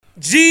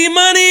G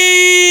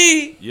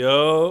Money.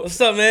 Yo. What's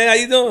up, man? How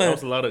you doing? That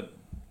was a lot of.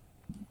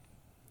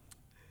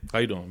 How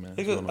you doing, man?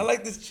 I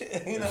like this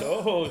shit. You know.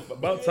 Oh,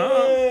 about time.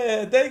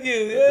 Yeah, thank you.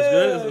 Yeah. It's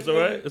good. It's all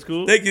right. It's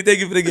cool. Thank you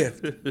for the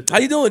gift. How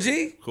you doing,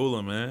 G?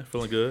 Cooler, man.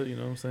 Feeling good. You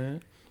know what I'm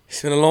saying?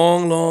 It's been a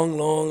long.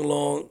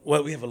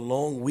 Well, we have a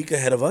long week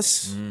ahead of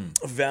us.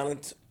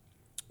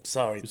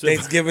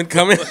 Thanksgiving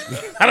coming.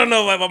 I don't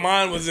know why my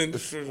mind was in.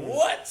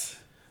 What?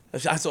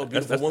 I saw a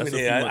beautiful woman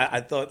here.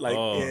 I thought like,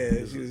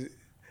 she was.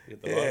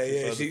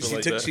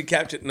 She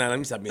captured. Nah, let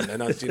me stop being that.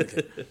 No,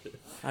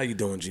 how you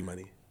doing, G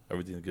Money?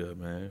 Everything's good,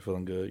 man.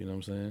 Feeling good. You know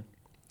what I'm saying?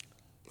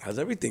 How's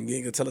everything? You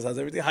ain't gonna tell us how's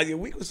everything? How your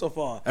week was so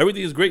far?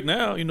 Everything is great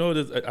now. You know,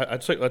 I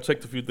checked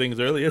a few things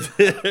earlier.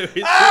 I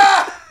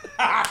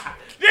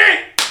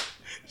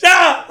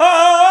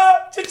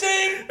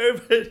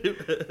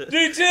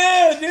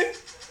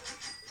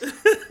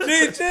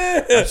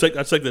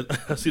checked it.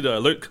 I see the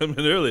alert coming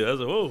in earlier. I was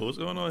like, "Whoa, what's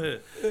going on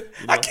here?" You know?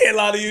 I can't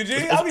lie to you, G.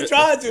 I be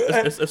trying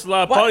to. It's a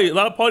lot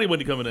of party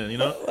money coming in. You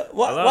know.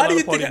 Why do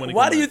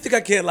you think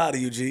I can't lie to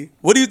you, G?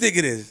 What do you think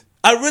it is?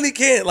 I really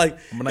can't. Like,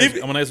 I'm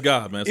a nice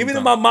guy, man. Even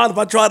in my mind, if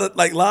I try to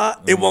like lie,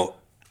 it won't.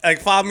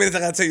 Like 5 minutes,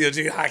 I gotta tell you,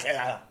 G. I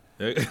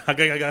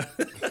can't.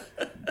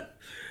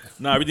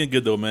 Nah, everything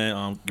good though,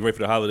 man. Get ready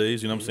for the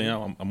holidays. You know what I'm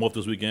saying? I'm off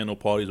this weekend. No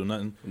parties or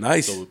nothing.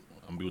 Nice. So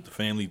I'm gonna be with the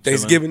family.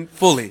 Thanksgiving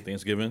fully.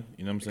 Thanksgiving.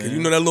 You know what I'm saying? Cause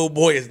you know that little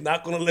boy is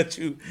not gonna let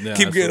you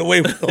keep getting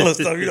away with all the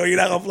stuff. You know he's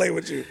not gonna play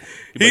with you.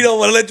 He don't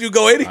want to let you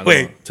go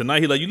anyway.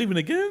 Tonight he like, you leaving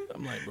again?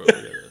 I'm like, bro.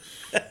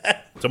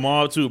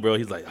 Tomorrow too, bro.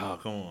 He's like, oh,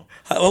 come on.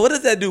 What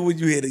does that do when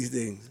you hear these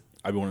things?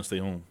 I be wanting to stay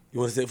home. You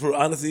want to stay for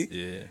honesty?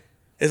 Yeah.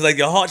 It's like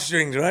your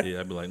heartstrings, right? Yeah,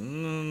 I'd be like,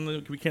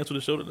 can we cancel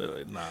the show today?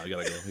 Like, nah, I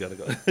gotta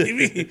go.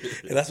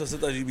 And that's what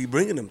sometimes you be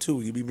bringing them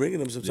too. You be bringing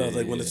them sometimes,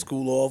 like when it's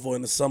school off or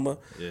in the summer.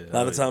 Yeah, a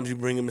lot of times you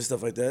bring them and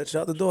stuff like that.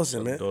 Shout out to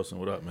Dawson, man. Dawson,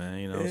 what up, man?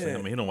 You know what I'm saying? I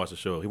mean, he don't watch the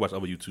show. He watch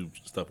other YouTube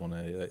stuff on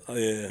that. Like, oh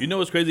yeah. You know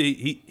what's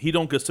crazy? He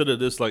don't consider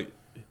this like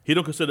he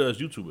don't consider us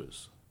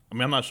YouTubers. I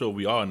mean, I'm not sure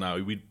we are now.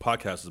 We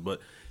podcasters,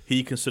 but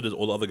he considers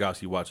all the other guys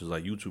he watches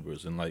like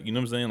YouTubers and like, you know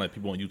what I'm saying? Like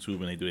people on YouTube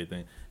and they do their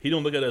thing. He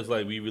don't look at us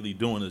like we really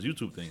doing this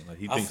YouTube thing. Like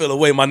I feel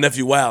away my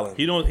nephew wilding.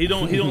 He don't.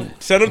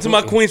 Send him to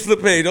my Queen's Flip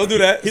page. Don't do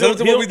that. Send him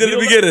to what we did at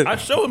the beginning. I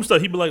show him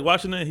stuff. He be like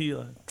watching it. He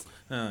like,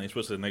 he's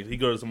supposed to. He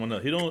go to someone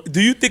else. He don't. Do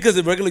you think because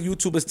the regular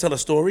YouTubers tell a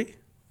story?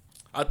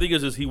 I think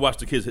it's just he watched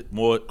the kids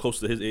more close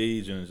to his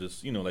age and it's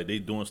just, you know, like they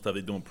doing stuff.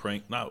 They doing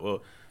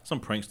some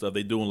prank stuff.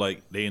 They doing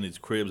like they in his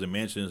cribs and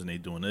mansions and they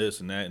doing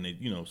this and that and they,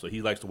 you know, so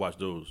he likes to watch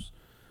those.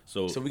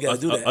 So we gotta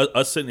do that.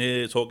 Us sitting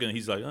here talking,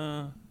 he's like,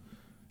 it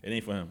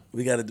ain't for him.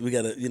 We gotta,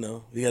 you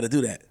know, we gotta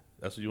do that.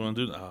 That's what you want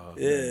to do? Oh,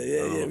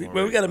 yeah.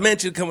 We got a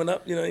mention coming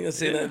up. You know, you gonna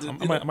say that.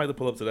 I might have to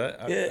pull up to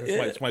that.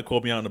 Somebody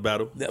called me out in the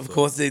battle. Of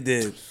course they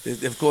did.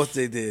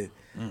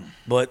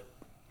 But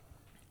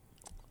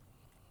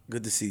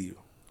good to see you.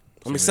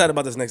 I'm excited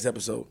about this next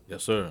episode.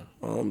 Yes, sir.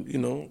 You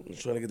know, I'm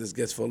trying to get this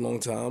guest for a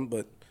long time,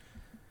 but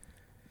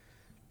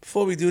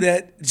before we do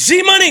that,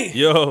 G Money.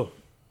 Yo.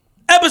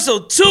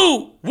 Episode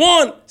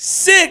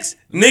 216.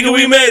 Nigga,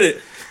 we made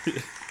it.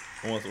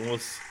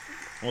 Almost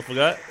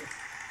forgot?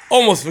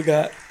 Almost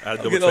forgot. I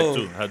had to double check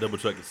too. I had to double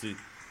check to see.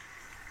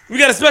 We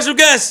got a special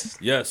guest.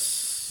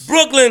 Yes.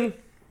 Brooklyn.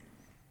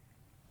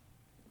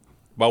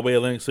 By way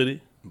of Atlantic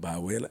City? By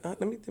way of let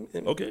me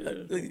okay.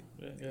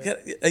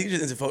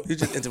 You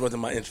just interrupted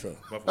my intro.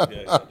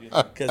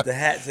 Because the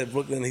hat said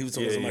Brooklyn and he was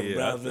talking about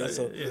Brownsville.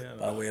 So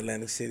by way of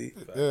Atlantic City.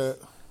 Yeah.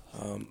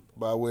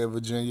 By way of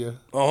Virginia.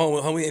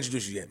 Oh, how we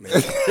introduce you yet, man?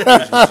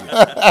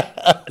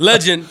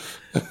 Legend.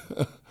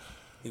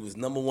 He was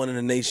number 1 in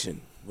the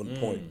nation at one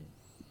point.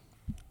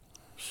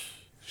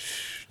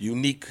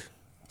 Unique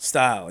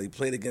style. He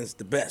played against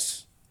the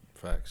best.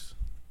 Facts.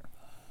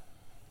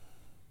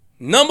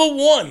 Number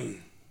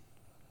 1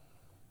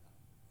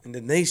 in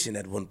the nation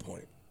at one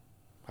point.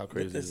 How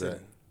crazy is that?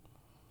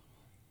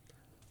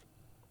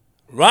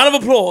 Round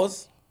of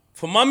applause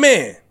for my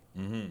man.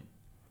 Mm-hmm.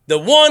 The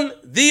one,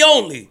 the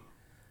only,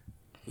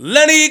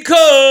 Lenny Cole.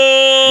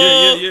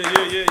 Yeah.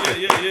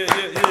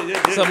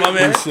 What's up, my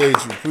man?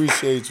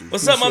 Appreciate you.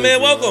 What's up, my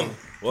man? Welcome.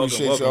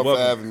 Appreciate y'all for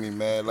having me,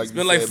 man. Like it's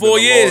been like 4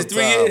 years,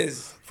 3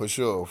 years. For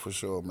sure,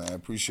 man.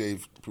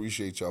 Appreciate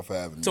y'all for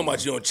having me. Talking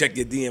about you don't check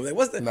your DM. Like,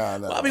 what's that? Nah.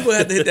 Why people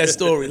have to hit that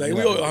story? Like,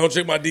 I don't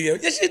check my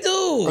DM. Yes, you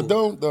do. I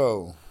don't,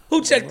 though.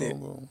 Who checked it?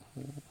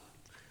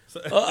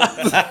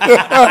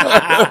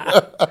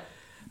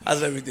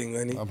 How's everything,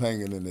 Lenny? I'm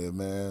hanging in there,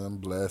 man. I'm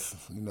blessed.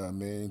 You know what I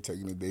mean?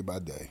 Taking it day by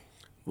day.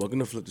 Welcome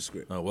to Flip the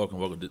Script.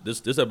 Welcome.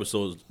 This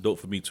episode is dope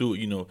for me too.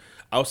 You know,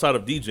 outside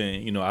of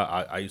DJing, you know,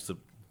 I used to,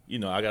 you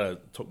know, I gotta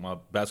talk my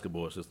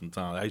basketball system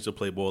time. I used to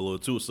play ball a little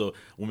too. So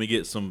when we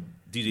get some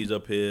DJs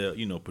up here,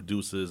 you know,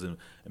 producers and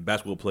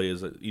basketball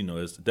players, you know,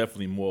 it's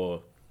definitely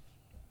more.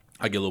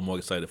 I get a little more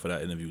excited for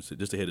that interview,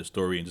 just to hear the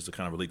story and just to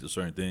kind of relate to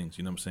certain things.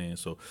 You know what I'm saying?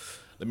 So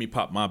let me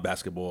pop my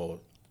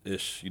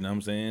basketball-ish. You know what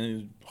I'm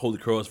saying? Holy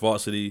Cross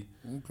varsity.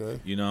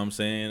 Okay. You know what I'm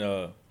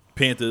saying?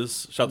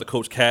 Panthers. Shout out to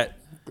Coach Cat.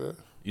 Okay.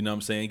 You know what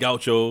I'm saying?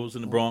 Gauchos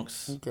in the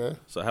Bronx. Okay.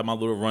 So I had my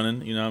little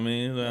running. You know what I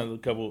mean? I had a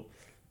couple.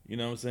 You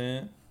know what I'm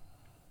saying?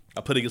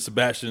 I played against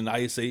Sebastian in the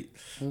IS-8.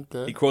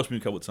 Okay. He crossed me a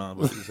couple times,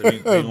 but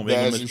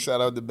shout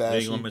out to Bashy. They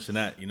ain't gonna mention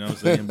that. You know what I'm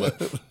saying? But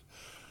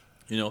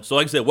so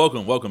like I said,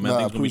 welcome, man.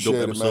 I Things gonna be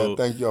dope episode. Man.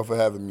 Thank y'all for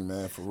having me,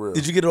 man. For real.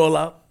 Did you get it all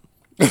out?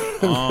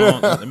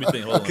 Let me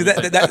think. Hold on.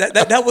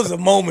 That was a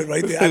moment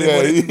right there. I didn't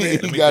want to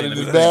interfere. He got in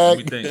his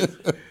bag.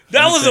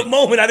 That was a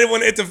moment I didn't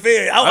want to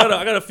interfere. I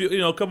got a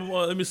few. A couple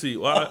more. Let me see.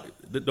 Well,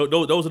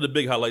 those are the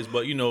big highlights.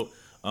 But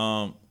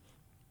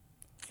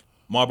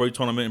Marbury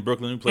tournament in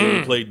Brooklyn,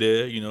 we played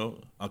there.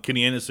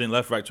 Kenny Anderson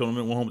left rack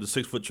tournament, went home with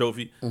the 6-foot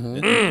trophy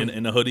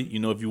in the hoodie.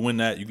 If you win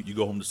that, you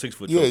go home with the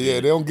 6-foot trophy. Yeah,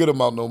 they don't get them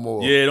out no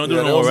more. Yeah, they don't do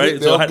it no more,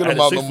 right? So I had a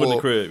 6-foot in the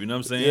crib. You know what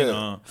I'm saying?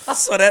 Yeah. I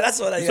saw that.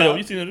 So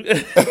you seen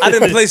it? I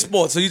didn't play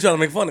sports, so you trying to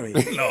make fun of me?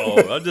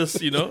 No, I just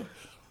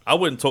I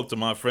wouldn't talk to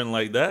my friend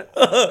like that.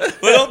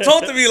 But don't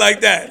talk to me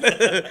like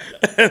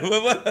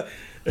that.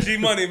 G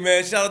Money,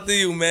 man. Shout out to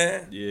you,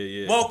 man.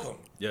 Yeah. Welcome.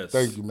 Yes.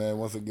 Thank you, man.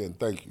 Once again,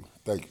 thank you.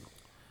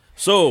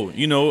 So,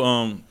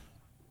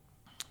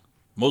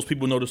 most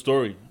people know the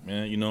story,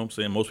 man. You know what I'm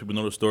saying? Most people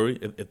know the story.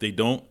 If they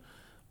don't,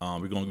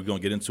 we're gonna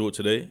get into it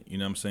today. You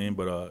know what I'm saying?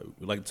 But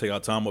we'd like to take our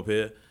time up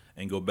here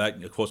and go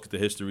back, of course, get the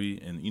history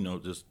and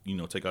just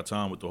take our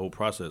time with the whole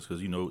process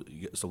because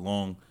it's a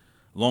long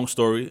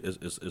story.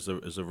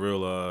 It's a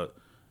real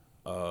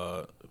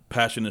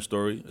passionate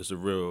story. It's a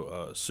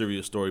real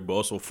serious story, but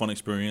also fun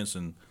experience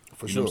and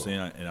For know sure. what I'm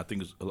saying? And I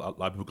think a lot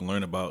of people can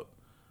learn about.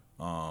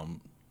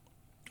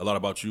 A lot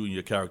about you and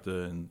your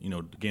character and,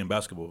 the game of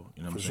basketball.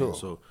 You know what I'm saying? Sure.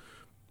 So,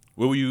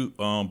 where were you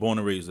born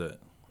and raised at?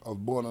 I was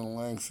born in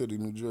Lang City,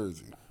 New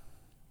Jersey.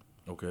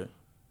 Okay.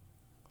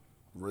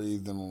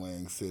 Raised in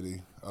Lang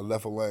City. I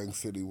left Lang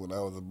City when I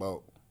was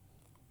about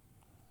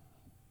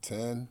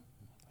 10.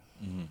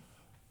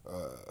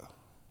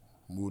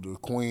 Moved to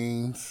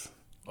Queens.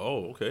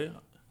 Oh, okay.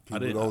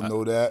 People don't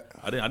know that.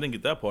 I didn't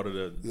get that part of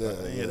the.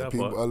 Yeah,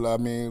 part. I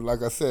mean,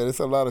 like I said, it's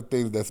a lot of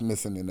things that's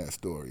missing in that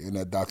story, in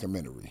that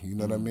documentary. You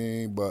know what I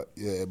mean? But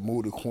yeah,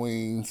 moved to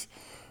Queens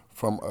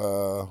from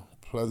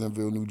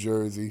Pleasantville, New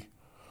Jersey,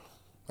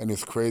 and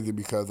it's crazy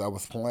because I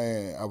was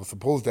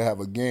supposed to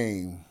have a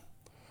game,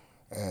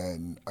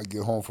 and I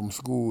get home from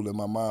school, and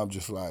my mom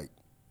just like,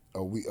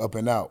 "Are we up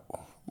and out?"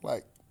 I'm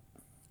like,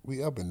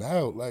 we up and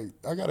out? Like,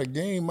 I got a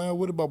game, man.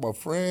 What about my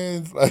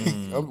friends? Like,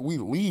 we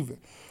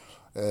leaving,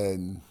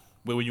 and.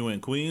 Where were you in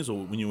Queens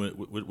or when you went?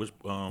 Which?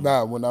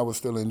 Nah, when I was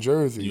still in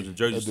Jersey. You was in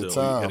Jersey at the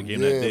still. time. You had a game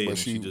that day,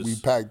 but we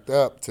packed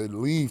up to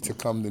leave to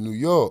come to New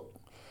York,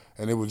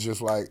 and it was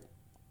just like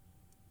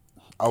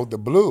out the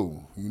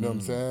blue. You know what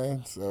I'm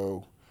saying?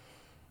 So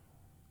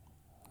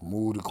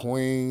moved to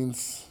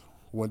Queens,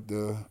 went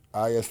to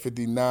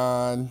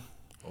IS-59.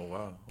 Oh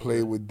wow!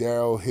 Played with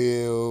Daryl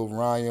Hill,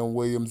 Ryan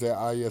Williams at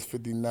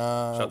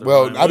IS-59.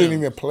 Well, I didn't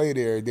even play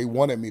there. They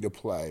wanted me to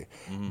play,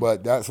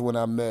 but that's when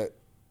I met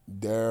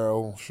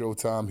Daryl,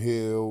 Showtime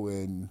Hill,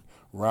 and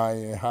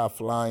Ryan High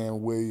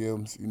Flying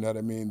Williams. You know what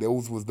I mean?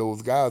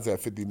 Those guys at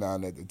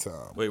 59 at the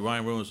time. Wait,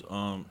 Ryan Williams,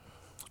 from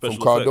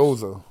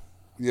Cardozo.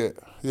 Yeah,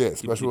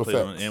 Special he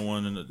Effects. And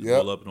one in the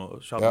roll up and all.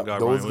 Shout out to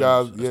those Ryan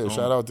guys. Williams.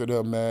 Shout out to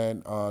them,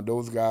 man.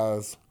 Those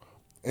guys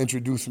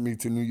introduced me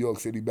to New York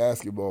City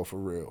basketball for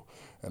real.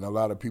 And a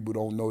lot of people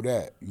don't know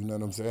that. You know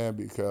what I'm saying?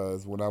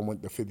 Because when I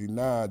went to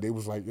 59, they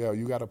was like, "Yo,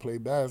 you got to play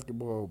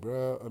basketball,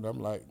 bro." And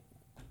I'm like,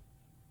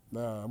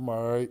 "Nah, I'm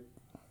all right."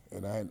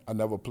 And I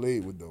never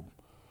played with them.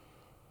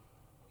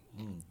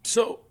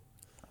 So,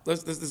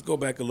 let's go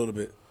back a little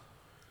bit.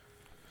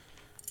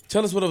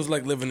 Tell us what it was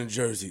like living in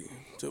Jersey.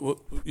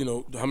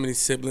 How many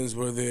siblings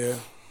were there?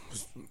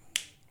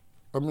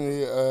 I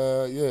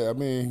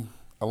mean,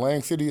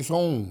 Lang City is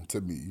home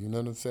to me. You know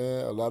what I'm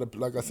saying? A lot of,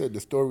 like I said, the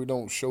story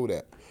don't show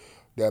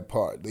that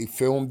part. They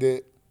filmed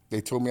it. They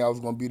told me I was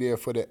going to be there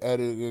for the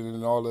editing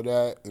and all of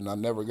that, and I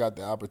never got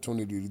the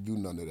opportunity to do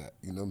none of that.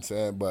 You know what I'm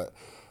saying? But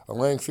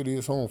Lang City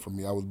is home for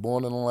me. I was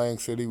born in Lang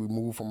City. We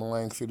moved from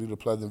Lang City to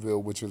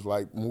Pleasantville, which is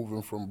like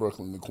moving from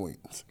Brooklyn to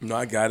Queens. No,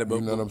 I got it. But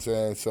you know what I'm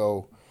saying?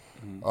 So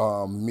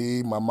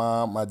me, my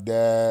mom, my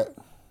dad,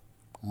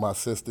 my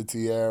sister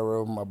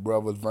Tiara, my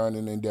brothers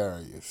Vernon and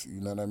Darius.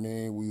 You know what I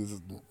mean? We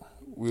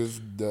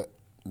was the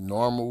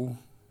normal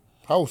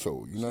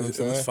household. You know what I'm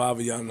saying? It was 5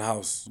 of y'all in the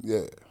house.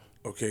 Yeah.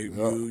 Okay,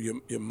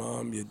 you, your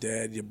mom, your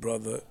dad, your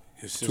brother,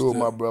 your sister. 2 of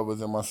my brothers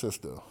and my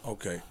sister.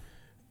 Okay.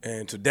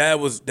 And so dad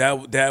was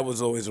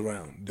always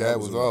around. Dad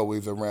was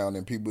always around,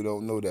 and people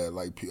don't know that.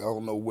 Like, I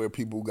don't know where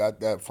people got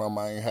that from.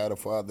 I ain't had a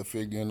father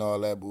figure and all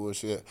that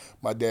bullshit.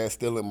 My dad's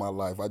still in my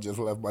life. I just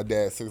left my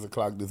dad 6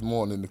 o'clock this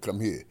morning to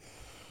come here.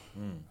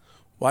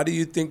 Why do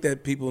you think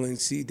that people didn't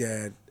see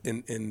dad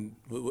in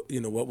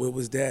what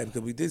was dad?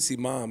 Because we did see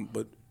mom,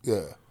 but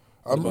yeah,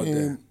 I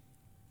mean,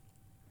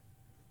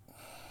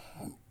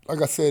 like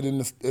I said in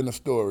the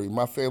story,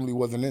 my family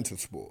wasn't into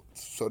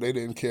sports, so they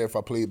didn't care if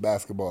I played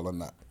basketball or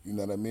not. You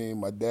know what I mean?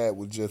 My dad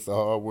was just a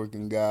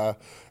hard-working guy,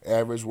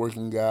 average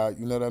working guy,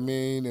 you know what I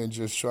mean? And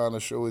just trying to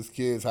show his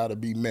kids how to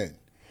be men.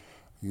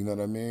 You know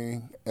what I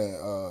mean?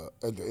 And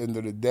at the end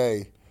of the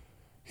day,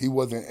 he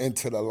wasn't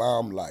into the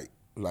limelight.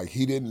 Like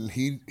he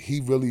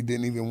really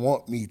didn't even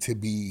want me to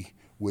be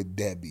with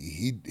Debbie.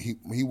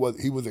 He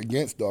was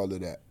against all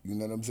of that. You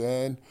know what I'm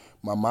saying?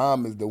 My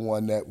mom is the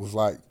one that was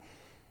like,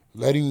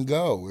 let him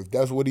go. If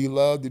that's what he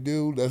loved to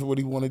do, that's what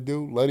he want to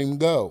do, let him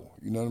go.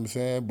 You know what I'm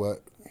saying?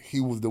 But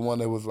he was the one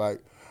that was like,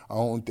 I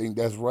don't think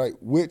that's right,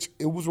 which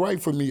it was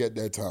right for me at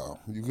that time.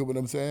 You get what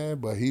I'm saying?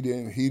 But he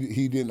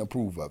didn't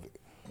approve of it.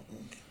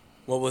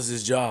 What was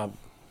his job?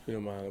 You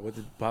know, what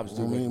did Pops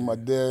do? My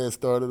dad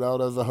started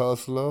out as a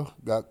hustler,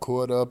 got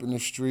caught up in the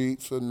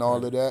streets and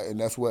all of that, and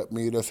that's what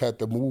made us have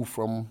to move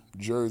from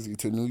Jersey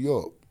to New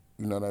York.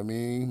 You know what I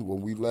mean?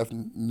 When we left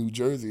New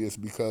Jersey, it's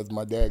because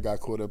my dad got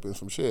caught up in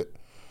some shit.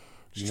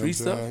 Street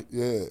stuff?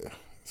 Yeah.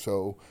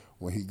 So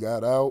when he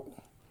got out,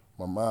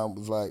 my mom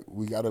was like,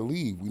 we got to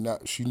leave.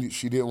 She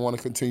didn't want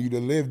to continue to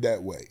live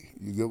that way.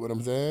 You get what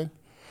I'm saying?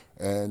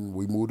 And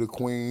we moved to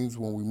Queens.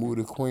 When we moved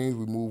to Queens,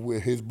 we moved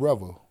with his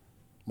brother,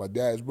 my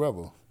dad's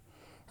brother.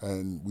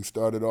 And we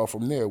started off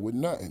from there with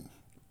nothing.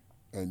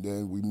 And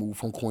then we moved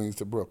from Queens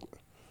to Brooklyn.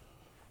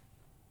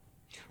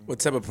 What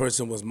type of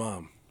person was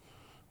Mom?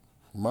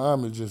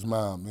 Mom is just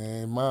Mom,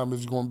 man. Mom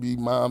is going to be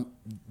Mom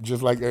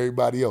just like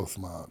everybody else,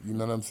 Mom. You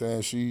know what I'm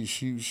saying?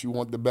 She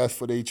want the best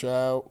for their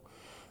child,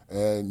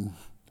 and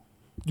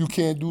you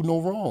can't do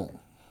no wrong.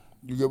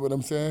 You get what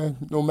I'm saying?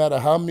 No matter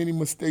how many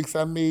mistakes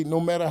I made, no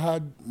matter how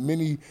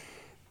many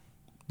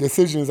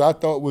decisions I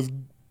thought was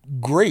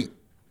great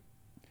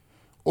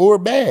or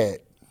bad,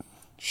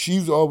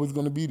 she's always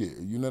going to be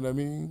there. You know what I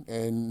mean?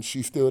 And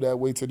she's still that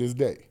way to this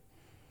day.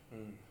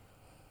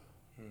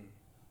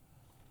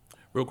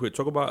 Real quick,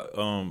 talk about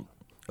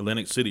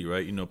Atlantic City,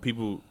 right? You know,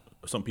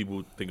 some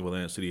people think of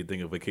Atlantic City,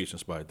 think of vacation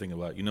spot, think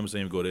about, you know what I'm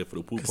saying, we go there for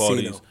the pool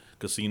parties,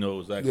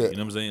 casinos, exactly. Yeah. You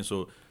know what I'm saying?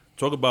 So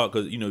talk about,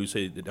 because, you know, you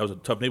say that was a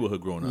tough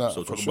neighborhood growing up.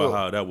 So talk about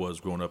how that was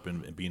growing up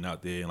and being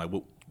out there, and like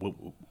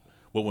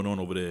what went on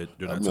over there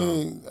during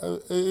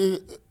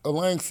that time.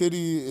 Atlantic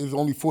City is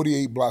only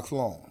 48 blocks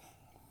long.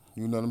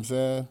 You know what I'm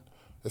saying?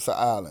 It's an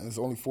island. It's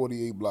only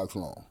 48 blocks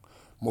long.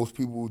 Most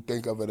people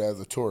think of it as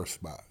a tourist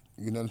spot.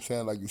 You know what I'm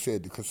saying? Like you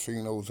said, the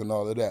casinos and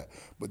all of that.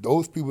 But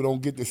those people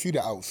don't get to see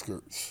the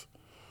outskirts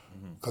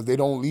because they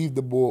don't leave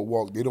the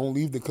boardwalk. They don't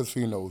leave the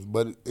casinos.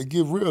 But it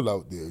get real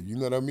out there. You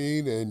know what I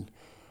mean? And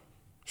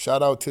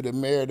shout out to the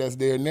mayor that's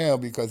there now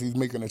because he's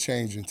making a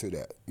change into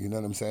that. You know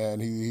what I'm saying?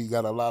 He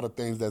got a lot of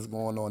things that's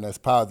going on that's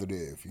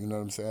positive. You know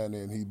what I'm saying?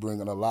 And he's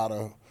bringing a lot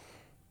of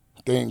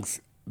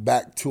things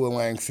back to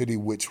Atlantic City,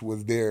 which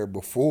was there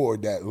before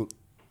that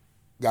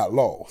got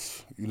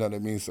lost. You know what I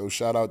mean? So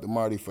shout out to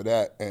Marty for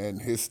that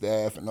and his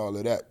staff and all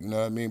of that. You know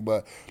what I mean?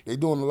 But they're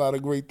doing a lot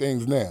of great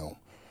things now.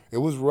 It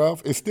was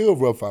rough. It's still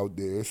rough out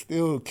there. It's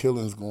still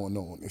killings going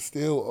on. It's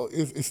still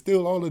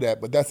all of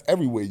that. But that's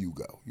everywhere you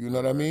go. You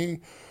know what I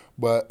mean?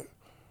 But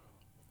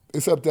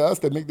it's up to us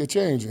to make the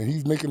change, and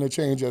he's making the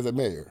change as a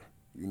mayor.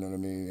 You know what I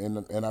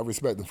mean? And I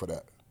respect him for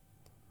that.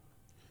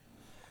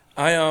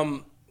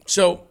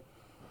 So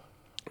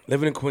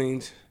living in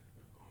Queens,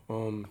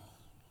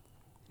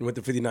 you went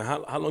to 59.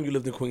 How long you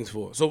lived in Queens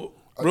for? So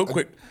real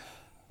quick,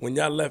 when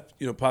y'all left,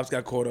 you know, Pops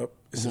got caught up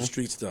in some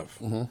street stuff.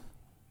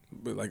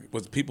 But like,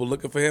 was people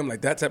looking for him,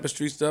 like that type of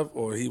street stuff,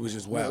 or he was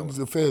just wild? It was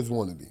the feds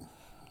wanted him.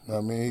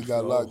 I mean, he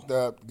got locked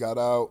up, got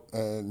out,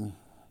 and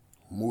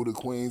moved to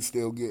Queens.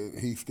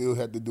 He still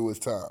had to do his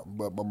time,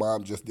 but my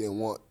mom just didn't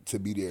want to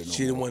be there.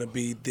 She didn't want to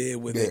be there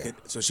where they could,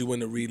 so she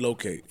wanted to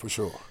relocate. For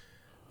sure.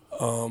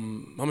 How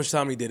much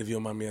time he did, if you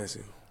don't mind me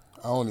asking?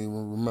 I don't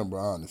even remember,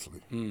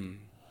 honestly.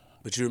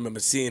 But you remember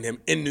seeing him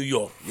in New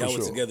York. Y'all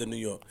were together in New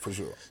York. For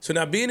sure. So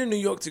now being in New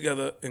York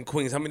together in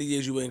Queens, how many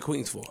years you were in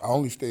Queens for? I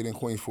only stayed in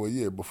Queens for a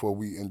year before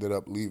we ended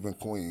up leaving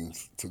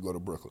Queens to go to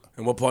Brooklyn.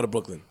 And what part of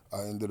Brooklyn?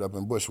 I ended up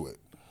in Bushwick.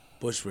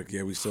 Bushwick,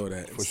 yeah, we saw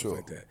that. For sure.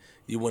 Like that.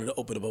 You wanted to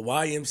open up a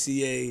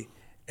YMCA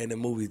and a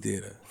movie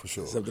theater. For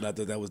sure. Something I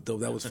thought that was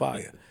dope. That was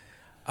fire.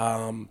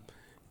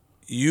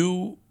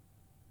 You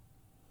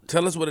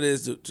tell us what it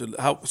is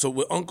how. So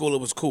with Uncle, it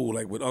was cool.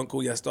 Like with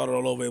Uncle, y'all started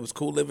all over. It was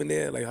cool living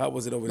there. Like how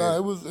was it over there?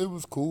 It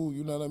was cool.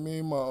 You know what I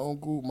mean. My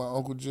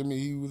uncle Jimmy,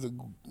 he was a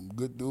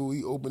good dude.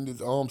 He opened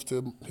his arms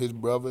to his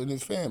brother and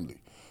his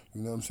family.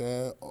 You know what I'm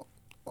saying?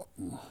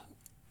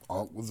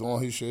 Uncle was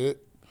on his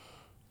shit,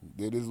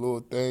 did his little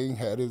thing,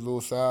 had his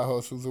little side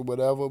hustles or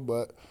whatever.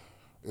 But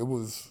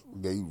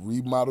they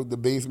remodeled the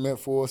basement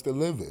for us to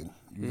live in.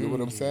 You get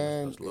what I'm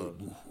saying?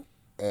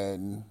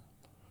 And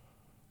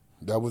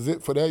that was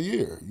it for that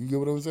year. You get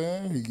what I'm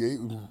saying? He gave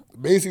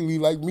basically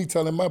like me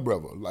telling my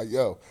brother, like,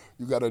 yo,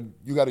 you got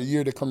a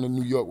year to come to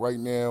New York right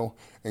now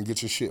and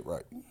get your shit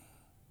right.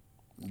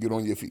 Get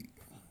on your feet.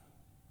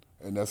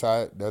 And that's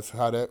how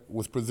that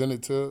was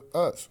presented to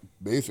us,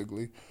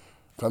 basically.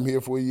 Come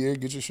here for a year,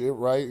 get your shit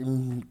right,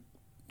 and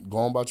go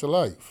on about your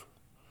life.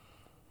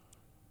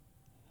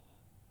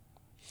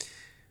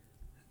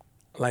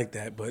 Like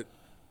that, but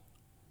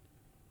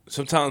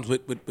sometimes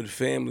with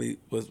family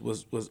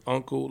was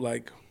Uncle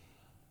like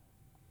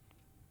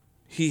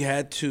he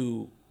had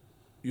to.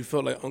 You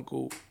felt like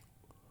Uncle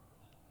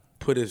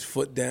put his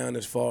foot down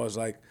as far as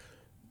like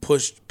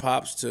pushed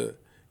Pops to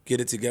get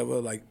it together?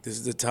 Like, this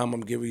is the time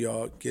I'm giving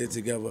y'all, get it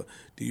together.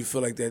 Do you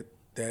feel like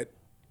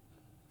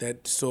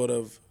that sort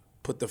of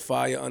put the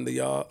fire under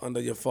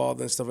your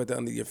father and stuff like that,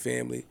 under your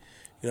family?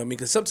 You know what I mean?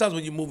 Because sometimes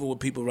when you're moving with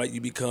people, right, you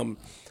become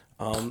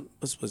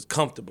what's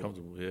comfortable.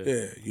 Comfortable, yeah.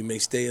 Yeah, you may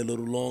stay a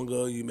little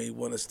longer. You may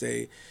want to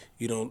stay.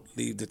 You don't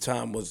leave the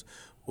time. Was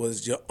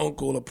your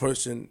uncle a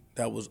person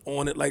that was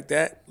on it like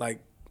that?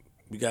 Like,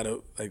 we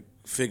gotta like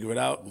figure it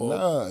out. Or?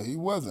 Nah, he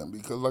wasn't,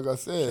 because like I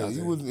said,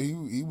 he was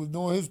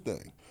doing his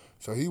thing.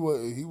 So he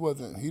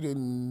wasn't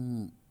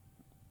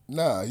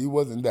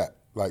that.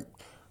 Like,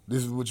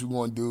 this is what you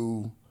gonna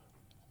do.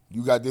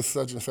 You got this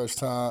such and such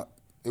time.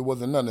 It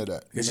wasn't none of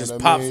that. It's just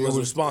Pops was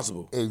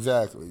responsible.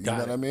 Exactly. You know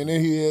what I mean?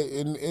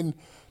 And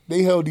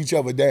they held each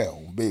other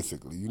down,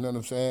 basically. You know what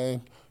I'm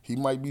saying? He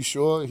might be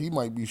short, he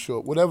might be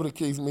short, whatever the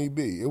case may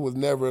be. It was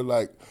never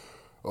like,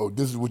 oh,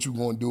 this is what you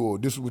gonna do, or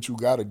this is what you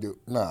gotta do.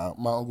 Nah,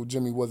 my Uncle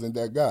Jimmy wasn't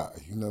that guy.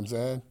 You know what I'm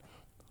saying?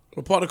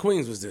 What part of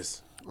Queens was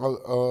this?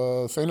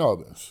 St.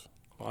 Albans.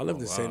 Oh, I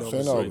lived in St.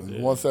 Albans. St. Albans,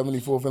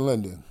 174th and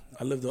Linden.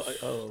 I lived on.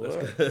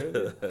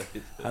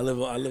 I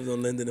lived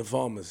on Linden and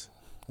Farmers.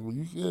 Well,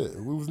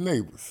 we was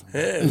neighbors.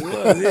 Yeah, we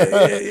was.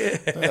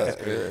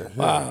 Yeah.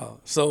 Wow.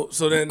 So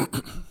then.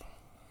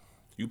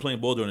 You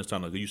playing ball during this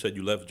time? Like you said,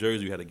 you left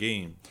Jersey. You had a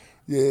game.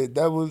 Yeah,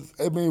 that was.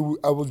 I mean,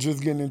 I was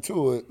just getting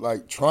into it,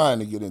 like trying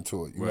to get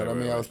into it. You know what I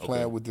mean? I was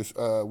playing with this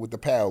with the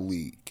PAL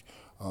League,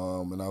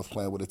 and I was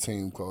playing with a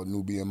team called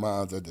Nubian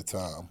Minds at the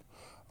time,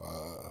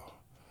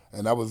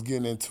 and I was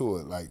getting into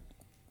it. Like,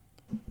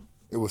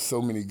 it was so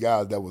many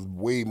guys that was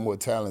way more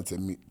talented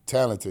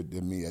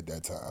than me at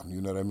that time.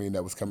 You know what I mean?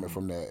 That was coming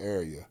from that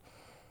area,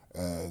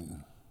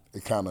 and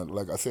it kind of,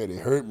 like I said, it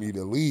hurt me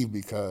to leave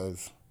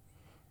because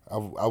I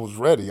was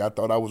ready. I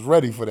thought I was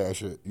ready for that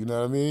shit. You know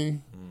what I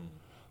mean?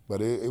 But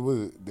it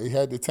was, they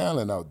had the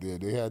talent out there.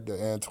 They had the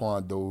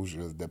Antoine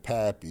Doziers, the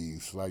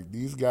Pappies. Like,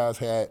 these guys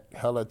had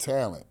hella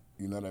talent.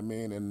 You know what I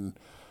mean? And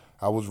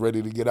I was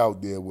ready to get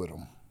out there with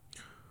them.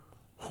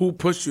 Who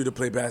pushed you to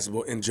play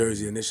basketball in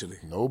Jersey initially?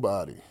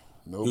 Nobody.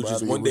 You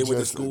just one day with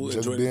the school,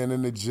 just being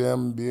in the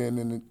gym, being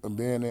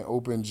in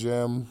open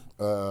gym.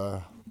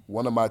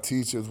 One of my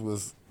teachers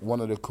was one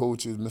of the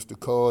coaches, Mr.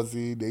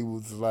 Causey. They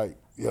was like,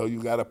 yo,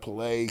 you got to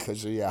play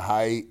because of your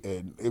height.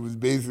 And it was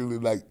basically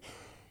like,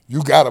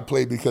 you got to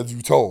play because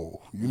you told.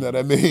 You know what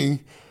I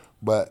mean?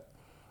 But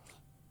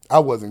I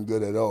wasn't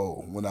good at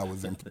all when I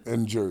was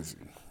in Jersey.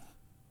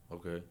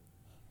 Okay.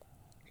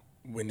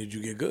 When did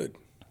you get good?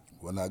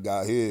 When I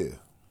got here.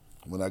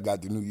 When I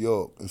got to New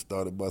York and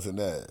started busting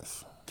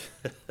ass.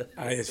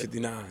 I had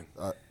 59.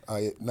 I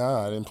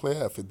didn't play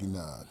at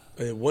 59.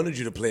 They wanted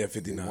you to play at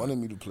 59. They wanted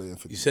me to play at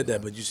 59. You said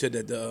that, but you said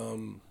that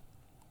the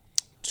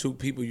two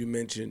people you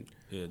mentioned.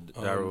 Yeah,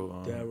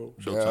 Daryl,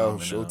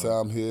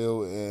 Showtime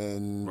Hill,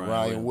 and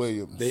Ryan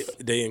Williams.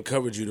 They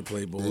encouraged you to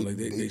play ball.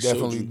 They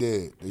definitely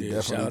did. They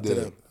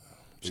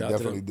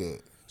definitely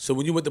did. So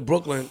when you went to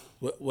Brooklyn,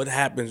 what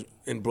happens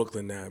in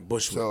Brooklyn now,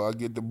 Bushwick? So I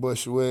get to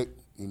Bushwick.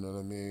 You know what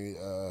I mean?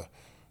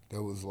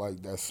 That was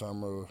like that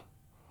summer.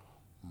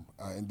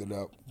 I ended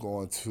up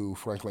going to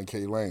Franklin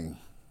K. Lane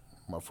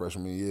my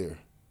freshman year.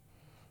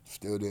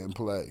 Still didn't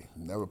play.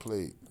 Never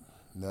played.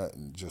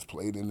 Nothing. Just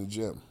played in the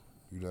gym.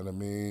 You know what I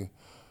mean?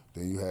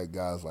 Then you had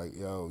guys like,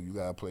 yo, you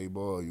got to play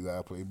ball. You got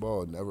to play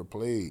ball. Never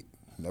played.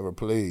 You know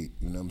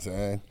what I'm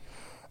saying?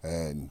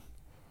 And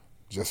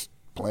just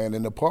playing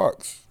in the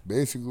parks.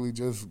 Basically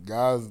just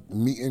guys,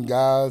 meeting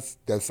guys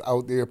that's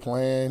out there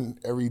playing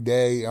every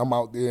day. I'm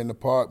out there in the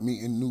park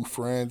meeting new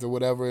friends or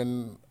whatever,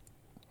 and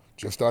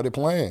just started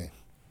playing.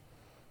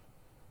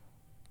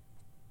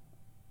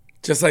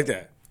 Just like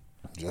that?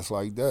 Just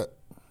like that.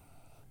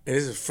 And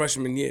this is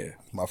freshman year?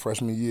 My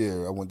freshman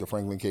year, I went to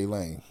Franklin K.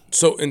 Lane.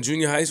 So in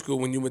junior high school,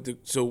 when you went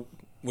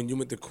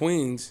to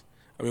Queens,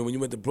 when you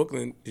went to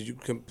Brooklyn, did you?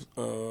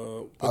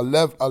 I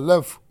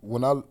left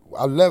when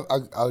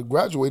I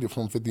graduated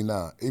from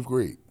 59, 8th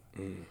grade,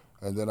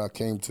 and then I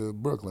came to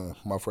Brooklyn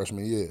my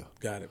freshman year.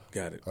 Got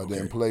it. I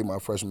didn't play my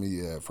freshman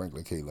year at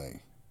Franklin K.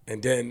 Lane.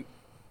 And then,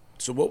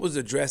 so what was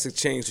the drastic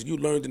change? So you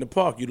learned in the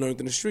park, you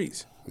learned in the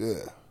streets.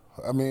 Yeah.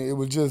 I mean, it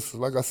was just,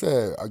 like I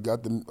said,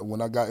 when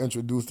I got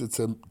introduced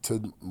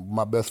to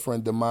my best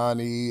friend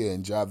Damani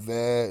and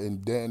Javette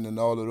and Denton and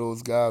all of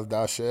those guys,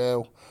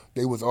 Dashell,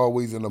 they was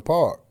always in the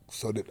park.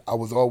 So that I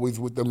was always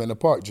with them in the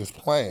park just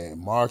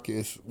playing.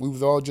 Marcus, we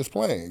was all just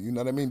playing. You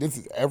know what I mean? This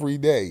is every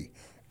day.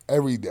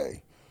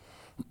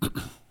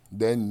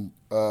 Then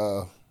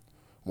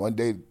one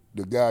day,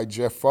 the guy,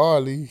 Jeff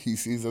Farley, he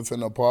sees us in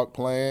the park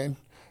playing.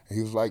 And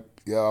he was like,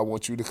 yeah, I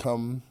want you to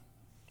come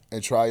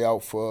and try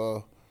out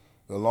for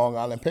the Long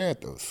Island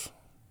Panthers.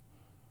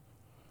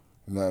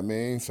 You know what I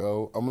mean?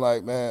 So I'm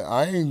like, man,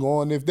 I ain't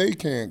going if they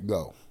can't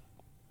go.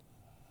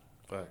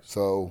 Right.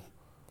 So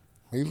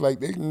he's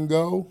like, they can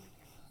go.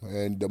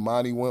 And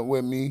Damani went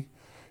with me.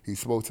 He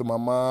spoke to my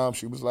mom.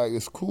 She was like,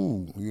 it's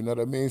cool. You know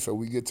what I mean? So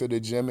we get to the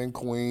gym in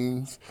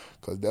Queens,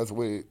 because that's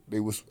where they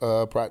was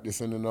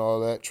practicing and all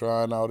that,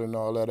 trying out and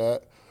all of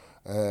that.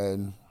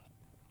 And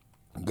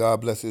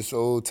God bless his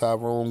soul,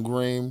 Tyrone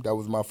Green. That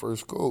was my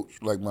first coach,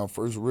 like my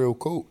first real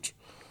coach.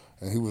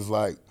 And he was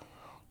like,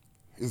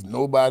 there's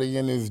nobody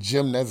in this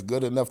gym that's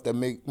good enough to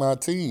make my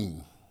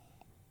team.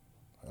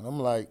 And I'm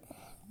like,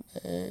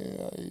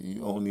 man,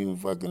 you don't even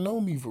fucking know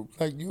me.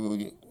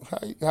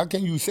 How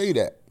can you say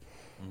that?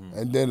 Mm-hmm.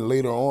 And then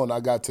later on, I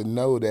got to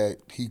know that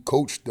he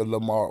coached the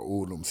Lamar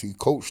Odoms. He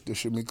coached the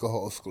Shamika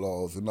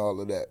Hoskelaws and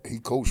all of that. He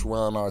coached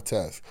Ron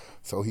Artest.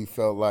 So he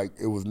felt like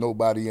it was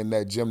nobody in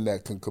that gym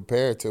that can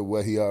compare to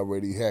what he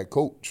already had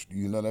coached.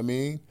 You know what I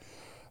mean?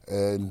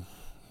 And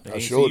I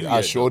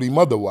showed him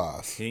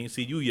otherwise. He ain't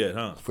see you yet,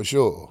 huh? For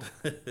sure.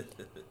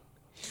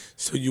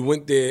 So you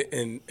went there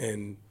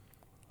and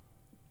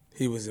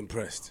he was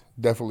impressed.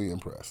 Definitely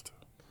impressed.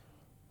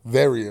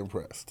 Very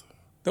impressed.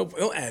 Don't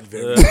add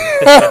very.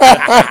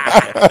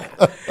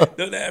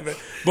 Don't add very.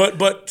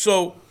 But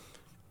so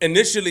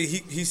initially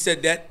he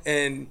said that,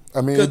 and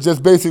I mean, it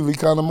just basically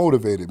kind of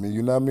motivated me.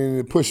 You know what I mean?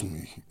 It pushed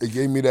me. It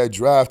gave me that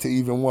drive to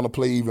even want to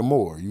play even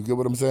more. You get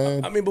what I'm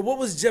saying? I mean, but what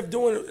was Jeff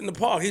doing in the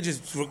park? He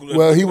just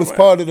he was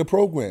part of the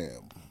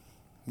program.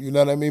 You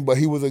know what I mean? But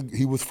he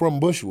was from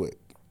Bushwick.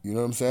 You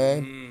know what I'm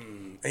saying?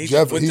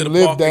 Jeff, he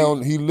lived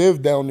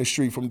down the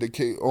street from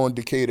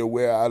Decatur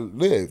where I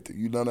lived.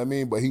 You know what I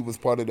mean? But he was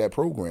part of that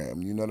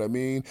program. You know what I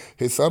mean?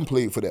 His son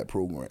played for that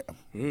program.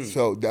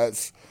 So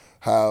that's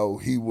how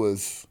he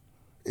was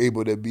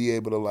able to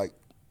like,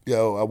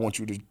 yo, I want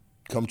you to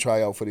come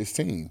try out for this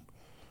team.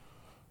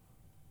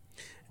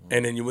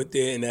 And then you went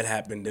there and that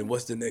happened. Then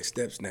what's the next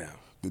steps now?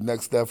 The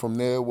next step from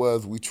there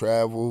was we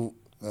traveled.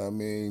 I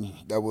mean,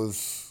 that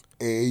was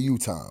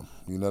AAU time.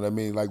 You know what I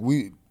mean? Like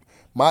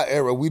my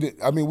era,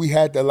 we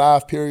had the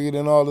live period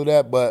and all of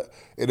that, but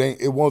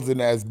it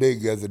wasn't as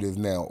big as it is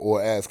now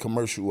or as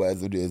commercial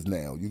as it is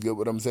now. You get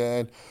what I'm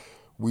saying?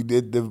 We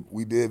did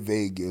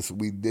Vegas,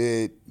 we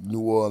did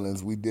New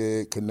Orleans, we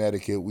did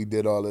Connecticut, we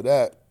did all of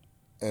that,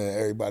 and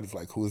everybody's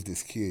like, "Who is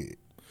this kid?"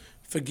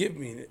 Forgive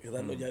me, because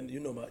I know you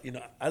know about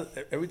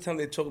every time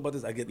they talk about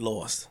this, I get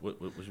lost.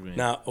 What you mean?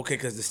 Now, okay,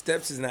 because the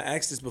steps is, and I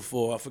asked this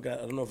before. I forgot.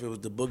 I don't know if it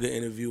was the Booger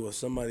interview or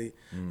somebody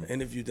an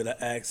interview that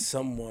I asked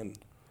someone.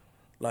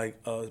 Like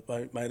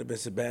might have been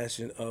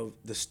Sebastian of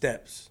the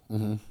steps.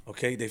 Mm-hmm.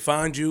 Okay, they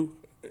find you.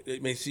 They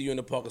may see you in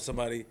the park or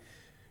somebody.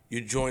 You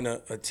join a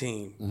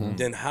team. Mm-hmm.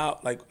 Then how?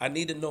 Like I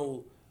need to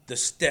know the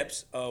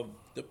steps so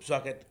I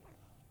can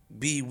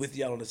be with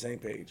y'all on the same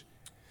page.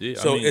 Yeah.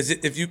 So is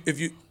it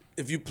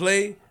if you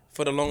play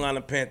for the Long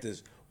Island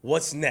Panthers,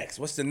 what's next?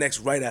 What's the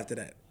next right after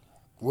that?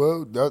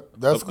 Well,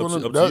 that's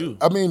you.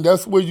 I mean,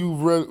 that's where you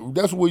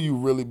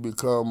really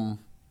become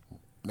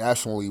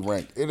nationally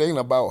ranked. It ain't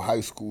about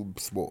high school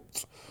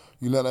sports.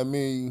 You know what I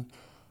mean?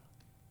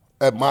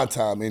 At my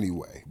time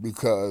anyway,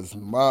 because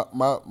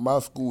my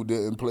school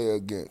didn't play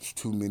against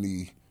too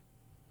many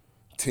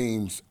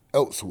teams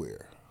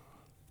elsewhere.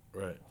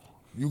 Right.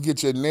 You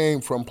get your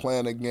name from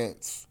playing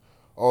against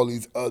all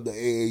these other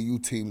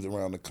AAU teams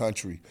around the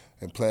country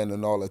and playing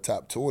in all the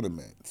top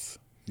tournaments.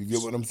 You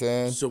get what I'm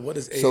saying? So what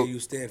does AAU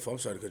stand for? I'm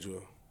sorry to cut you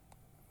off.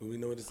 Do we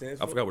know what it stands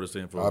for? I forgot what it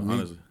stands for,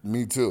 honestly.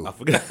 Me too. I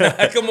forgot.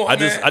 Come on,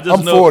 man.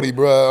 I'm 40,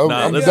 bro.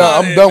 I'm done with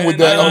that. I'm done with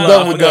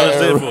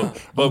that era.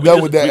 I'm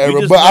done with that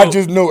era. But I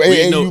just know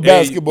AAU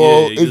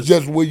basketball is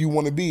just where you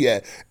want to be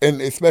at.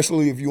 And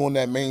especially if you're on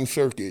that main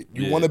circuit.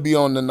 You want to be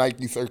on the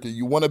Nike circuit.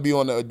 You want to be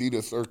on the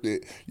Adidas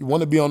circuit. You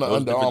want to be on the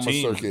Under Armour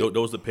circuit.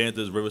 Those the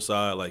Panthers,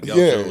 Riverside, like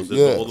Gauchos.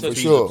 Yeah, for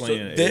sure.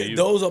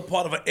 Those are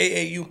part of an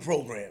AAU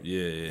program.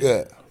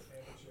 Yeah.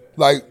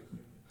 Like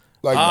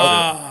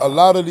a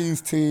lot of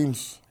these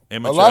teams...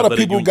 Amateur a lot of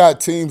people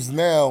got teams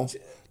now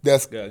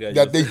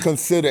that they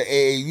consider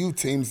AAU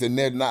teams and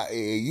they're not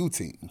AAU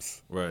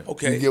teams. Right.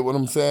 Okay. You get what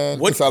I'm saying?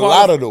 It's a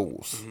lot of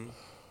those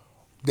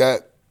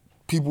that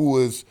people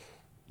was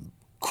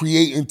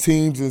creating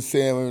teams and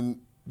saying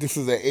this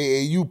is an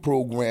AAU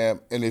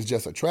program and it's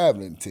just a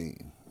traveling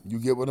team. You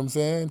get what I'm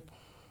saying?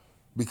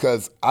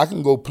 Because I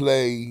can go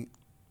play,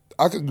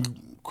 I could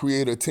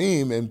create a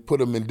team and put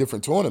them in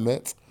different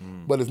tournaments,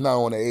 but it's not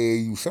on the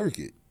AAU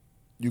circuit.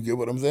 You get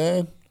what I'm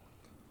saying?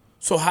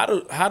 So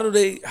so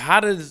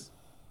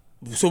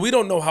we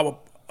don't know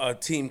how a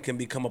team can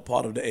become a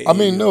part of the AAU. I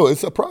mean, no,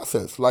 it's a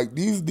process. Like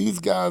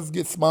these guys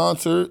get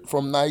sponsored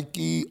from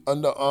Nike,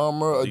 Under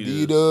Armour,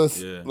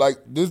 Adidas. Yeah. Like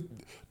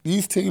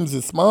these teams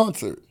are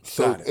sponsored.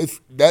 So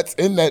that's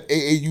in that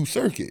AAU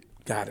circuit.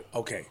 Got it.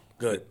 Okay.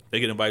 Good. They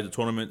get invited to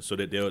tournaments so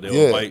that they'll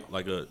invite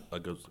like a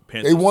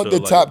Panthers. They want the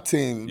top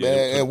teams,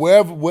 man. And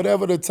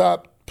whatever the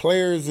top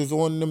players is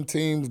on them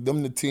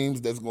the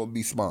teams that's gonna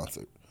be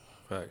sponsored.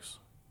 Facts.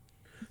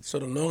 So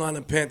the Long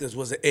Island Panthers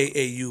was an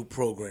AAU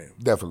program.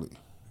 Definitely.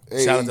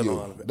 Shout out to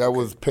Long Island. That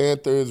was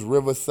Panthers,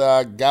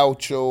 Riverside,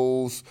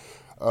 Gauchos.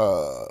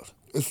 The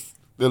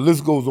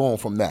list goes on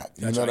from that.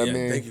 You know what I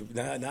mean? Thank you.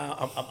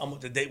 Now I'm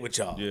up to date with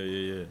y'all.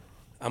 Yeah.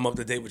 I'm up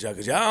to date with y'all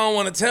because y'all don't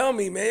want to tell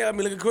me, man. Y'all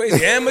be looking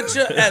crazy.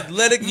 Amateur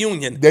Athletic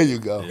Union. There you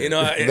go. You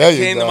know, it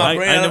came to my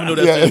brain. I never knew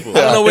that stand for. I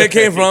don't know where it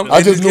came from.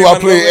 I just knew I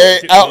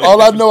played. All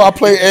I know, I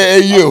played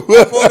AAU.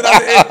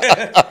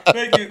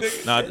 Thank you.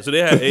 Nah, so they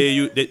had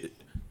AAU.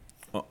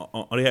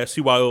 They had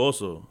CYO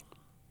also.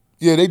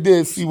 Yeah, they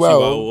did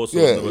CYO also.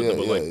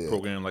 Yeah,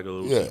 program like a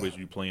little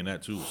situation you playing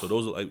that too. So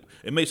those are like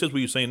it makes sense what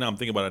you're saying now. I'm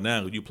thinking about it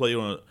now. You play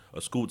on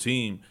a school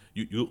team,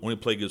 you only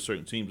play against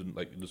certain teams in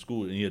like in the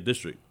school in your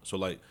district. So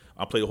like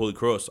I played at Holy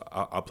Cross.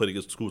 I played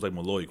against schools like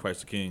Malloy, Christ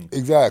the King,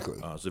 exactly,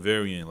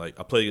 Xaverian. Like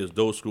I played against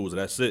those schools.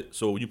 And that's it.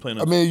 So when you playing,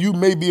 you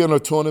may be in a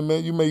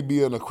tournament. You may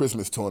be in a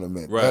Christmas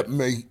tournament. Right. That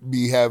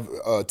may have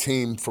a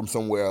team from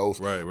somewhere else.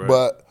 Right.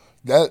 But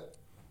that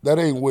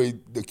ain't where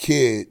the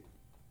kid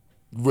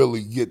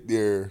really get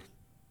their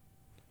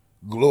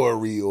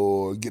glory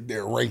or get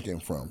their ranking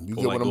from. You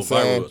get what I'm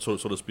saying? Viral,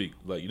 so to speak.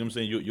 Like, you know what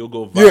I'm saying? You'll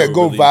go viral. Yeah,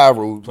 go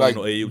viral. Like,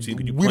 AAU team,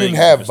 we didn't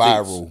have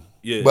viral. States.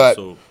 Yeah, but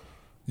so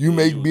you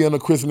may be in a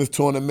Christmas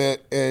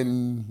tournament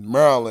in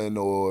Maryland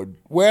or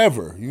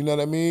wherever. You know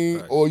what I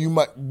mean? Right. Or you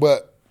might,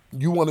 but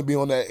you want to be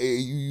on that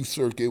AAU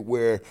circuit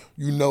where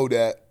you know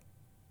that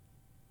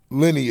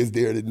Lenny is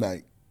there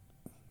tonight.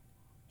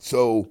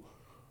 So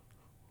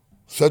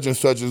such and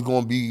such is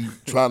going to be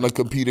trying to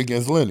compete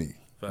against Lenny.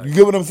 Fact. You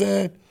get what I'm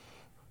saying?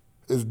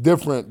 It's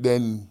different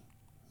than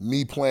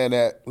me playing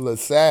at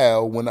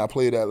LaSalle when I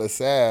played at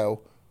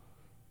LaSalle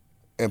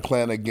and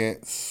playing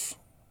against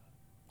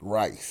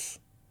Rice.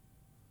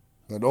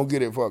 Now, don't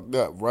get it fucked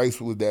up. Rice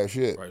was that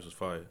shit. Rice was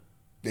fire.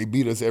 They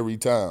beat us every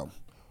time,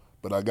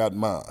 but I got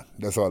mine.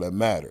 That's all that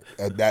mattered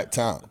at that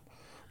time.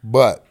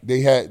 But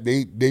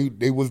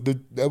that was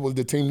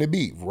the team to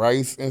beat.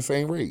 Rice and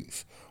St.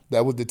 Ray's.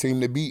 That was the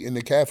team to beat in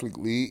the Catholic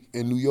League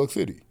in New York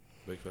City.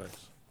 Big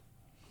facts.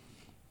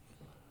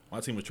 My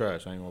team was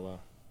trash. I ain't gonna lie.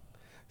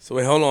 So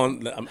wait, hold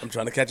on. I'm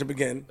trying to catch up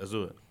again. Let's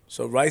do it.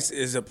 So Rice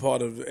is a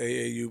part of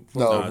AAU.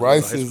 No,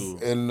 Rice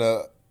is in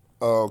the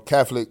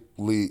Catholic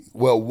League.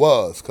 Well,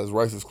 was because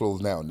Rice is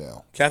closed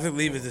now. Catholic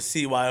League is the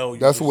CYO.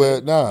 That's where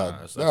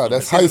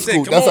that's high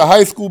school. That's a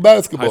high school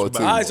basketball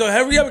team. All right, so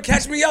hurry up and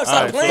catch me up.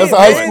 Stop playing. That's a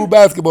high school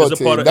basketball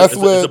team. That's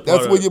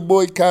where your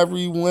boy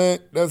Kyrie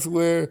went. That's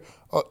where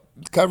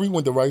Kyrie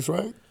went to Rice,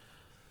 right?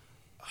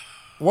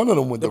 One of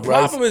them went to Rice. The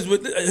problem is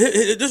with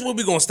this is where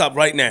we're gonna stop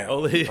right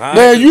now.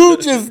 Man, you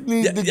just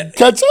need to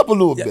catch up a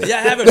little bit.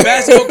 Yeah, having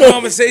basketball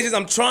conversations.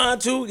 I'm trying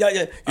to.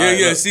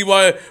 Yeah. See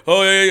why?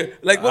 Oh yeah.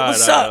 Like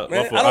what's up,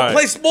 man? I don't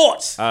play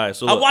sports. All right,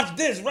 so I watch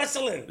this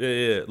wrestling.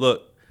 Yeah.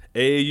 Look,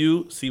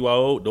 AAU,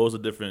 CYO, those are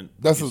different.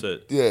 Those are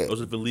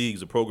different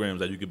leagues or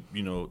programs that you could,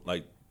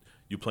 like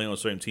you play on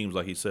certain teams,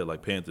 like he said,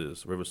 like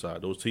Panthers,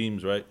 Riverside. Those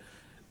teams, right?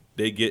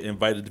 They get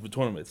invited to different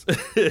tournaments.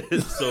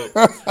 So,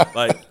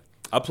 like.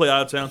 I play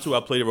out of town too. I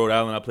play Rhode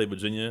Island. I play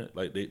Virginia.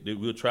 Like they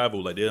will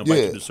travel. Like they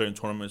invite you to certain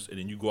tournaments, and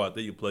then you go out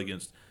there. You play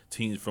against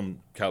teams from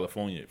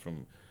California,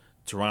 from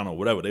Toronto,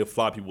 whatever. They'll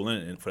fly people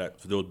in and for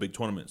those big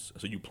tournaments.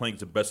 So you playing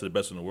against the best of the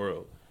best in the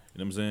world.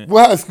 You know what I'm saying?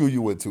 What high school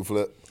you went to,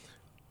 Flip?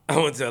 I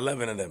went to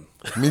 11 of them.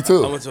 Me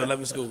too. I went to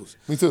 11 schools.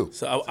 Me too.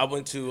 So I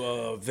went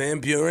to Van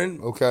Buren.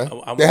 Okay.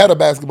 They had a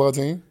basketball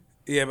team.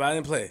 Yeah, but I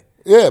didn't play.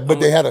 Yeah, but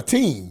they had a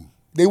team.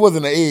 They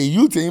wasn't an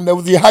AAU team. That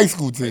was the high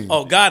school team.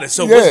 Oh, got it.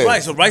 So what's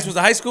Rice? So Rice was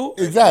a high school?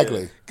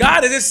 Exactly.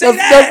 Got it. Just say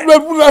that.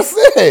 That's what I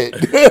said.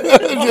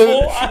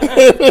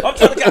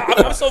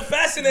 I'm so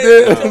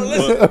fascinated. I'm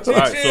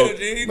trying to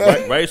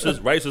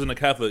listen. Rice is in the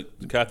Catholic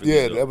league.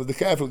 Yeah, that was the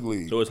Catholic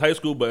league. So it's high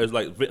school, but it's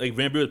like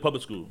Van Buren's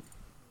public school.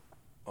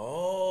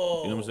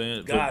 Oh. You know what I'm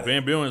saying? Got it.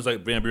 Van Buren is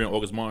like Van Buren,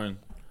 August Martin.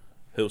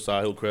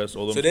 Hillside, Hillcrest,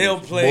 all them. So they'll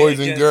play boys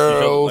and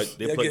girls.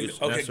 They play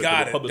against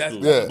got it. Public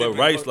school. Yeah. But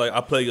Rice,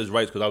 I play against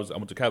Rice because I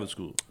went to Catholic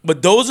school.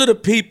 But those are the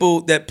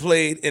people that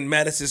played in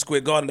Madison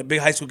Square Garden, the big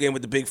high school game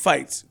with the big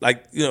fights.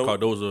 Like,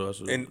 Cardozo.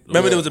 And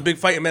remember there was a big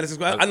fight in Madison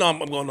Square? I know I'm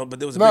going on, but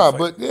there was a big fight.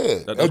 But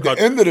at the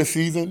end of the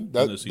season,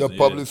 the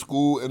public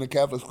school and the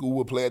Catholic school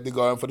will play at the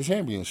Garden for the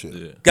championship.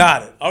 Yeah.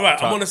 Got it. All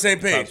right, I'm on the same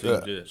page.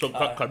 So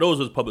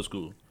Cardozo is public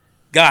school.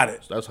 Got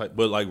it. So that's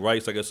but like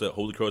Rice, like I said,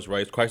 Holy Cross,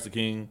 Rice, Christ the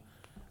King.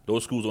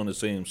 Those schools on the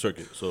same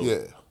circuit. So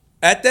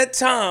at that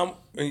time,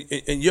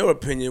 in your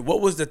opinion,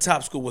 what was the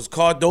top school? Was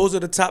Cardozo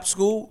the top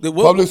school?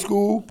 Public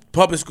school.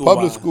 Public school.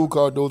 Public school.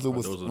 Cardozo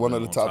was one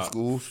of the top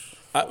schools.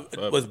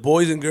 Was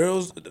boys and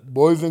girls?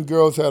 Boys and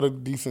girls had a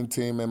decent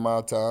team in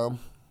my time.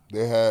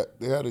 They had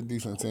a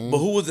decent team. But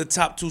who was the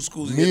top two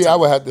schools? Me, I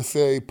would have to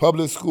say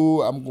public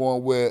school. I'm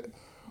going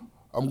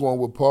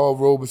with Paul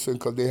Robeson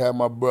because they had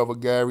my brother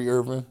Gary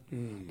Irvin.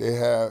 They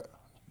had,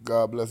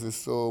 God bless his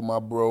soul, my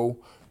bro.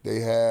 They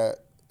had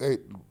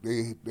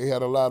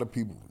a lot of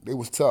people. They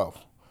was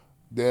tough.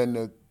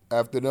 Then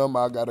after them,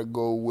 I got to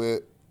go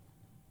with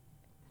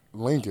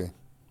Lincoln.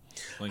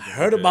 I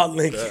heard about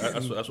Lincoln.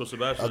 That's what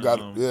Sebastian.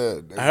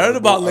 I heard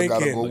about Lincoln.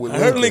 I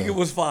heard Lincoln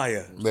was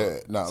fire. Yeah,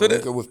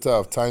 Lincoln was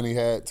tough. Tiny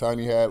had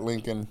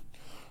Lincoln,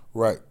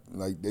 right?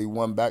 Like they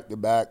won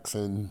back-to-backs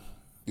and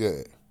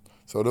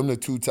So them the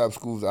two top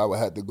schools I would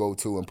have to go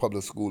to in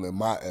public school in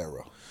my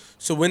era.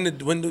 So when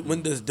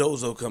does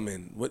Dozo come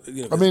in?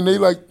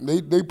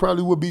 They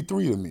probably would be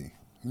three of me.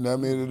 You know what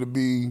I mean? It'd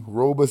be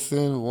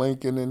Robeson,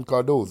 Lincoln, and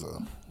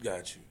Cardozo.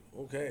 Got you.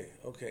 Okay.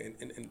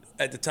 And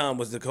at the time,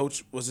 was the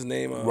coach? What's his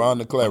name? Ron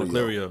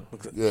Niclario.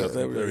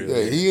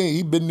 Yeah.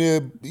 He been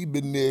there. He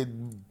been there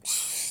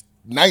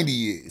 90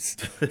 years.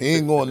 He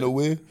ain't going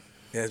nowhere.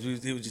 Yeah,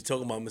 he was just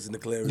talking about Mr.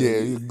 Naclerio.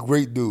 Yeah, he's a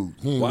great dude.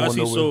 Why is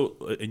he so,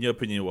 in your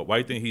opinion, why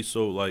do you think he's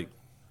so, like,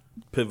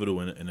 pivotal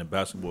in the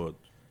basketball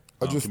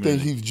I just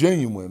community? think he's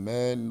genuine,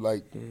 man.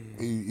 Like,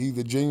 he's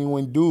a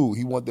genuine dude.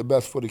 He want the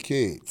best for the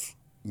kids.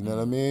 You know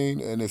what I mean?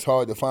 And it's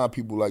hard to find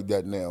people like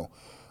that now.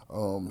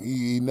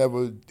 He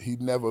never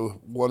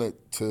wanted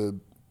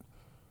to,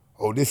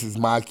 oh, this is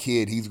my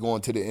kid. He's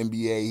going to the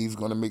NBA. He's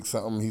going to make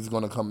something. He's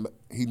going to come.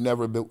 He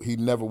never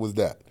was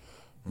that.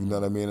 You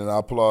know what I mean? And I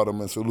applaud him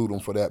and salute him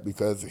for that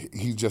because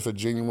he's just a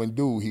genuine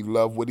dude. He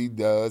loves what he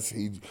does.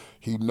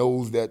 He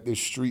knows that the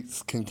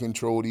streets can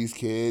control these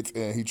kids,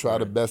 and he try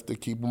the best to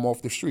keep them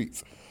off the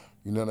streets.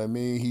 You know what I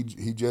mean? He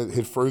just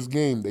his first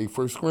game, they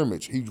first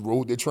scrimmage, he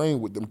rode the train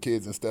with them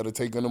kids instead of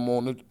taking them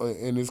on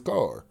in his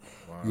car.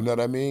 Wow. You know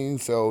what I mean?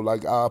 So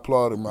like I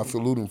applaud him, I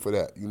salute him for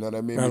that. You know what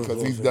I mean?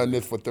 Because he's done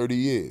this for 30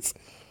 years.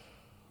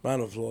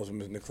 Round of applause for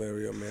Mr.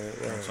 Naclerio, man.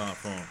 Wow.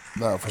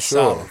 Nah, for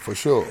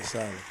sure.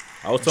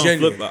 I was telling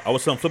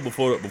Flip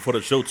before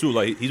the show too.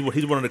 Like he's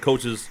one of the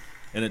coaches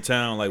in the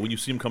town. Like when you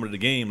see him coming to the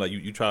game, like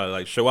you try to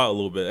like show out a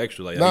little bit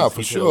extra. Like nah,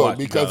 for sure,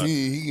 because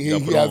he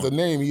has a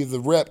name. He's a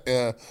rep,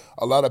 and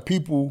a lot of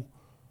people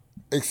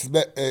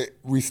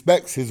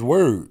respects his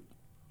word.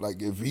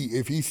 Like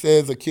if he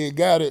says a kid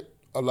got it,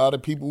 a lot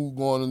of people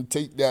going to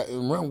take that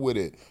and run with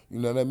it. You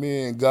know what I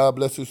mean? And God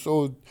bless his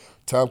soul.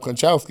 Tom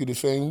Konchowski the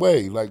same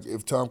way. Like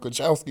if Tom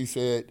Konchowski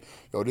said,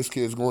 "Yo, this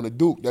kid's going to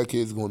Duke," that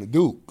kid's going to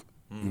Duke.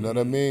 You know what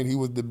I mean? He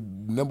was the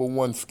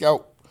 #1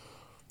 scout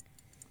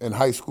in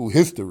high school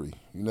history.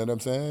 You know what I'm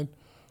saying?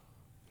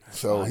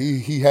 So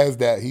he has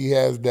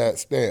that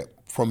stamp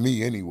from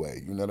me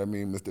anyway. You know what I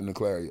mean, Mr.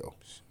 Naclerio.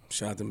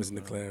 Shout out to Mr.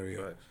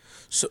 Naclerio. Right.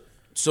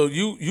 So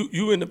you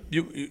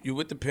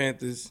with the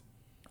Panthers,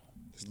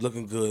 it's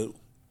looking good,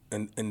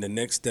 and the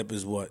next step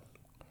is what?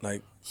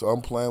 Like so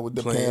I'm playing with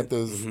the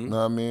Panthers. You know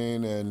what I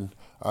mean? And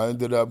I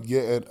ended up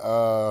getting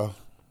a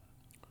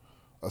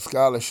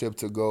scholarship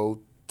to go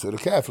to the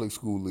Catholic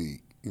School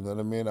League. You know what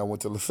I mean? I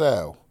went to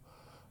LaSalle.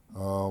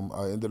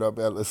 I ended up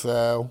at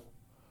LaSalle,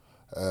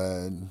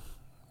 and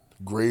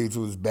grades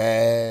was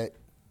bad.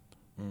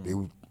 They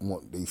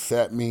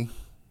sat me.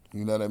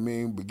 You know what I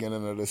mean?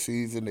 Beginning of the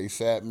season, they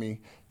sat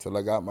me till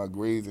I got my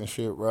grades and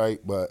shit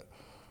right. But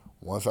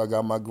once I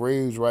got my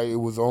grades right, it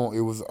was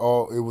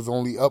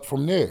only up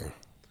from there.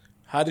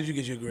 How did you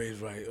get your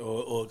grades right?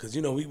 Or because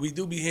we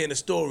do be hearing the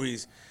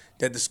stories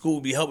that the school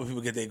be helping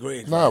people get their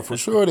grades right. Nah, for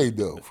sure they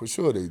do.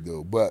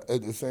 But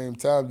at the same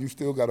time, you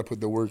still got to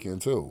put the work in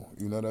too.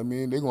 You know what I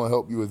mean? They're gonna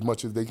help you as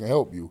much as they can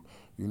help you.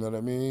 You know what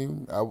I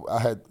mean?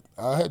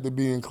 I had to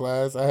be in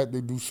class. I had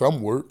to do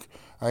some work.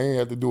 I ain't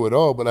had to do it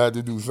all, but I had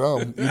to do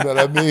some. You know what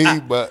I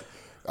mean? But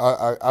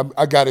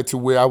I got it to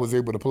where I was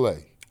able to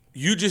play.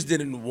 You just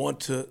didn't want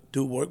to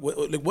do work.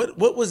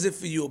 What was it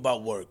for you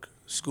about work,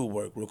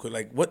 schoolwork, real quick?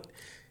 Like what?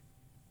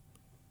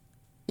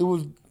 It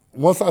was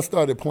once I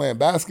started playing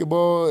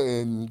basketball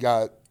and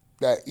got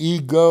that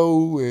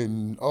ego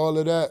and all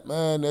of that,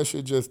 man, that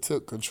shit just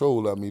took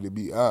control of me, to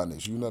be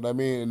honest. You know what I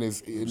mean? And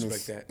it's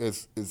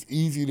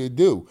easy to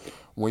do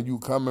when you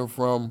coming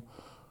from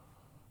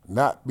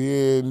not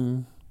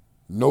being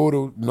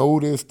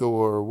noticed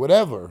or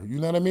whatever. You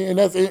know what I mean? And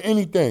that's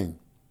anything.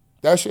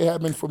 That shit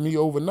happened for me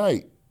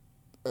overnight.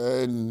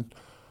 And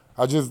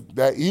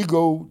that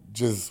ego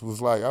just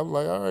was like, I was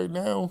like, all right,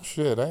 now,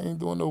 shit, I ain't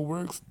doing no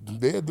work.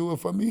 They'll do it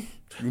for me.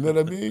 You know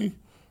what I mean?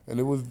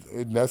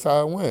 And that's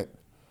how it went.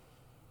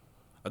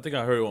 I think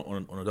I heard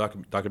on a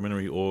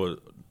documentary or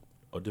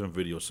a different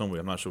video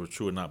somewhere, I'm not sure if it's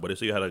true or not, but they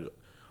say you had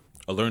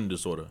a learning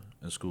disorder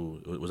in school.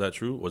 Was that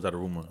true, or was that a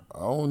rumor? I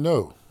don't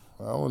know.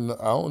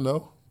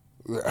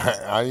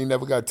 I ain't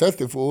never got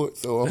tested for it,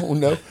 so I don't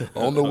know. I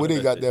don't know where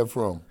they got that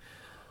from.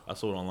 I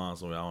saw it online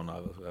somewhere. I don't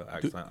know.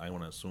 I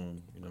want to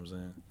assume. You know what I'm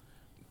saying?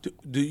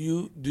 Do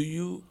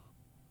you?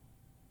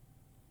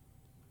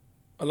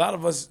 A lot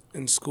of us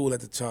in school at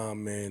the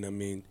time, man. I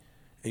mean,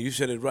 and you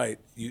said it right.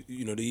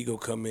 You know, the ego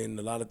come in.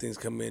 A lot of things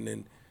come in,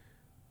 and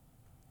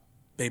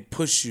they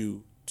push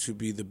you to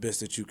be the best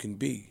that you can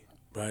be,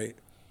 right?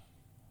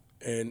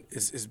 And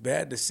it's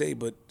bad to say,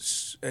 but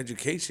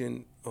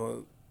education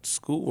or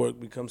schoolwork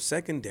becomes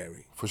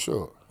secondary. For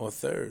sure. Or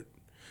third,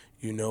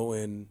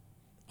 and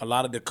a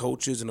lot of the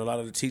coaches and a lot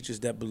of the teachers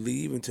that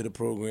believe into the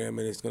program,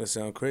 and it's going to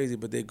sound crazy,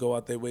 but they go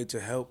out their way to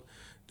help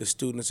the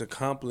students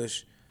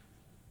accomplish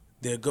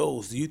their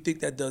goals. Do you think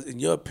that does, in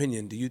your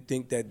opinion, do you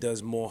think that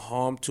does more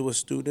harm to a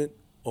student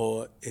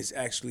or is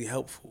actually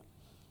helpful?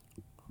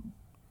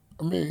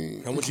 I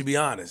mean, how would you be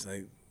honest?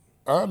 Like,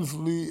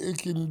 honestly, it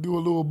can do a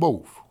little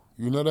both.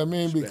 You know what I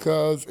mean?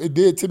 Because it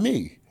did to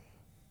me.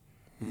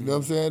 You know what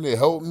I'm saying? It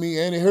helped me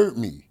and it hurt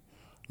me.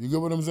 You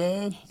get what I'm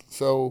saying?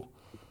 So,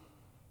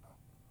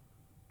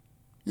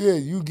 yeah,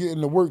 you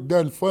getting the work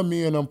done for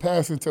me and I'm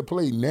passing to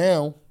play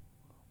now.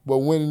 But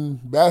when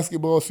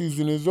basketball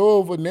season is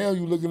over, now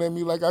you looking at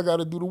me like I got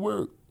to do the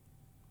work.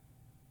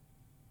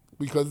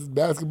 Because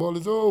basketball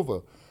is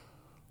over.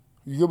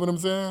 You get what I'm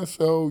saying?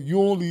 So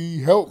you only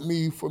help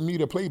me for me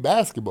to play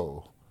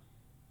basketball.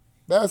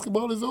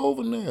 Basketball is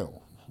over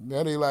now.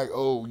 Now they like,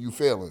 oh, you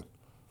failing.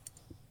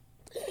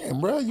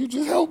 Damn, bro, you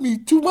just helped me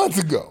 2 months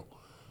ago.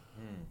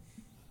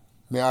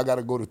 Now I got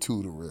to go to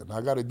tutoring.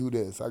 I got to do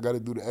this. I got to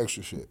do the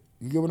extra shit.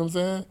 You get what I'm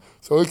saying?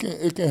 So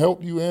it can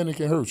help you and it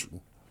can hurt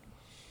you.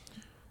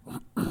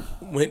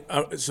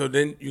 So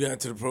then you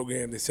got to the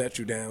program. They sat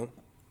you down.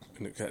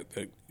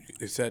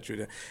 They sat you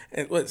down.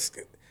 And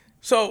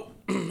so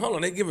hold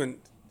on. They giving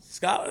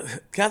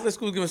Catholic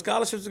schools giving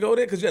scholarships to go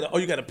there because you got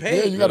to pay.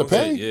 Yeah, you got to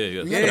pay.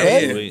 Yeah.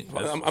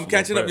 I'm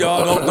catching up,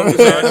 y'all. Don't I'm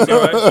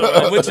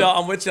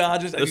with y'all. I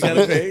just you got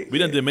to pay. We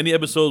done did many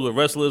episodes with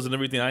wrestlers and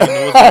everything. I didn't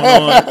know what's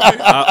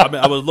going on.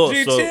 I was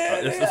lost, so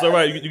it's all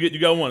right. You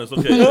got one. It's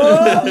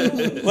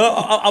okay. Well,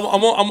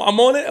 I'm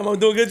on it. I'm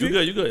doing good.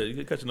 You good.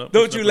 You're catching up.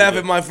 Don't you laugh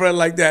at my friend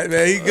like that,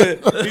 man. He good.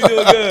 He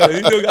doing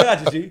good. I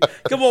got you, G.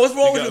 Come on, what's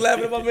wrong with you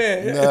laughing at my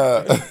man?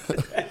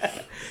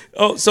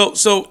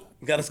 So.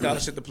 Got a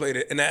scholarship to play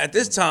there. And at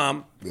this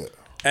time,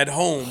 at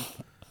home,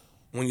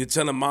 when you're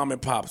telling mom and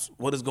pops,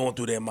 what is going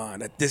through their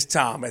mind at this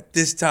time, when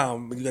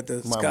you got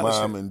the scholarship? My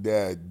mom and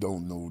dad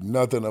don't know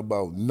nothing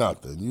about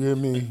nothing. You hear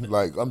me?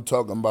 Like, I'm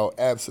talking about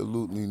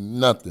absolutely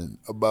nothing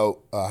about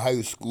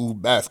high school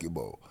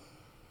basketball.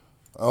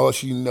 All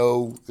she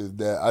know is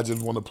that I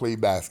just want to play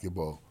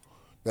basketball.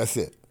 That's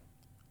it.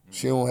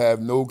 She don't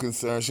have no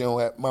concern. She don't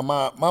have my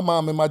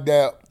mom and my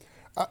dad.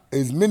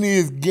 As many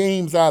as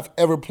games I've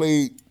ever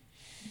played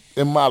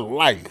in my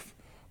life,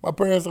 my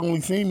parents only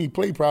seen me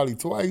play probably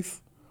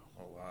twice.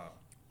 Oh wow!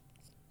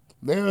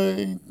 They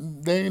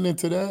ain't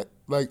into that.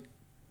 Like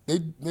they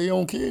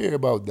don't care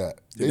about that.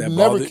 They that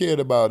never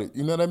cared about it.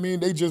 You know what I mean?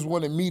 They just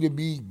wanted me to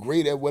be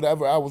great at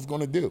whatever I was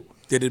gonna do.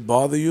 Did it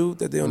bother you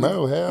that they don't?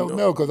 No, hell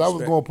no, because I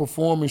was gonna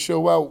perform and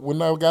show out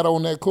when I got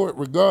on that court,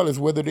 regardless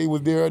whether they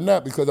was there or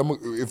not. Because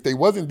if they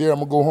wasn't there, I'm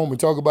gonna go home and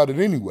talk about it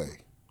anyway.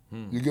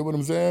 You get what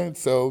I'm saying?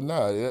 So,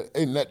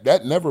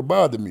 that never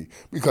bothered me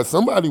because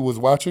somebody was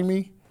watching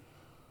me.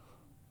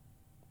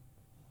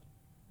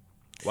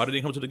 Why did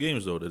they come to the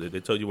games, though? Did they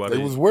tell you why they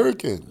was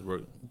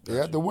working? They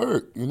had you. to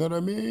work. You know what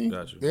I mean?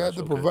 Got you. They had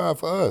to provide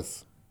for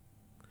us.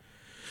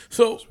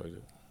 So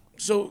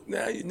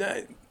now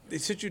they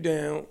sit you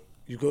down.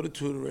 You go to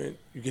tutoring,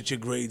 you get your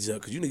grades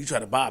up because you try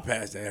to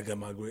bypass that. I got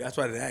my grade. That's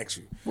why I didn't ask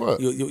you. What?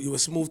 You a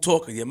smooth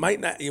talker. You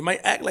might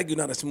act like you're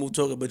not a smooth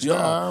talker, but you are.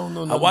 I don't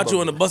know. I watched you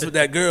on the bus with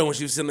that girl when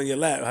she was sitting on your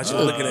lap. How she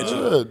was looking at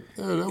you.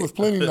 Yeah, that was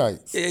plenty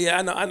nights. Yeah,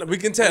 I know. We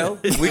can tell.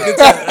 We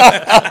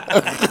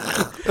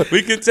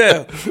can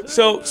tell.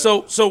 So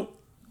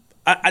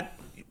I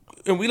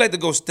and we like to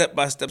go step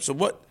by step. So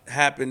what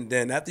happened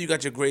then after you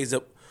got your grades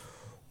up?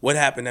 What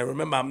happened? And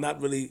remember, I'm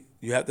not really.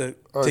 You have to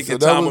take your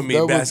time with me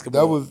in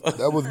basketball.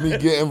 That was me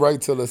getting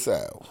right to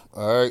LaSalle.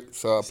 All right,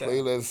 so I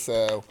played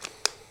LaSalle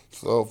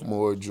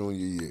sophomore, junior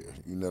year.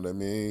 You know what I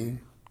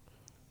mean?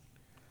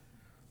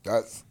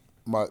 That's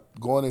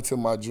going into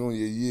my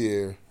junior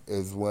year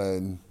is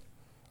when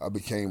I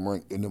became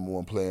ranked the number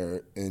one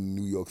player in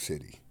New York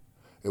City.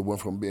 It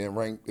went from being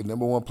ranked the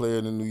number one player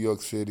in New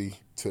York City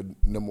to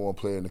number one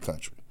player in the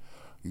country.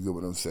 You get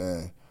what I'm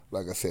saying?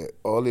 Like I said,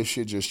 all this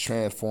shit just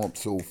transformed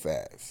so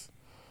fast.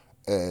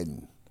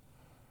 And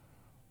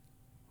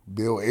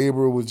Bill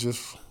Aber was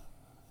just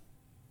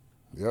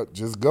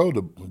go.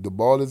 The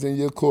ball is in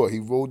your court. He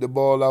rolled the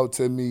ball out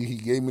to me. He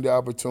gave me the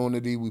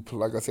opportunity.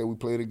 Like I said, we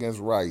played against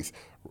Rice.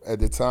 At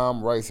the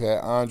time, Rice had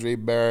Andre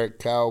Barrett,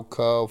 Kyle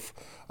Cuff,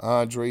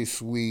 Andre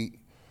Sweet.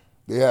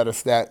 They had a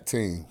stacked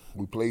team.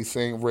 We played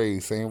St.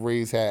 Ray's. St.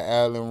 Ray's had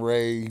Allen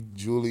Ray,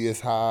 Julius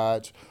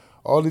Hodge,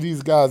 all of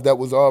these guys that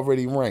was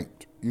already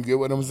ranked. You get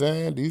what I'm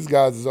saying? These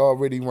guys is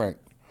already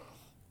ranked.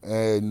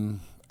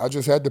 And I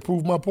just had to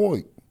prove my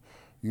point.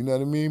 You know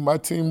what I mean? My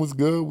team was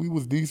good. We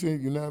was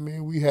decent. You know what I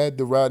mean? We had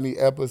the Rodney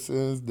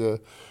Eppersons,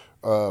 the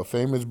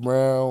Famous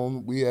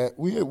Brown. We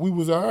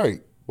was all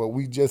right, but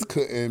we just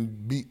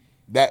couldn't beat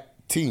that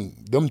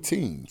team, them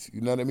teams.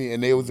 You know what I mean?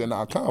 And they was in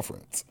our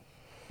conference.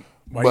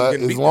 But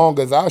as long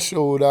as I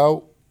showed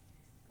out,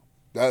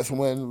 that's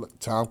when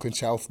Tom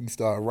Konchowski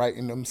started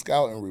writing them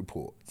scouting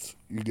reports.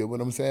 You get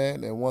what I'm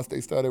saying? And once they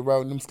started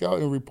writing them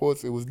scouting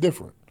reports, it was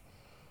different.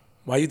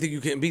 Why do you think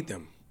you couldn't beat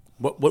them?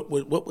 What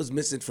was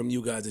missing from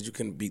you guys that you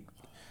couldn't beat?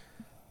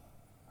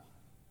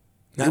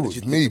 It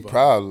was me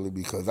probably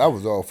because I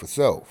was all for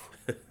self.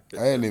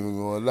 I ain't even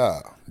gonna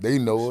lie. They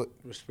know it.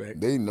 Respect.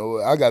 They know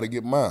it. I got to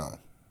get mine.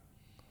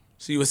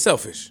 So you were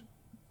selfish?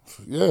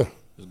 Yeah.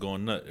 Just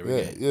going nut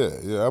every game.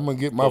 Yeah. I'm gonna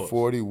get my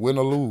 40, win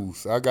or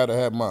lose. I gotta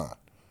have mine.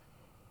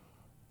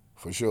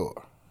 For sure.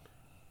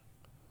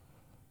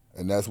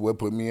 And that's what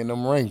put me in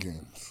them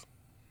rankings.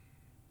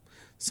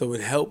 So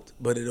it helped,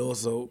 but it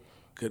also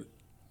could.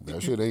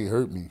 That shit ain't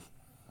hurt me.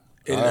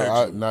 It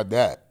hurt you. Not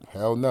that.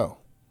 Hell no.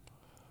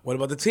 What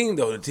about the team,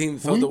 though? The team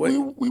felt the way?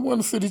 We won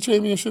the city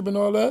championship and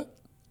all that.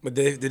 But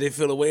did they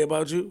feel a way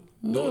about you?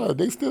 No,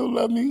 they still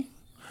love me.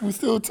 We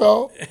still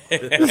talk.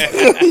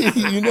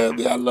 You know what I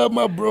mean? I love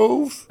my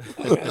bros.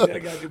 I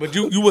got you. But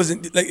you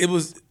wasn't, like, it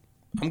was,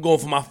 I'm going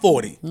for my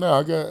 40.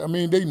 No,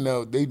 they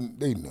know. They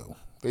know.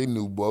 They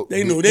knew.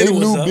 They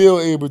knew Bill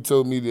Aber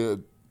told me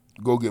to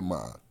go get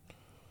mine.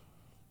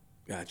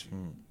 Got you.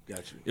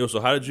 Got you. Yo, so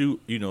how did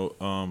you,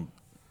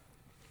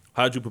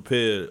 how did you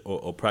prepare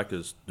or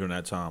practice during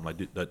that time? Like,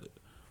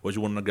 was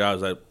you one of the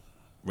guys that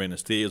ran the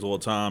stairs all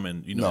the time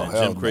and, and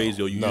gym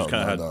crazy, or you just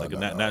kind of had a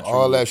natural?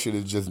 All that shit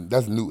is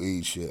that's new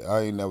age shit.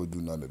 I ain't never do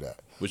none of that.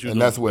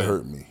 And that's what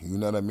hurt me. You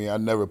know what I mean? I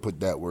never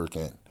put that work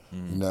in.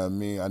 You know what I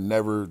mean? I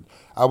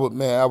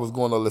was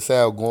going to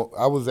LaSalle.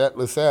 I was at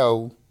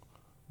LaSalle,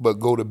 but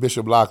go to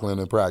Bishop Loughlin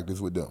and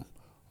practice with them.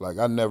 Like,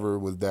 I never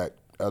was that.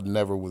 I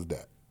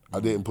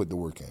didn't put the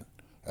work in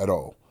at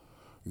all.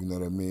 You know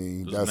what I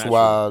mean? That's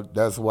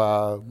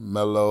why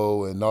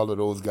Melo and all of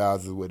those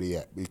guys is where they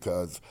at,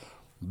 because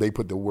they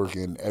put the work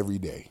in every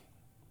day,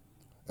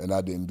 and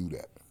I didn't do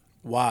that.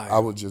 Why?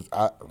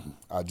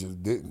 I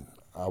just didn't.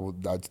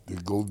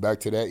 It goes back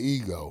to that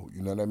ego.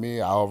 You know what I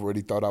mean? I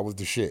already thought I was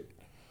the shit.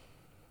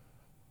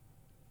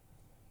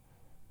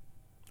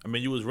 I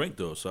mean, you was ranked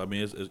though, so I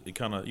mean, it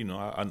kind of,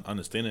 I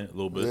understand it a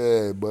little bit.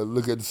 Yeah, but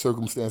look at the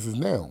circumstances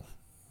now.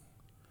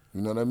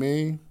 You know what I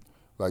mean?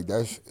 Like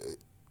that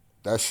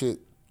shit.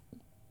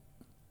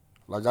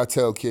 Like I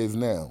tell kids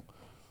now,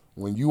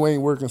 when you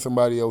ain't working,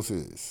 somebody else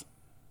is.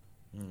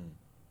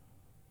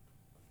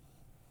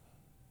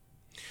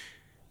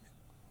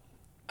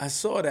 I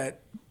saw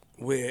that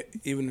where,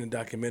 even in the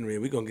documentary,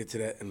 we're going to get to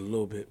that in a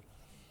little bit,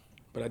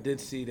 but I did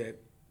see that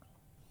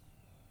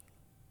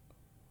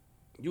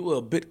you were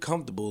a bit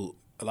comfortable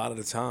a lot of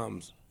the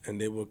times,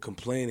 and they were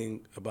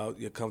complaining about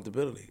your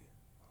comfortability.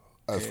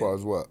 As far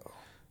as what?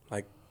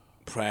 Like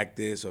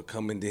practice or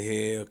coming to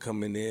here or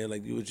coming there.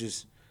 Like you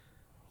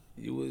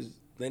was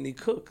Lenny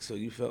Cook, so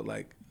you felt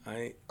like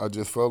I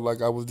just felt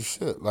like I was the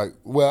shit. Like,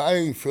 well, I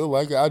ain't feel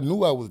like it. I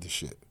knew I was the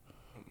shit.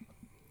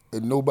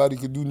 And nobody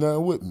could do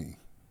nothing with me.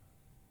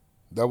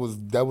 That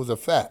was a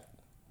fact.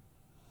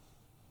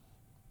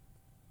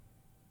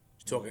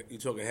 You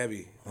talking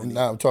heavy.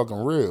 I'm talking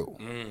real.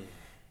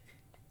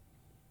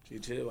 G,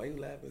 chill. Why you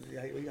laughing?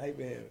 Why you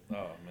hyping him?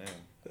 Oh, man.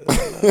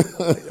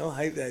 Don't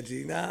hype that,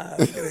 G. Nah,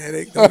 don't get a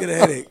headache. Don't get a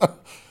headache.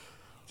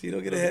 G,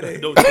 don't get a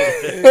headache. Don't get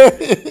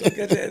a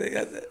Get your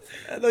headache.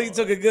 I know you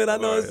took it good. I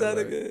know it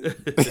sounded good.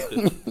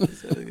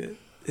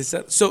 It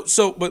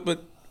sounded good.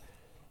 But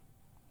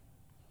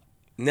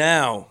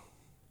now,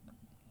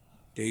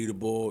 yeah, you the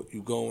ball,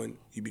 you going,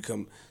 you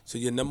become, so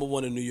you're number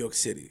one in New York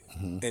City.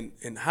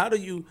 And how do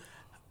you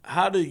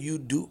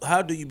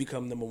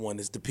become number one?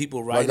 Is the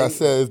people writing? Like I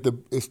said,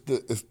 it's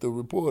the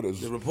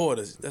reporters. The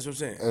reporters. That's what I'm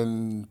saying.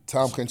 And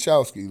Tom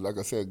Konchowski, like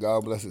I said,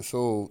 God bless his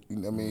soul. I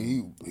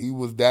mean, he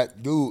was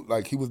that dude.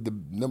 Like, he was the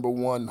number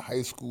one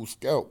high school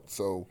scout.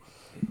 So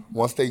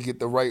once they get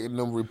to writing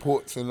them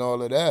reports and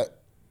all of that,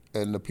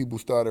 and the people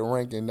started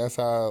ranking, that's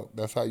how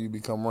you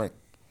become ranked.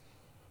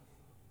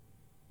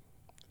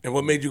 And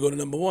what made you go to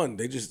number one?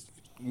 They just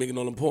making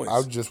all them points.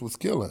 I just was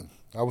killing.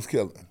 I was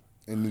killing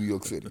in New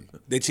York City.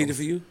 They cheated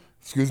for you?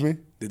 Excuse me?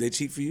 Did they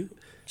cheat for you?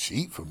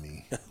 Cheat for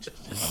me? What?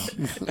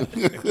 I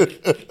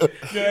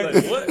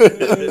just want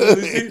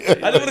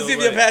to see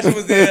if your passion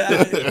was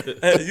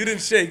there. You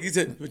didn't shake. You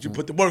said, but you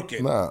put the work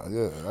in. Nah,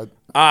 yeah. All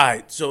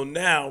right. So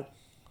now,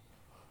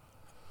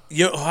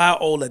 you're how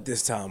old at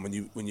this time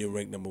when you're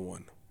ranked number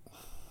one?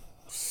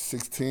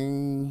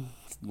 16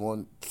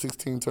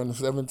 turning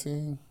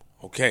 17.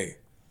 Okay.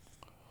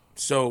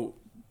 So,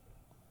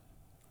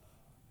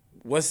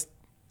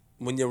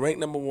 when you're ranked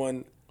number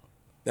one?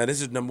 Now,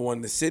 this is number one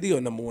in the city or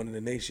number one in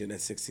the nation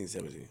at 16,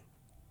 17?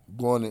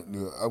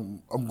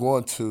 I'm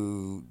going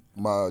to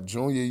my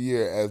junior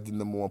year as the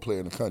number one player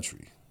in the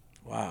country.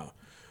 Wow.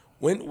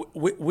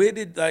 Where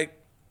did, like,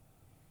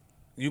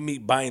 you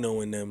meet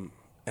Bino and them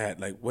at?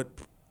 Like, what,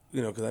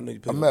 because I know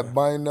you played. I met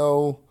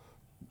Bino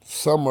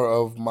summer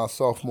of my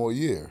sophomore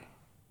year.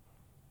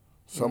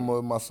 Summer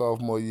of my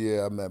sophomore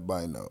year, I met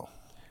Bino.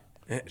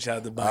 Shout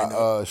out to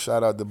Bino.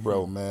 Shout out to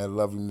bro, man.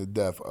 Love him to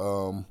death.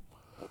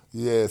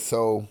 Yeah,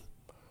 so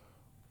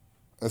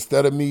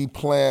instead of me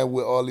playing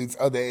with all these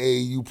other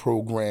AAU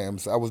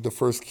programs, I was the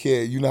first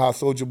kid. You know how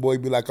Soulja Boy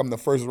be like, I'm the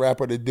first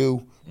rapper to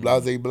do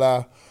blase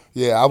blah?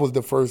 Yeah, I was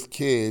the first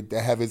kid to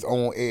have his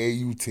own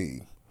AAU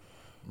team.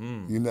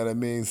 You know what I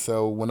mean?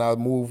 So when I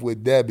moved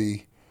with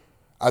Debbie,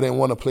 I didn't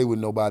want to play with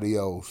nobody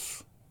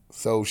else.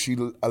 So she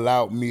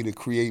allowed me to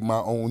create my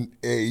own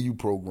AAU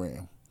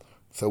program.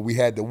 So we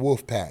had the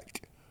Wolf Pack.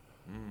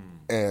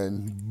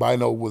 And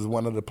Bino was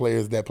one of the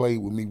players that played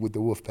with me with the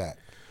Wolf Pack.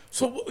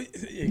 So, we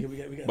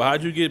got but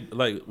how'd you get,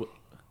 like...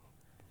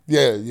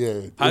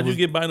 Yeah. How'd you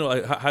get Bino?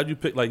 Like, how'd you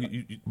pick, like...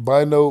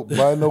 Bino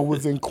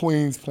was in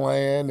Queens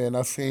playing, and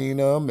I seen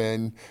him,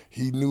 and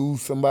he knew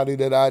somebody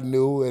that I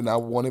knew, and I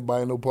wanted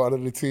Bino part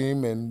of the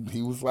team, and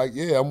he was like,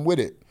 yeah, I'm with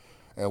it.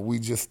 And we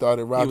just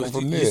started rocking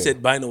from there. You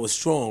said Bino was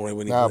strong, right,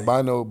 when he played?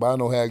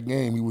 Bino had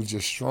game. He was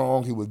just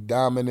strong. He was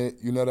dominant.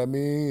 You know what I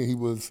mean? He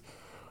was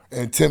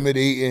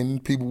intimidating.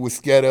 People were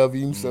scared of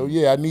him. So,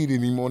 yeah, I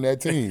needed him on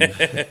that team.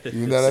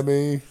 You know what I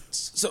mean?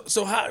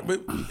 So how,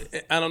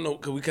 I don't know,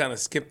 because we kind of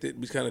skipped it.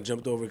 We kind of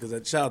jumped over because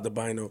I shout out to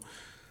Bino.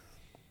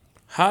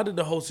 How did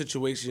the whole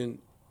situation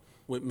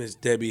with Miss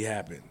Debbie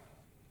happen?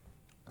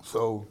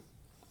 So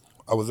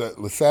I was at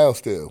LaSalle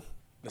still.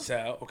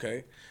 LaSalle,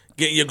 okay.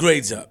 Getting your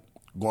grades up.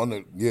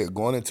 Going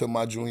into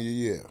my junior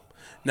year.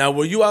 Now,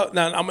 were you out?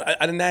 Now,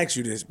 I didn't ask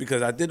you this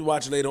because I did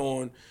watch later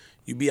on.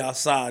 You be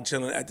outside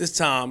chilling. At this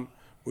time,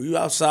 were you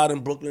outside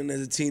in Brooklyn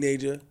as a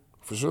teenager?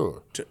 For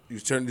sure. You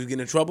getting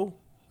in trouble?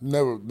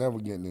 Never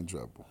getting in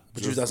trouble.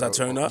 But you was outside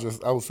turning up?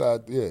 Just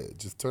outside,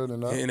 just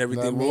turning up. Hitting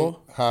everything raw? I mean?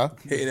 Huh?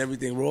 Hitting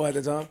everything raw at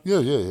the time?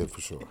 Yeah, for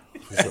sure.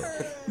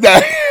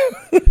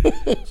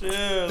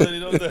 Chill, let it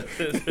know that.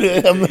 Let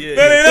it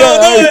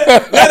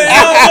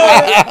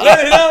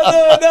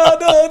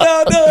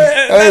do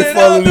it. I ain't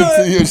falling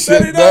into your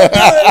shit, man.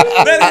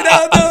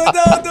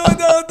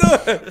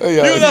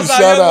 You was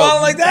outside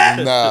young like that?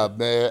 Nah,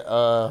 man.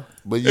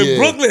 But yeah. In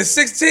Brooklyn,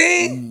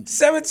 16,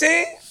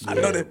 17? I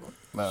know that.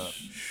 Nah.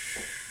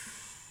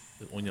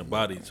 On your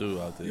body too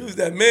out there. You was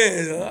that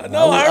man.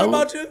 No, I heard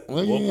about you.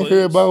 Well, you didn't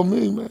hear about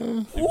me,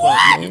 man.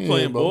 What? You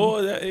playing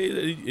ball that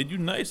age, and you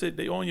nice.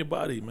 They on your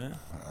body, man.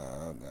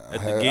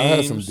 At the games, I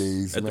had some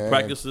days, at man. the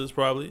practices,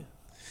 probably.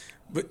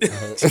 But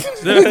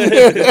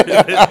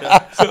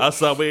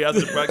outside way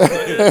after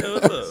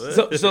practice.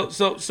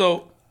 What's up,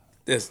 so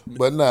yes.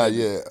 But nah,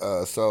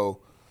 yeah.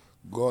 So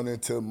going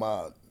into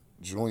my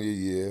junior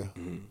year,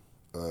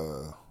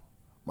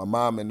 my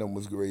mom and them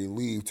was ready to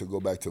leave to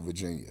go back to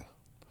Virginia.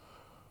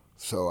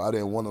 So I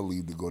didn't want to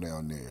leave to go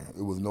down there.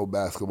 It was no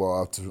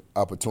basketball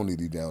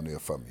opportunity down there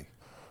for me.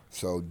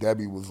 So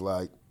Debbie was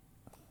like,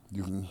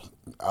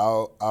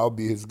 I'll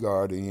be his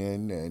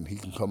guardian and he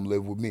can come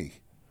live with me.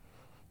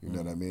 You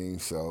know what I mean?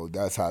 So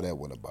that's how that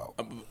went about.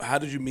 How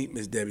did you meet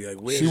Miss Debbie?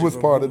 Like, where she was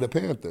part of the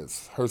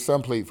Panthers. Her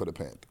son played for the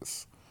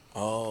Panthers.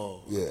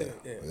 Oh. Yeah.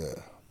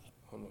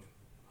 Hold on.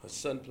 Her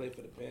son played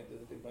for the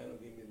Panthers. I think Bino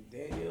gave me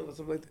Daniel or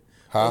something like that.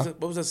 Huh?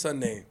 What was her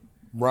son's name?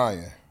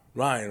 Ryan,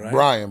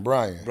 right?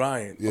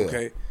 Brian. Yeah.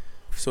 Okay.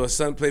 So her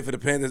son played for the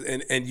Panthers,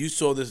 and you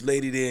saw this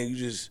lady there, and you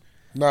just...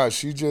 Nah,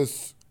 she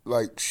just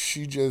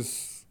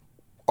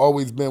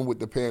always been with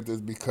the Panthers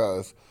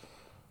because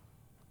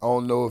I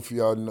don't know if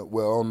y'all know,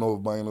 well, I don't know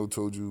if Bino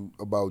told you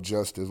about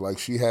Justice. Like,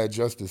 she had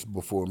Justice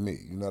before me.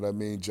 You know what I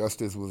mean?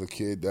 Justice was a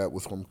kid that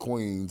was from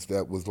Queens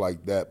that was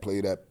like that,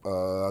 played at,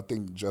 I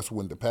think just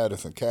went to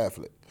Patterson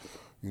Catholic.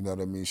 You know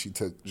what I mean? She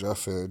took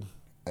Justin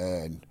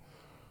and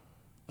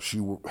she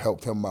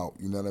helped him out,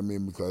 you know what I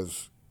mean?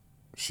 Because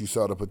she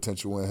saw the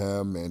potential in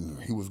him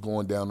and he was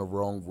going down the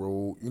wrong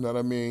road, you know what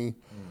I mean?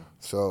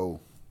 So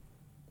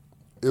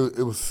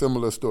it was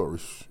similar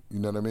stories, you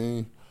know what I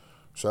mean?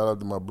 Shout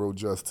out to my bro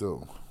Just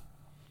too.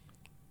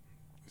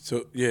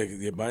 So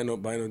Bino,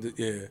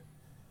 yeah.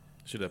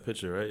 See that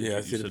picture, right? Yeah,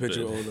 I see the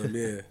picture of them.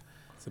 Yeah,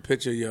 it's a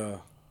picture of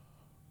y'all.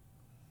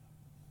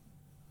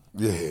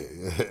 Yeah.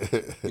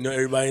 You know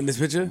everybody in this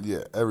picture?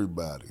 Yeah,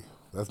 everybody.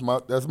 That's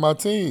my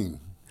team.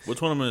 What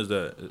tournament is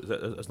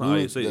that? That's not how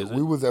you say it, is it?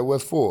 We was at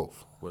West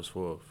Fourth. West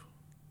Fourth.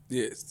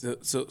 Yeah.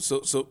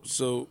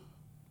 So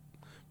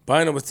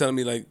Bino was telling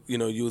me, like, you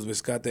know, you was with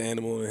Scott the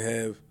Animal and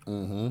Hev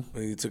when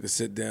you took a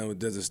sit down with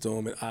Desert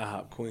Storm at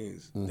IHOP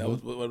Queens. That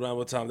was around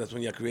what time? That's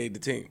when y'all created the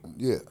team.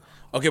 Yeah.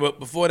 Okay, but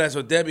before that,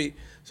 so Debbie,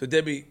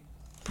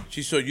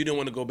 she saw you didn't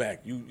want to go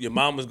back. Your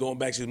mom was going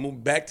back. She was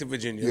moving back to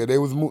Virginia. Yeah, they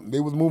was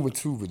moving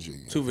to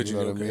Virginia. To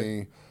Virginia, you know what I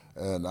mean?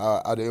 And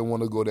I didn't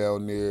want to go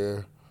down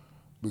there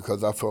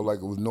because I felt like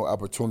it was no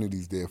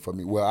opportunities there for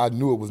me. Well, I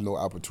knew it was no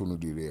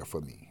opportunity there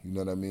for me. You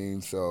know what I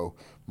mean? So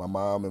my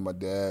mom and my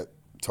dad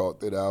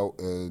talked it out,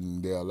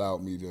 and they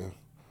allowed me to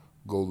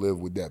go live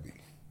with Debbie.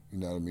 You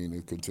know what I mean?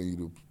 And continue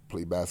to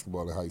play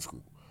basketball in high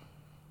school.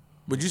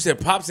 But you said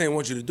Pops didn't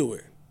want you to do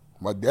it.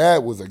 My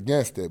dad was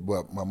against it,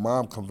 but my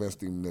mom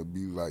convinced him to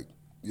be like,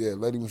 yeah,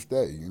 let him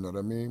stay. You know what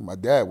I mean? My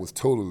dad was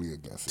totally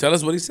against it. Tell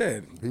us what he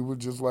said. He was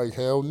just like,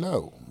 hell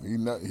no.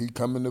 He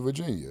coming to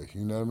Virginia.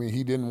 You know what I mean?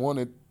 He didn't want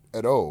it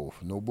at all.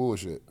 No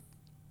bullshit.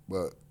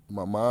 But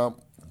my mom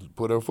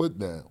put her foot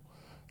down.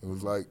 It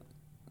was like,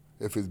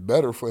 if it's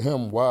better for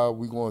him, why are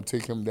we going to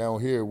take him down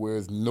here where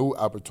there's no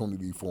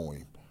opportunity for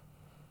him?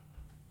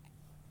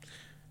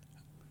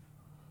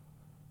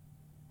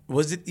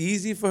 Was it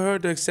easy for her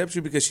to accept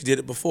you because she did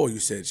it before, you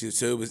said?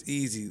 So it was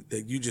easy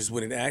that you just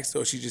went and asked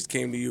her, or she just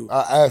came to you?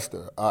 I asked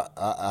her.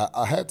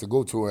 I had to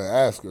go to her and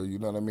ask her, you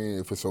know what I mean,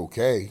 if it's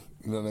okay.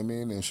 You know what I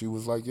mean? And she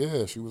was like,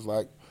 yeah. She was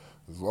like,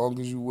 as long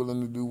as you're willing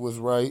to do what's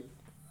right,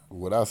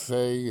 what I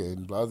say,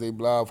 and blah, blah,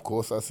 blah. Of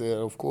course, I said,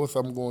 of course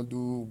I'm going to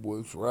do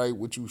what's right,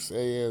 what you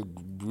say,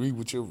 agree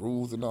with your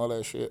rules and all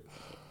that shit.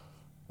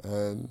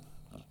 And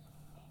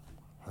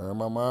her and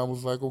my mom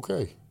was like,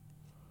 okay.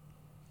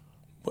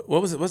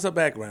 What was it? What's her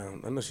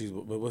background? I know she's,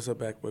 but what's her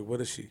background?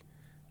 What is she?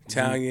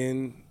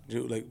 Italian?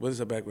 Like, what is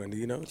her background? Do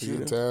you know? She's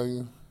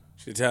Italian.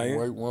 She's Italian?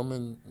 White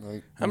woman.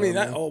 Like, I mean,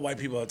 not all white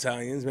people are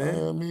Italians,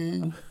 man. I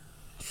mean,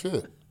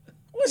 shit.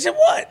 What's your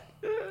what?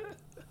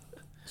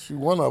 She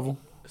one of them.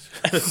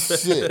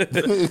 Shit.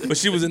 But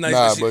she was a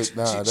nice...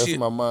 That's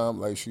my mom.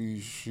 Like,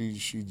 she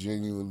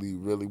genuinely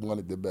really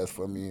wanted the best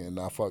for me, and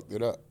I fucked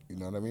it up. You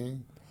know what I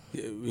mean?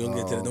 Yeah, we don't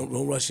get to that.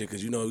 Don't rush it,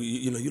 because you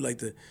like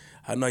to.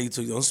 I know you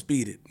took. Don't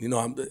speed it. You know,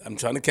 I'm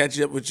trying to catch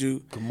up with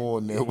you. Come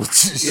on now, with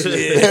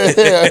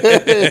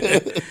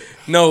you.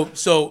 No,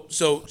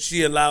 so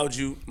she allowed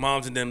you.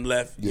 Moms and them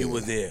left. Yeah. You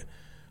were there.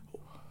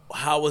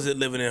 How was it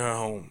living in her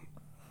home?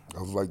 I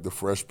was like the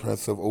Fresh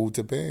Prince of Old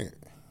Japan.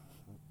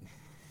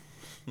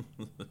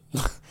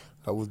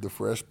 I was the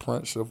Fresh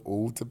Prince of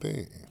Old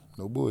Japan.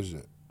 No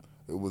bullshit.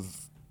 It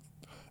was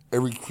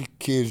every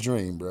kid's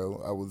dream,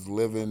 bro. I was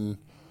living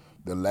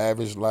the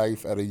lavish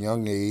life at a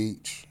young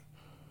age,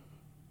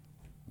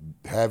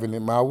 having it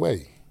my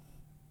way.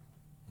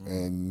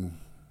 And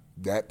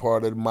that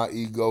part of my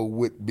ego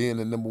with being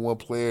the number one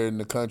player in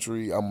the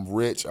country, I'm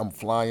rich, I'm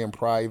flying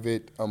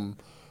private,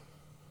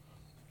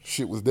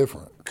 shit was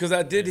different. Because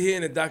I did hear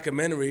in a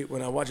documentary,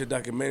 when I watched a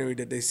documentary,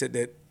 that they said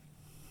that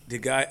the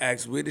guy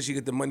asked, where did she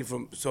get the money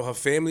from? So her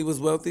family was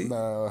wealthy?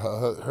 Nah,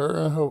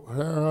 her and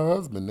her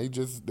husband,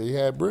 they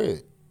had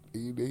bread.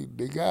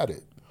 They got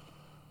it.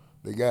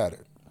 They got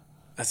it.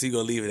 I see you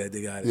gonna leave it at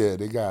they got it. Yeah,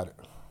 they got it.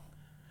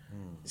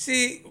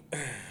 See,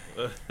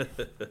 I'm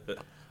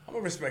gonna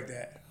respect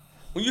that.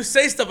 When you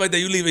say stuff like that,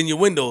 you leave in your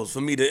windows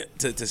for me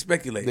to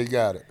speculate. They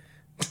got it.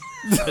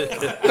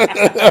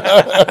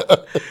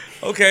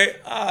 Okay,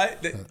 all right.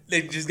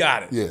 They just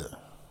got it. Yeah.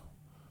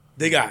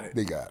 They got it.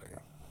 They got it.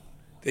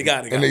 They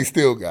got it. And they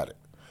still got it.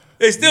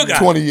 They still got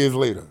 20 years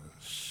later.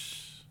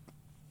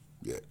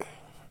 Yeah.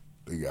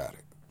 They got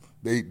it.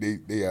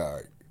 They all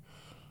right.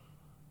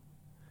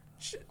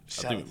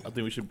 I think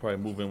we should probably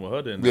move in with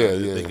her then.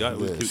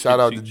 Yeah. Shout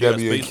out to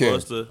Debbie and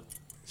Kim.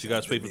 She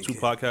got space for 2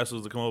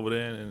 podcasters to come over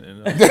there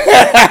and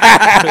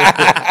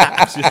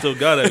she still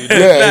got it.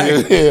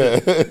 Yeah.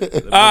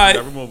 All right.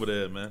 Got room over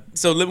there, man.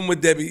 So living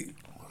with Debbie.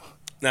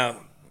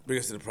 Now, bring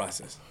us to the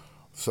process.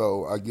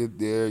 So I get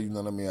there, you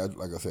know what I mean?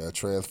 Like I said, I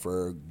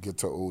transfer, get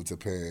to Old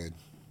Japan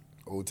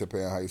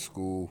High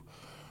School.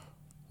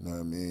 You know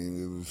what I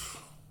mean? It was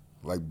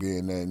like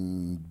being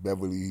in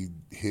Beverly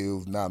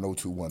Hills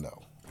 90210.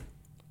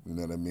 You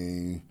know what I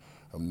mean?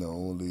 I'm the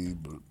only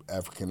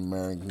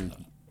African-American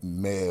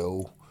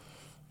male.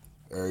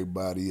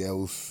 Everybody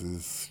else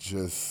is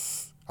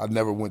just, I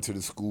never went to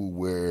the school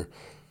where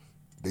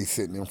they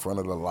sitting in front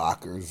of the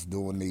lockers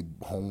doing their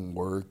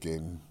homework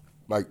and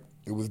like,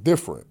 it was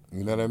different.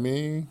 You know what I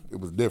mean? It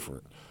was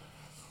different.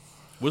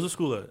 Where's the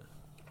school at?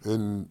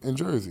 In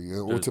Jersey, in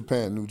Old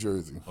Japan, New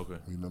Jersey. Okay.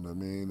 You know what I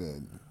mean?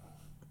 And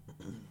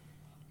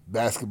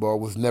basketball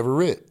was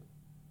never it.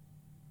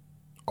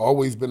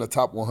 Always been a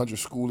top 100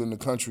 school in the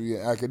country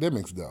in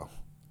academics, though.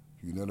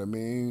 You know what I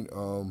mean?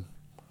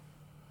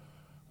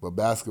 But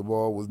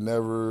basketball was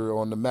never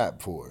on the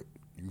map for it.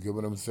 You get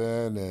what I'm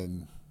saying?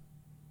 And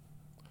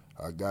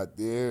I got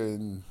there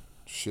and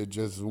shit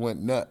just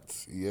went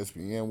nuts.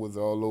 ESPN was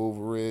all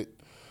over it.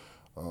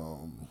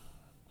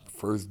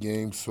 First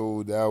game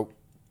sold out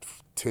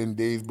 10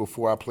 days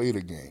before I played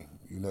a game.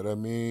 You know what I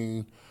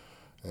mean?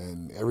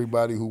 And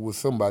everybody who was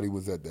somebody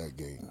was at that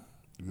game.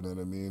 You know what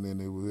I mean?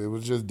 And it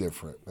was just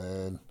different,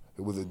 man.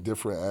 It was a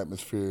different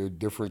atmosphere,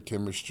 different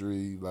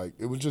chemistry. Like,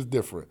 it was just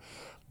different.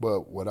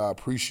 But what I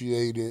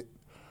appreciated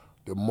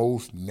the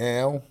most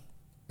now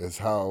is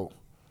how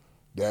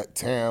that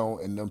town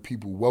and them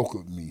people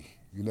welcomed me.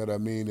 You know what I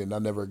mean? And I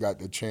never got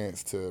the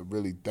chance to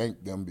really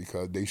thank them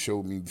because they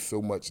showed me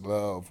so much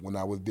love when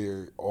I was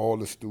there. All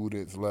the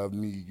students loved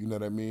me. You know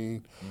what I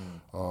mean?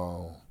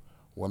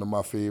 One of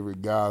my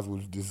favorite guys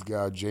was this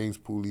guy, James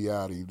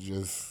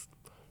Pugliotti.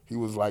 He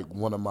was like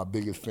one of my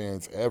biggest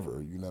fans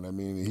ever. You know what I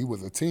mean? And he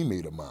was a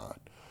teammate of mine.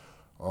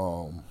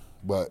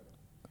 But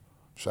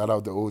shout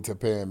out to Old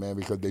Japan, man,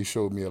 because they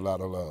showed me a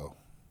lot of love.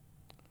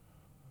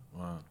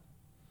 Wow.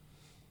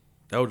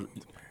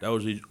 That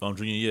was your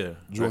junior year.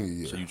 Junior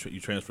year. So you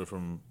transferred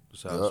from the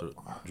South to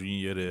junior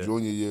year there.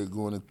 Junior year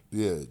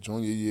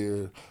junior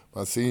year.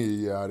 My senior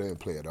year, I didn't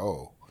play at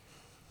all.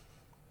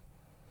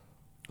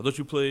 I thought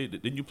you played.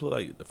 Didn't you play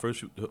like the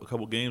first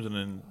couple games and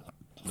then?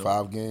 No?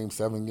 5 games,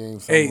 7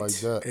 games, something like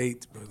that.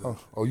 8, brother.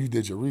 Oh, you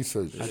did your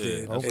research. I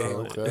did.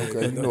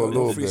 Okay. You know a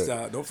little bit.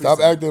 Don't Stop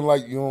acting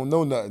like you don't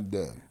know nothing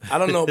then. I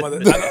don't know about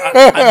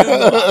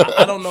that.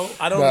 I don't know.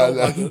 I don't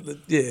know.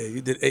 Yeah,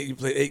 you did 8. You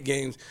played 8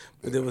 games,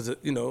 but there was a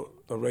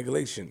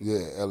regulation.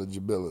 Yeah,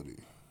 eligibility.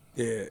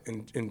 Yeah,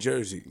 in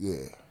Jersey.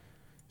 Yeah.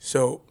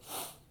 So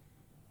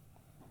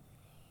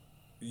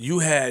you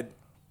had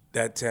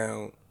that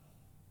town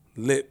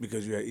lit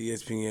because you had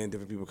ESPN,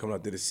 different people coming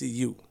out there to see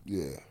you.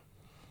 Yeah.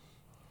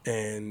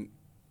 And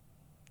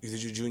you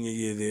did your junior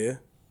year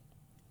there.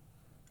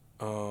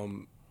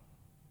 And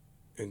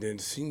then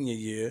senior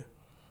year.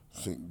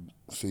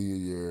 Senior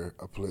year,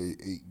 I played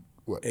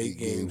 8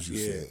 games you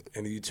said.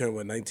 And then you turned,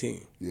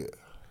 19? Yeah.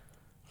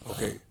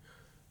 Okay.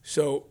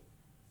 So,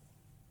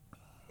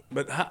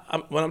 but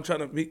what I'm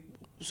trying to be,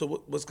 so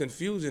what's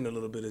confusing a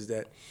little bit is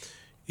that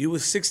you were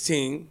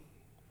 16,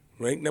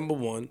 ranked number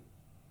 1,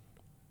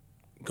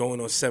 going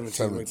on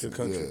 17 ranked in the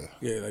country.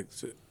 Yeah,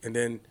 and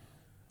then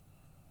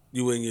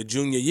you were in your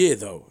junior year,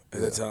 though,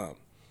 at that time.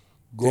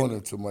 Going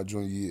into my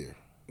junior year.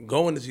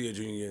 Going into your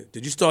junior year.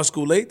 Did you start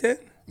school late then?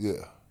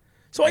 Yeah.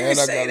 So why you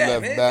say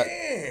that, man? Back.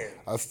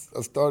 I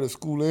started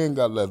school and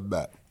got left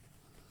back.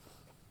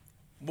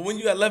 But when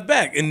you got left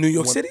back in New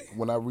York City?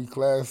 When I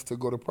reclassed to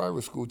go to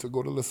private school, to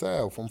go to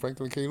LaSalle from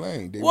Franklin K.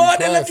 Lane. They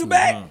left you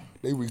back?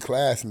 They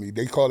reclassed me.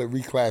 They call it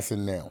reclassing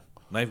now.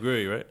 9th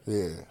grade, right?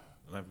 Yeah.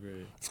 9th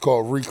grade. It's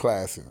called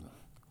reclassing.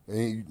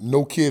 Ain't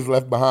no kids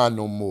left behind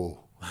no more.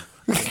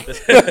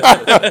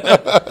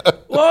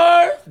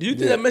 What? Do you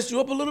think that messed you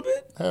up a little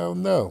bit? Hell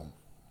no.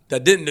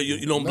 That didn't.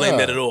 You don't blame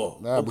that at all.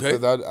 Nah, okay.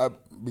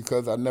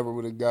 because I never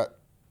would have got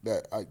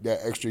that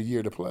extra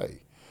year to play.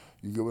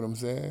 You get what I'm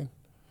saying?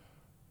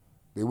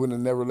 They wouldn't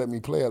have never let me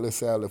play at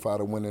LaSalle if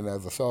I'd have went in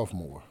as a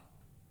sophomore.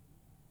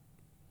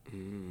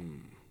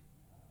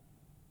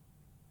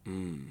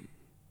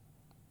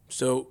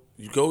 So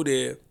you go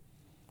there,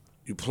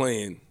 you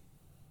playing,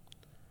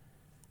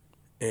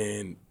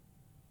 and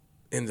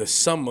in the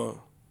summer,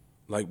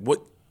 like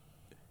what?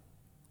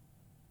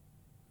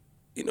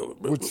 You know,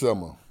 which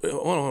summer?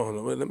 Hold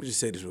on. Let me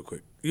just say this real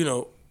quick. You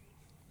know,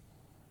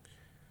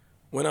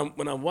 when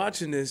I'm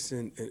watching this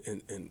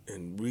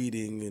and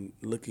reading and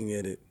looking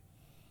at it,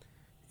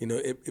 you know,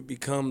 it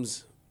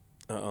becomes,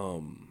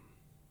 like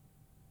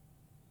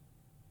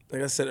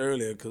I said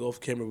earlier, because off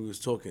camera we was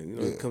talking. You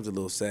know, it becomes a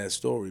little sad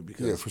story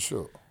because for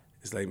sure.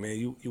 It's like,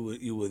 man,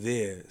 you were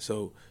there.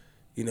 So,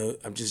 you know,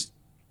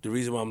 the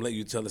reason why I'm letting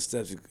you tell the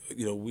steps,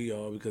 you know,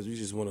 because we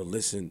just want to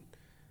listen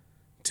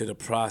to the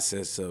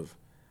process of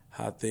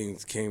how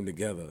things came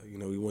together. You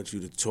know, we want you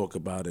to talk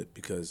about it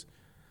because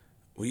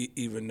we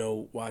even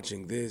know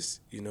watching this,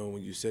 you know,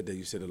 when you said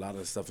a lot of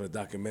the stuff in the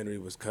documentary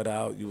was cut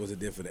out. You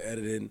wasn't there for the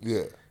editing.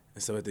 Yeah.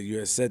 And stuff like that. You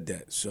had said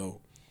that.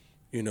 So,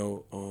 you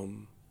know,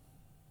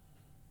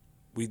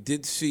 we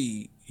did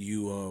see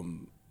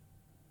you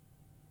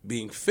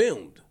being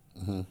filmed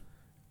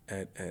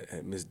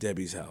at Miss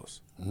Debbie's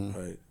house,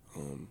 right?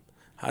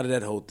 How did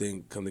that whole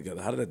thing come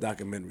together? How did that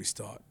documentary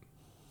start?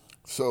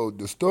 So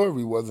the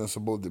story wasn't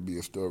supposed to be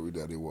a story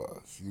that it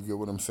was. You get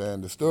what I'm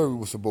saying? The story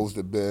was supposed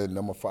to be, I'm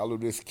going to follow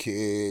this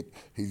kid.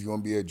 He's going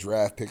to be a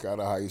draft pick out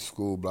of high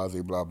school, blah,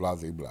 blah, blah, blah,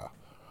 blah.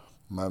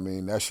 I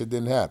mean, that shit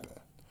didn't happen.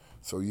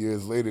 So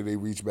years later, they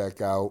reached back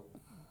out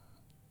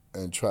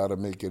and try to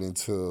make it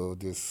into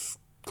this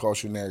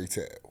cautionary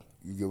tale.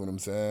 You get what I'm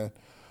saying?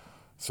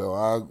 So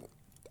I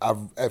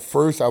at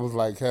first I was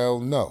like, hell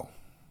no.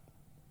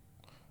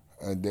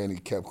 And then he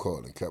kept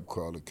calling,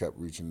 kept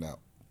reaching out.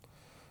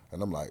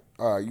 And I'm like,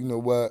 all right, you know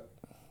what?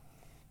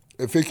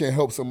 If it can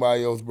help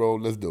somebody else, bro,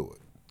 let's do it.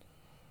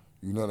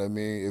 You know what I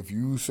mean? If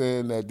you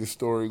saying that this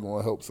story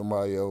gonna help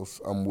somebody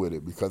else, I'm with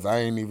it. Because I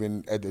ain't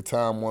even, at the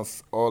time,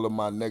 once all of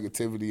my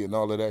negativity and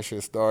all of that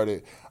shit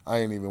started, I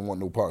ain't even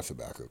want no parts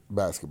of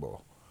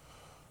basketball.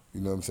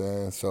 You know what I'm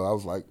saying? So I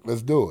was like,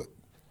 let's do it.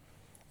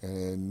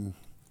 And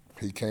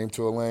he came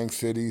to Atlantic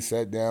City,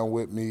 sat down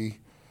with me,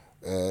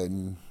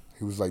 and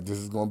he was like, this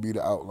is gonna be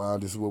the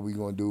outline, this is what we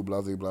gonna do, blah,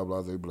 blah,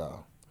 blah, blah, blah.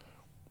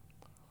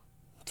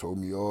 Told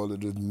me all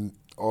the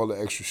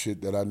extra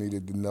shit that I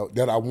needed to know,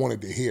 that I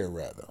wanted to hear,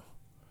 rather.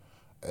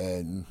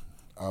 And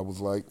I was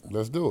like,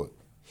 let's do it.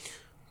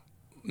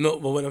 No,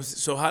 but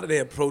so how did they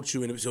approach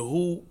you? So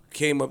who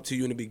came up to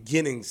you in the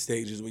beginning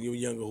stages when you were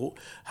younger?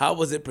 How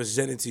was it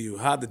presented to you?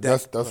 How did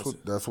that?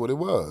 That's what it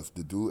was.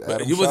 The dude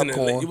Adam you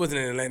wasn't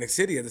in Atlantic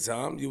City at the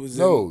time. You was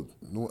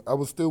I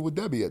was still with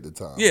Debbie at the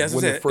time. Yeah,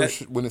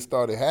 when it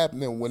started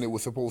happening, when it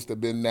was supposed to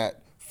have been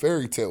that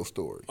fairy tale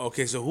story.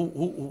 Okay, so who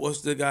what's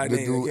the guy name?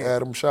 The dude again?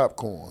 Adam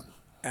Shopcorn.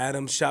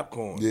 Adam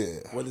Shopcorn.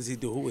 Yeah. What does he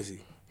do? Who is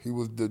he?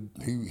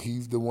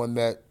 He's the one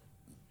that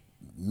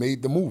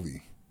made the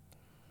movie.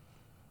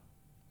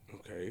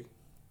 Okay.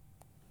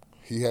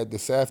 He had the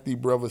Safdie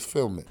brothers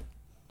film it.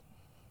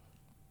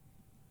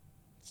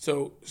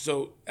 So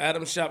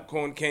Adam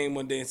Shopcorn came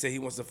one day and said he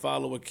wants to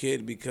follow a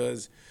kid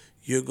because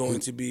you're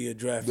going to be a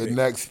draft pick. The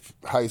next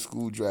high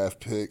school draft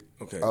pick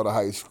out of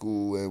high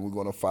school, and we're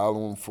going to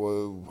follow him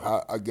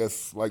for, I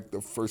guess, like the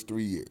first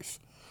 3 years,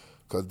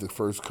 because the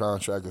first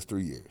contract is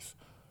 3 years.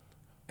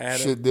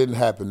 Shit didn't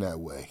happen that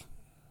way.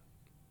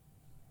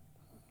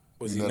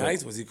 Was he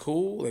nice? Was he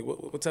cool? Like,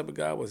 what type of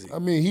guy was he? I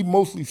mean, he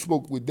mostly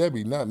spoke with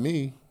Debbie, not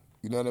me.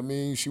 You know what I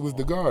mean? She was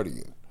the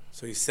guardian.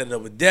 So he set it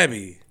up with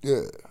Debbie.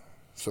 Yeah.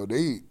 So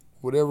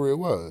whatever it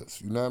was,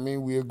 you know what I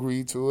mean? We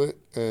agreed to it,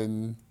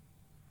 and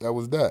that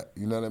was that.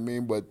 You know what I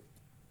mean? But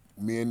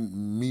me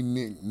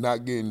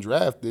not getting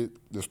drafted,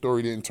 the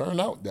story didn't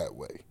turn out that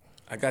way.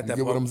 I got that part.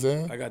 You get what I'm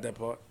saying? I got that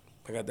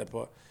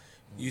part.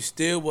 You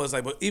still was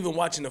like, but even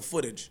watching the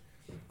footage,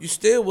 you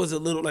still was a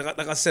little, like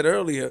I said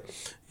earlier,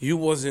 you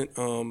wasn't,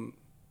 you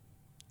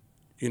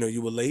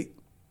were late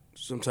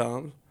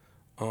sometimes.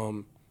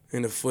 In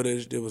the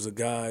footage, there was a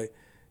guy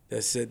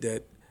that said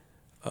that,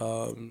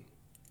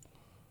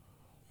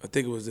 I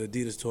think it was the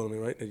Adidas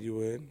tournament, right, that you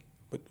were in?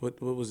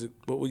 What was it?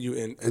 What were you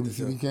in?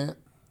 ABC camp?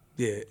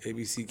 Yeah,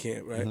 ABC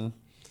camp, right?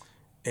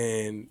 Mm-hmm.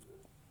 And,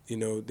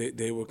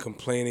 they were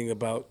complaining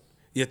about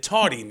your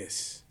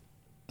tardiness.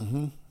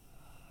 Mm-hmm.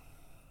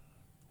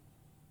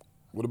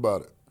 What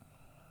about it?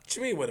 What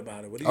you mean, what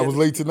about it? I was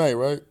late tonight,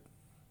 right?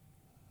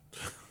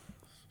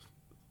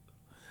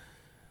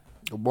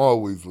 I'm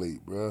always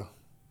late, bro.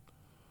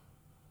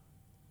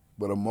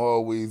 But I'm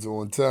always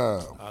on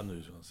time. I knew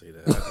you were going to say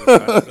that.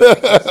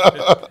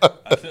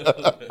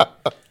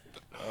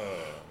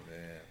 Oh,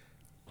 man.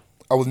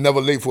 I was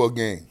never late for a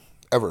game,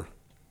 ever.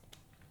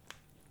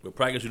 But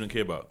practice you didn't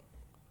care about?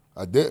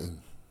 I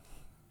didn't.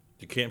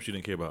 The camps you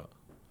didn't care about?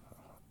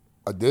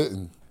 I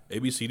didn't.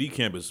 ABCD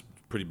camp is a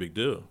pretty big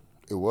deal.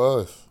 It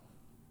was.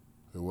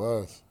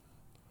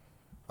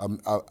 I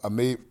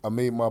made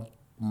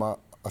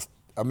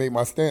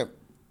my stamp.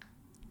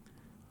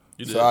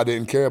 You did. So I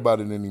didn't care about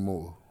it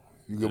anymore.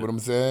 You get what I'm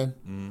saying?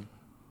 Mm-hmm.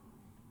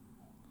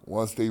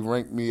 Once they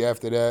ranked me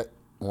after that,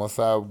 once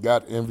I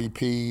got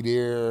MVP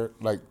there,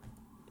 like,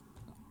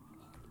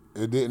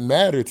 it didn't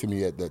matter to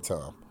me at that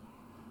time.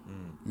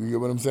 You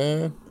get what I'm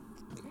saying?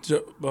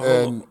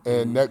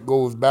 And that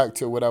goes back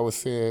to what I was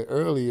saying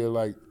earlier,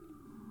 like,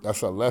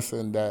 that's a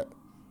lesson that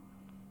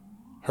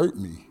hurt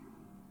me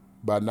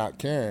by not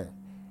caring.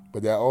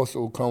 But that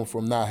also comes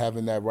from not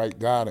having that right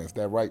guidance,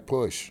 that right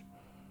push.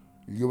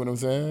 You get what I'm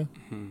saying?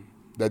 Mm-hmm.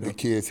 That the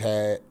kids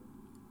had,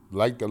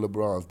 like the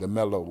LeBrons, the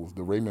Melos,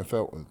 the Raymond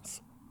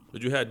Feltons.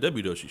 But you had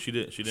Debbie, though. She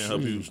didn't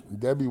help you.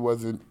 Debbie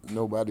wasn't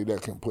nobody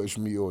that can push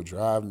me or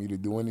drive me to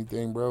do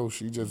anything, bro.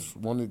 She just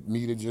wanted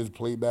me to just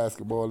play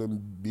basketball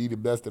and be the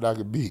best that I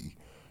could be.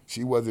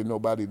 She wasn't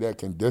nobody that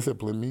can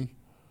discipline me.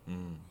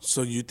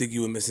 So you think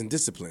you were missing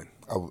discipline?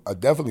 I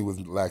definitely was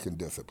lacking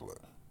discipline.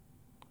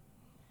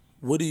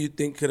 What do you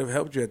think could have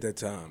helped you at that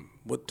time?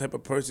 What type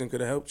of person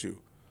could have helped you?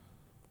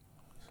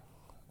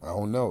 I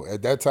don't know.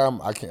 At that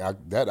time, I can't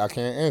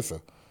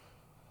answer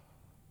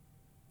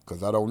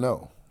because I don't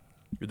know.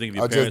 You think if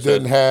your I just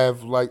didn't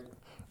have, like,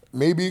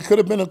 maybe it could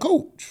have been a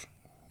coach.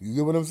 You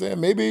get what I'm saying?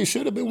 Maybe it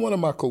should have been one of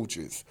my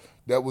coaches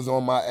that was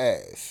on my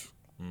ass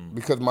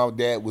because my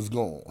dad was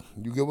gone.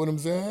 You get what I'm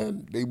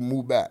saying? They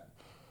moved back.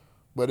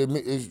 But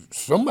it's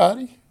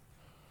somebody.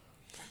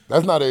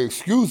 That's not an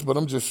excuse, but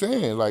I'm just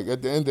saying, like,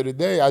 at the end of the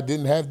day, I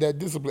didn't have that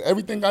discipline.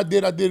 Everything I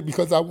did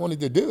because I wanted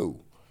to do.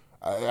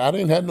 I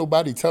didn't have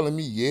nobody telling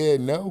me, yeah,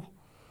 no.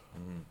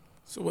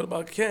 So what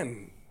about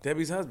Ken,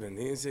 Debbie's husband?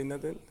 He didn't say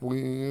nothing?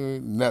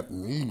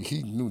 Nothing.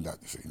 He knew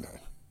not to say nothing.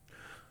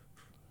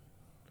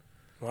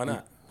 Why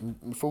not?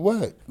 For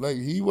what? Like,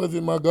 he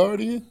wasn't my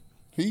guardian?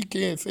 He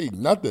can't say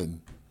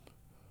nothing.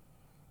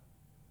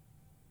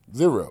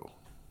 Zero.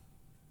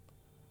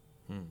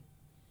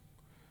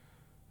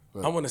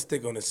 I want to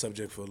stick on this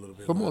subject for a little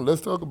bit. Come on, let's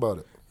talk about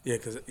it. Yeah,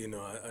 because,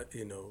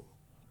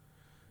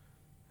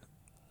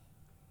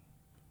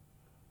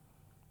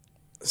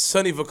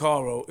 Sonny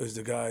Vaccaro is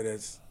the guy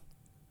that's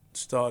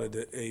started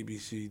the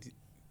ABC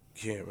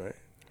camp, right?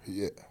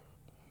 Yeah.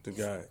 The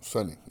guy.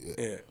 Sonny, yeah.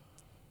 Yeah.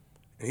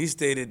 And he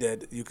stated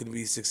that you can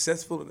be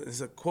successful. There's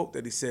a quote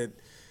that he said,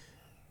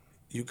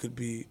 you could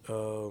be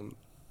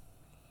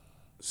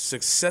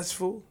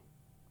successful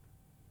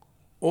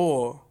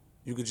or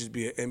you could just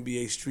be an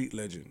NBA street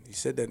legend. He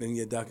said that in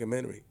your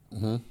documentary.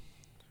 Mm-hmm.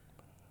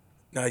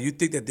 Now, you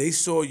think that they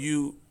saw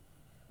you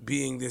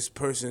being this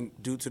person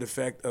due to the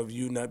fact of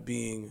you not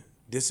being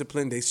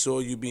disciplined? They saw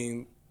you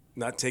being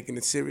not taking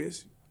it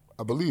serious?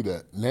 I believe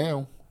that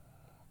now.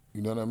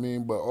 You know what I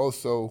mean? But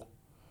also,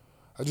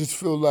 I just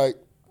feel like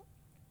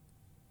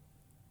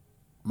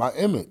my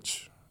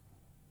image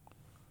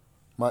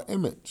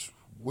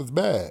was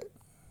bad.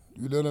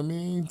 You know what I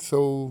mean?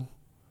 So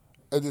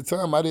at the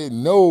time, I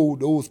didn't know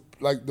those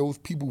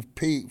people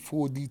paid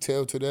full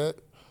detail to that.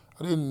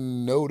 I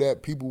didn't know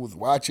that people was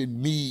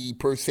watching me,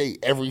 per se,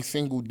 every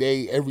single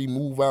day, every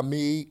move I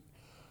made.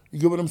 You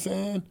get what I'm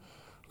saying?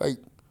 Like,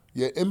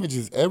 your image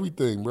is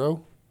everything,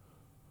 bro.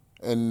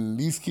 And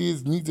these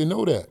kids need to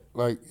know that.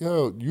 Like,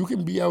 yo, you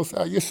can be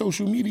outside your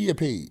social media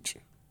page.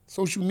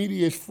 Social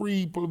media is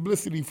free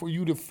publicity for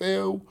you to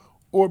fail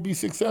or be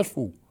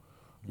successful.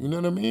 You know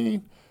what I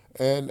mean?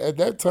 And at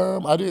that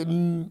time,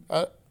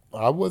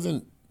 I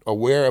wasn't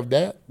aware of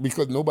that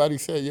because nobody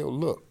said, yo,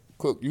 look,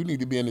 Cook, you need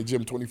to be in the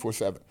gym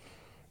 24/7.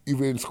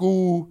 Either in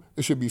school,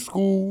 it should be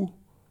school,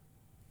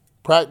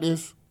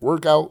 practice,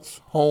 workouts,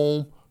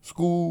 home,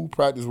 school,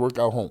 practice,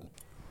 workout, home.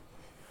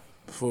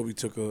 Before we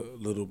took a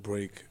little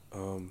break,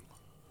 Debbie.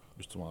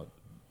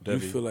 You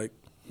feel like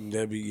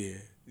Debbie, yeah.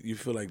 You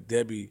feel like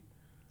Debbie.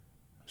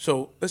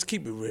 So let's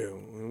keep it real.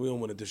 And we don't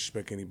want to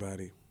disrespect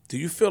anybody. Do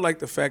you feel like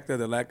the fact that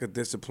the lack of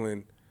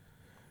discipline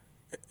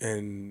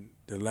and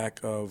the lack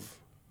of,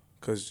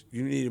 because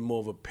you needed more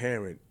of a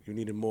parent, you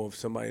needed more of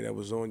somebody that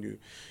was on you,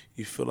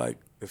 you feel like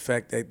the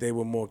fact that they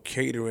were more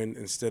catering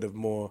instead of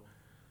more,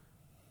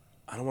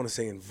 I don't want to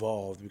say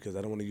involved because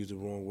I don't want to use the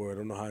wrong word. I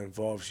don't know how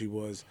involved she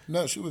was.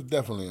 No, she was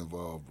definitely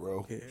involved,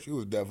 bro. Yeah. She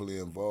was definitely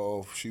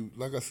involved. She,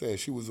 like I said,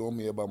 she was on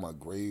me about my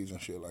grades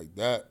and shit like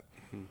that.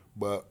 Mm-hmm.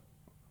 But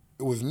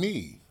it was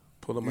me.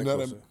 Pull the mic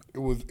closer.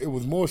 It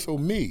was more so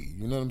me.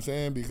 You know what I'm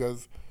saying?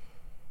 Because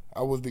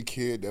I was the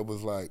kid that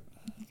was like,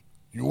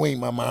 you ain't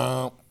my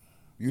mom.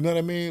 You know what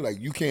I mean? Like,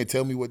 you can't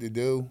tell me what to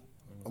do.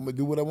 I'm gonna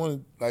do what I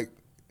want. Like,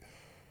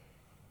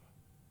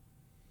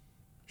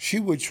 she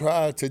would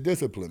try to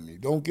discipline me.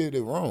 Don't get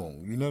it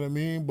wrong. You know what I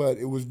mean? But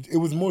it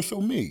was more so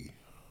me.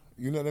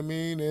 You know what I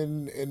mean?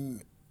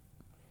 And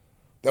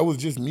that was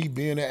just me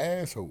being an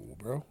asshole,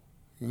 bro.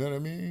 You know what I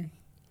mean?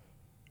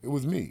 It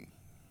was me.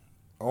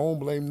 I don't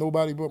blame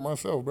nobody but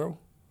myself, bro.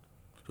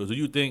 So do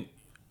you think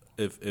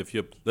if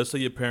your, let's say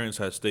your parents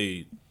had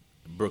stayed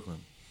in Brooklyn,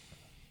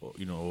 or,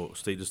 you know, or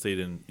stayed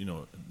in, you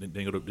know, they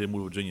moved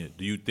to Virginia,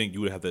 do you think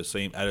you would have that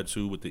same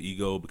attitude with the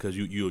ego because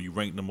you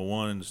ranked number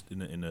one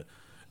in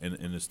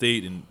the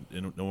state and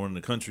number one in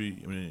the country?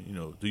 I mean, you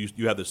know, do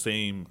you have the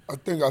same? I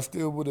think I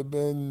still would have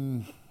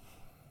been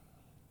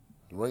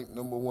ranked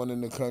number one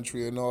in the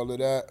country and all of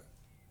that,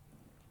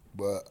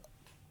 but.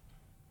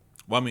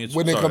 Well, I mean,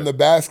 when it come to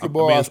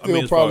basketball, I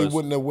still probably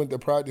wouldn't have went to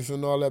practice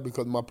and all that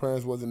because my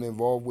parents wasn't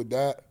involved with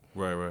that.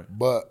 Right.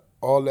 But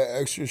all that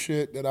extra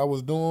shit that I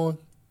was doing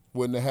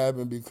wouldn't have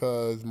happened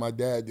because my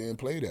dad didn't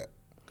play that.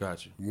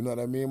 Gotcha. You know what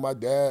I mean? My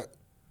dad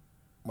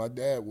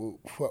would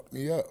fuck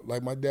me up.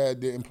 Like, my dad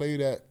didn't play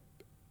that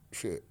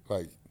shit.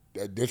 Like,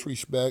 that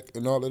disrespect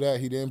and all of that,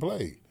 he didn't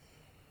play.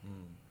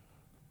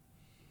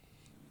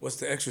 What's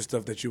the extra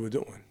stuff that you were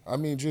doing? I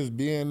mean, just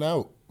being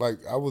out. Like,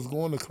 I was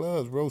going to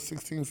clubs, bro,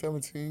 16,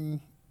 17.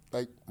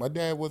 Like, my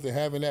dad wasn't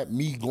having that,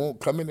 me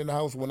coming in the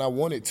house when I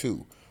wanted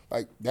to.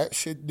 Like, that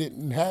shit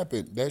didn't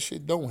happen. That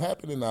shit don't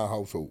happen in our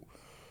household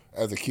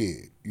as a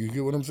kid. You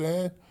get what I'm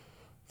saying?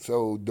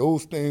 So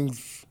those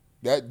things,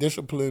 that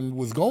discipline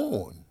was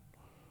gone.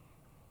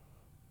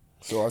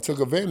 So I took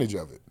advantage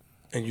of it.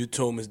 And you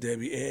told Miss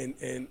Debbie,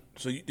 and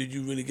so did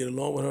you really get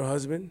along with her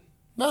husband?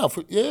 Nah,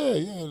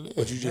 yeah.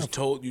 But you just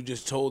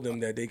told them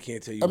that they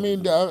can't tell you. I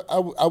mean,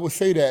 I would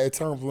say that at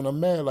times when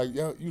I'm mad, like,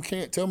 yo, you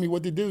can't tell me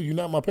what to do. You're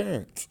not my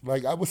parents.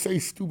 Like, I would say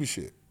stupid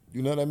shit.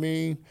 You know what I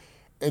mean?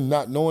 And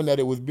not knowing that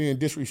it was being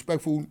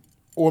disrespectful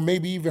or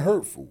maybe even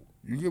hurtful.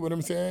 You get what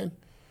I'm saying?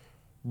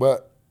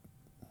 But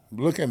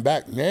looking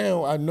back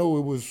now, I know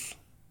it was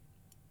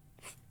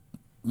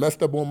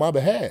messed up on my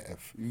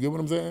behalf. You get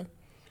what I'm saying?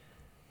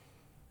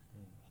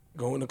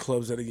 Going to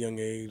clubs at a young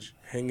age,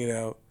 hanging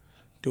out,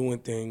 doing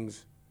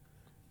things,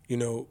 you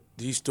know,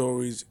 these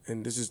stories,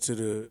 and this is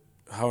to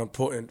how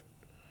important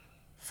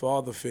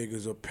father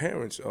figures or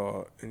parents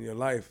are in your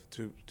life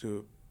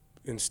to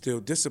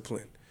instill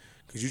discipline.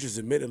 Because you just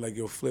admitted, like,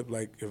 yo, Flip,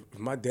 like, if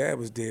my dad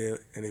was there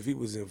and if he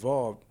was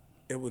involved,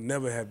 it would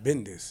never have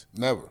been this.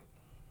 Never.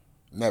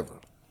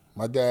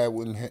 My dad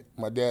wouldn't have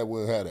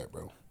that,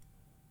 bro.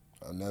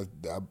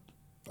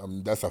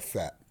 And that's a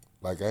fact.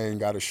 Like, I ain't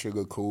got to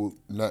sugarcoat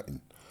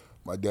nothing.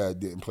 My dad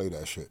didn't play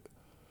that shit.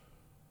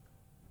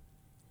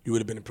 You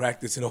would have been in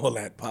practice and all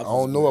that. I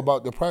don't know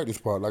about the practice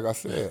part. Like I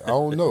said, I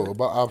don't know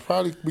I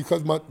probably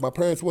because my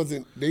parents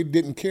they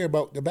didn't care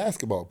about the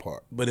basketball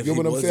part. But if you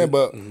get what I'm saying?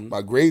 But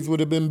my grades would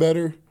have been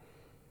better.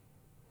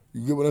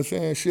 You get what I'm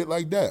saying? Shit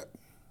like that.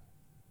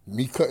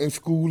 Me cutting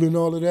school and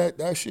all of that.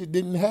 That shit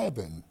didn't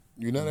happen.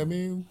 You know what I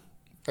mean?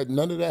 Like,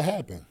 none of that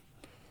happened.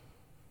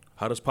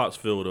 How does Pops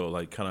feel though?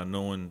 Like, kind of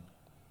knowing,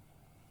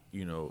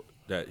 you know,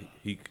 that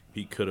he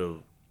could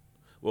have.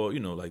 Well, you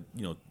know, like,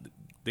 you know.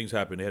 Things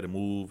happened. They had to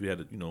move. He had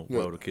to, you know,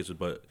 well, the kids.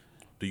 But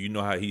do you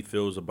know how he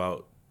feels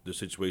about the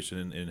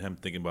situation and him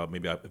thinking about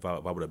maybe if I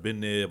would have been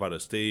there, if I'd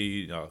have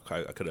stayed, you know,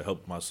 I could have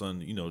helped my son.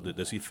 You know,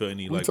 does he feel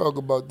any We talk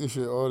about this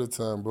shit all the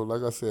time, bro.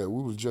 Like I said,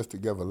 we was just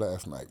together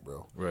last night,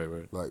 bro.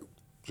 Right. Like,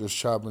 just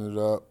chopping it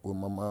up with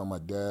my mom, my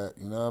dad.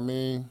 You know what I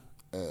mean?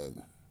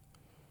 And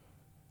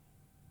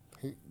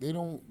they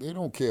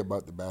don't care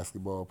about the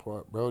basketball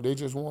part, bro.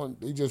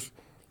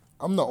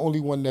 I'm the only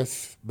one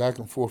that's back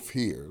and forth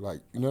here.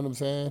 Like, you know what I'm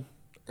saying?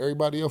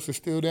 Everybody else is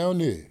still down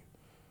there.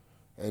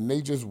 And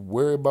they just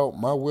worry about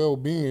my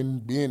well-being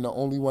being the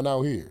only one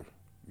out here.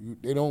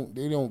 They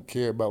don't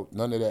care about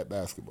none of that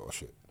basketball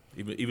shit.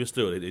 Even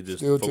still, they just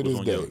still focus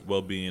on your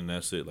well-being.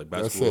 That's it. Like,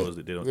 basketball,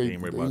 they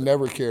ain't worried about it. They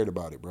never cared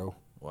about it, bro.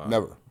 Wow.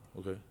 Never.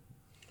 Okay.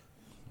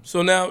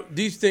 So now,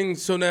 these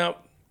things,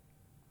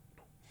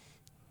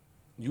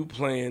 you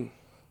playing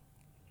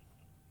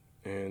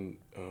and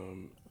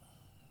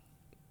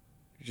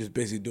you're just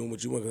basically doing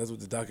what you want because that's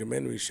what the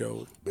documentary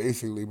showed.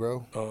 Basically,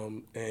 bro.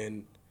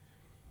 And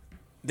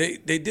they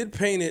did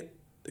paint it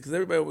because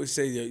everybody always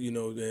say that, you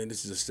know, man,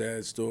 this is a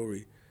sad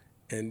story.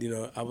 And, you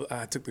know,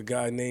 I took the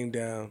guy name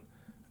down,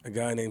 a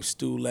guy named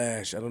Stu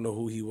Lash. I don't know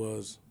who he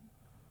was,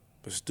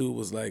 but Stu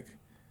was like,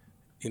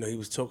 you know, he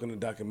was talking in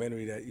the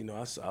documentary that, you know,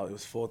 I saw it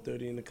was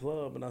 4:30 in the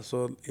club, and I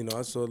saw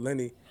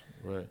Lenny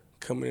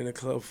coming in the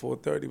club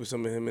 4:30 with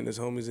some of him and his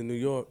homies in New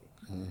York,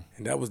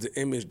 and that was the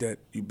image that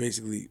you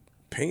basically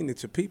painted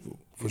to people,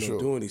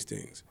 doing these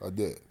things. I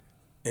did.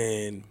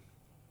 And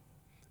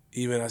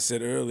even I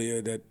said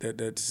earlier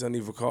that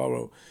Sonny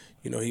Vaccaro,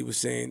 you know, he was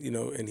saying, you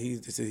know, and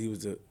he said he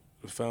was the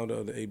founder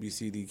of the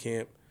ABCD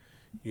camp,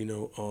 you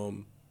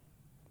know,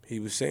 he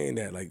was saying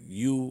that, like,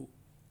 you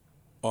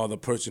are the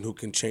person who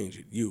can change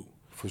it, you.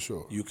 For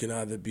sure. You can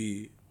either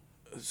be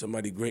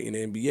somebody great in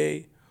the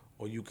NBA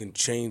or you can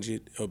change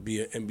it or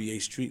be an NBA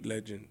street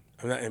legend.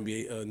 I'm not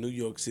NBA, New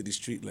York City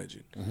street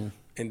legend. Mm-hmm.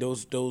 And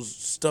those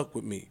stuck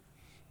with me.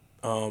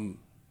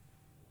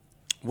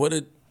 What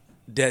did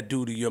that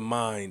do to your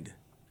mind?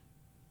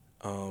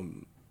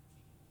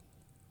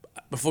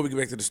 before we get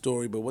back to the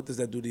story, but what does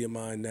that do to your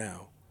mind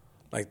now?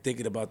 Like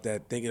thinking about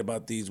that, thinking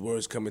about these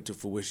words coming to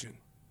fruition.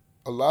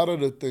 A lot of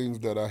the things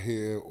that I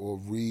hear or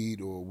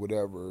read or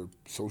whatever,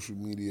 social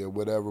media,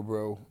 whatever,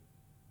 bro,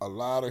 a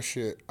lot of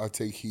shit I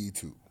take heed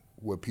to,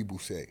 what people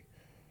say,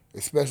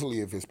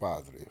 especially if it's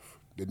positive.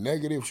 The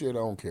negative shit I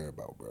don't care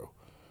about, bro.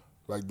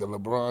 Like the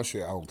LeBron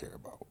shit I don't care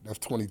about. That's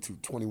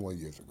 21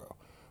 years ago.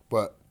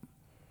 But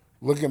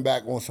looking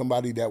back on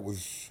somebody that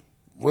was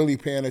really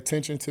paying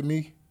attention to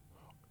me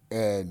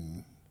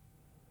and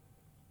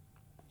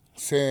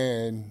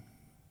saying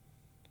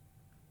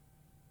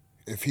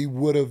if he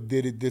would have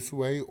did it this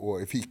way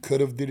or if he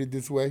could have did it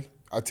this way,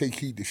 I take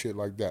heed to shit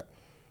like that.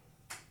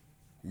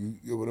 You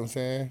know what I'm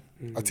saying?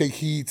 Mm-hmm. I take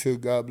heed to,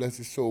 God bless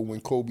his soul,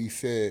 when Kobe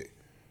said,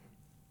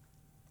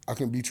 I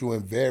can beat you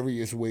in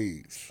various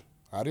ways.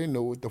 I didn't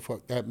know what the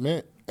fuck that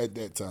meant at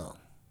that time.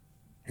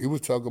 He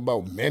was talking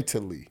about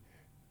mentally,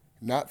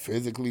 not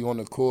physically on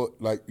the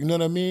court. Like, you know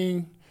what I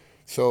mean?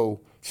 So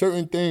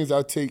certain things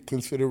I take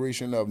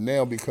consideration of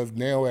now, because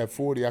now at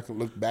 40 I can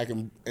look back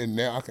and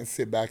now I can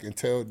sit back and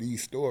tell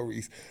these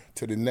stories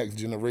to the next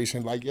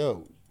generation. Like,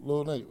 yo,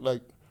 Lil Nate,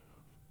 like,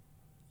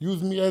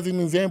 use me as an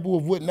example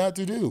of what not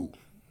to do.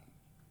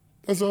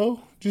 That's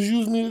all. Just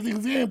use me as an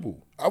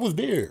example. I was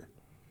there.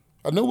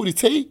 I know what it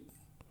takes.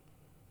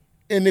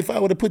 And if I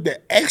would have put the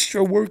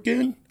extra work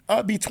in,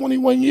 I'd be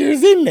 21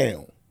 years in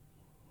now.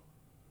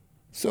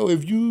 So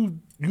if you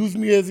use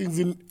me as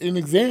an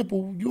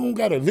example, you don't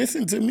got to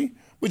listen to me,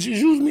 but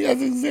just use me as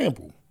an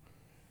example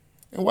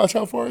and watch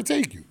how far it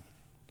take you.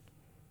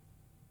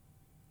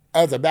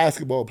 As a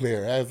basketball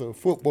player, as a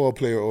football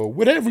player, or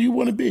whatever you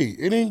want to be.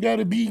 It ain't got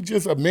to be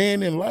just a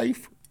man in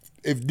life.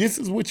 If this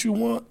is what you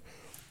want,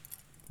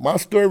 my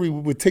story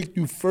would take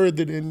you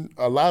further than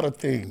a lot of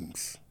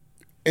things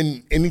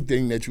in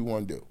anything that you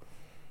want to do.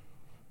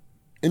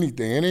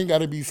 Anything. It ain't got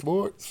to be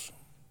sports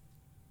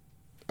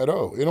at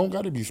all. It don't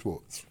got to be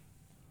sports.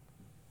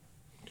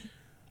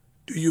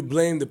 Do you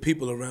blame the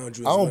people around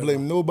you? I don't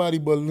blame nobody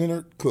but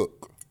Leonard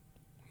Cook.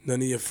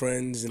 None of your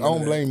friends? I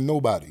don't blame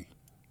nobody.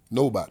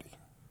 Nobody.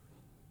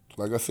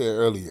 Like I said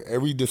earlier,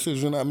 every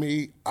decision I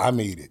made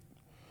it.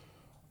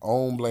 I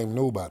don't blame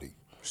nobody.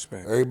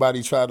 Respect.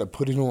 Everybody tried to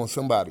put it on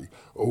somebody.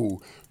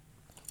 Oh,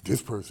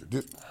 this person,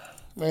 this.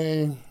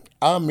 Man,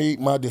 I made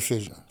my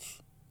decisions.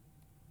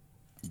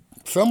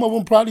 Some of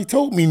them probably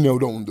told me, no,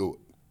 don't do it.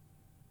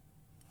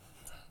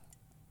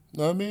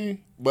 Know what I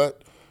mean?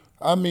 But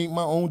I made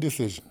my own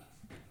decision.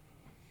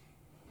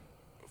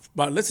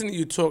 By listening to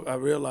you talk, I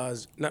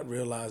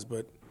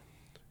but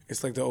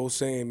it's like the old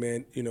saying,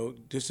 man,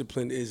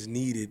 discipline is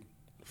needed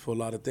for a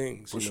lot of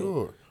things. For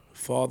sure.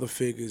 Father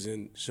figures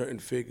and certain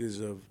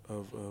figures of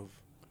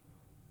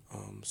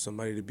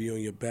somebody to be on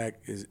your back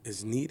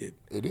is needed.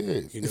 It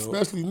is.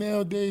 Especially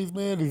nowadays,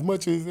 man, as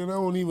much as, and I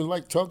don't even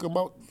like talking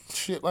about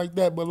shit like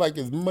that, but like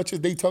as much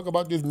as they talk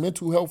about this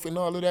mental health and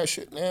all of that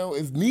shit now,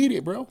 it's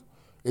needed, bro.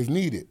 It's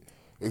needed.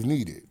 It's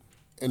needed.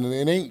 And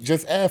it ain't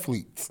just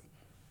athletes.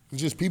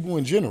 It's just people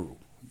in general.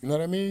 You know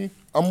what I mean?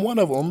 I'm one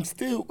of them.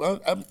 Still,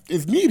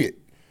 it's needed.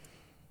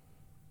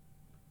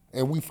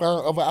 And we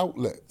find other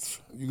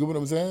outlets. You get what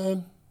I'm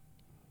saying?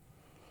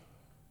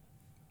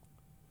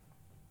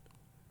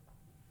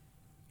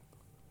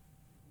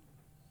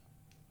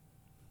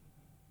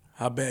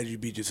 How bad you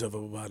beat yourself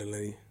up about it,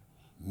 Lenny?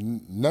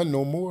 None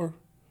no more.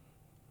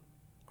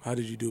 How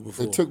did you do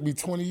before? It took me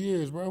 20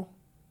 years, bro.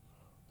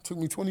 It took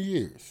me 20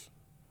 years.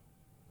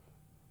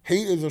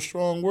 Hate is a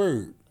strong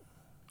word.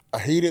 I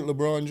hated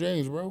LeBron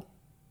James, bro.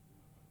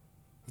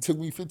 It took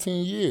me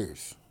 15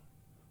 years.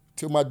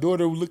 Till my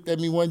daughter looked at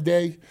me one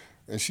day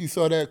and she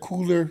saw that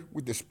cooler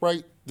with the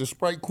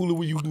Sprite cooler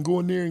where you can go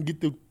in there and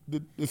get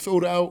the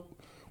soda out.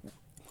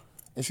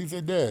 And she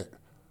said, Dad,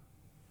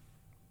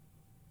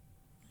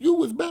 you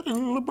was better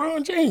than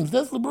LeBron James.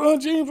 That's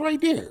LeBron James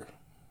right there.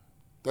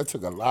 That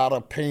took a lot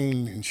of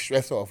pain and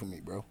stress off of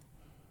me, bro.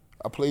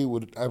 I played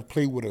with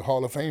a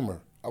Hall of Famer.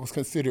 I was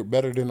considered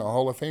better than a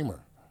Hall of Famer.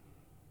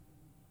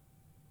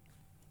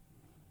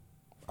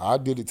 I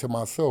did it to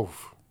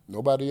myself.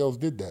 Nobody else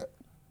did that.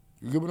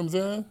 You get what I'm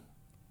saying?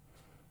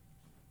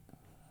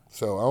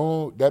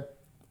 So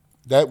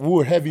that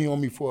wore heavy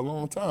on me for a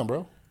long time,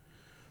 bro.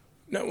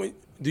 Now,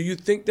 do you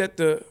think that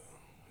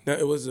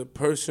it was a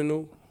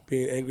personal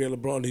being angry at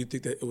LeBron? Do you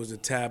think that it was the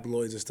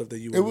tabloids and stuff that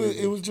you were?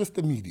 It was just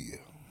the media.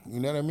 You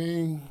know what I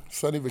mean?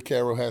 Sonny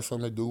Vaccaro had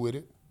something to do with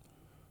it.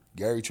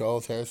 Gary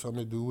Charles had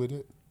something to do with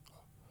it.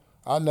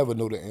 I never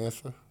know the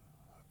answer.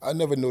 I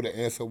never know the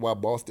answer why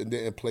Boston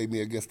didn't play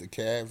me against the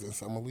Cavs in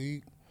Summer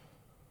League.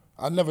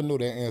 I never know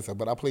that answer,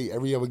 but I played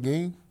every other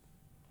game.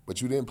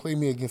 But you didn't play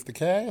me against the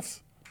Cavs?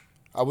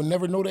 I would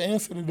never know the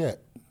answer to that.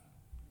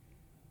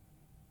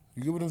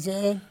 You get what I'm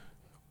saying?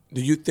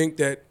 Do you think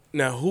that,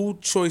 now whose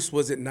choice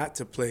was it not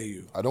to play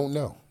you? I don't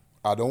know.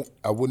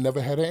 I would never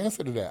have an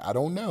answer to that. I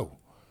don't know.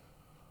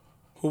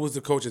 Who was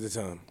the coach at the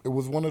time? It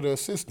was one of the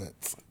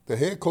assistants. The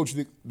head coach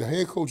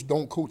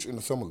don't coach in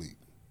the Summer League.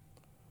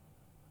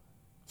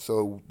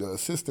 So the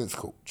assistants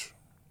coach.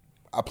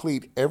 I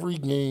played every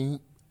game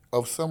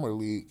of Summer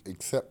League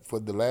except for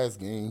the last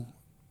game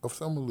of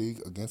Summer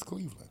League against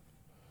Cleveland.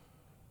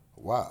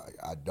 Why?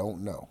 I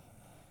don't know.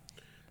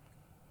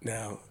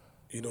 Now,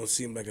 you don't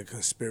seem like a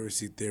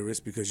conspiracy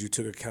theorist because you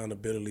took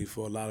accountability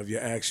for a lot of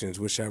your actions,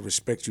 which I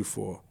respect you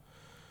for.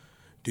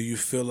 Do you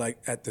feel like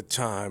at the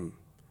time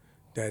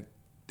that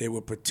they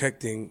were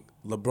protecting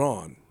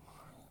LeBron?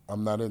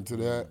 I'm not into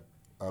that.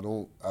 I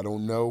don't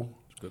know.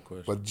 Good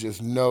question. But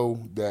just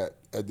know that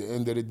at the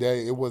end of the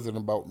day, it wasn't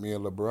about me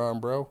and LeBron,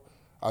 bro.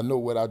 I know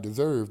what I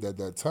deserved at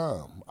that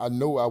time. I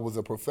know I was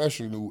a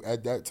professional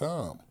at that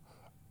time.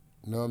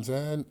 You know what I'm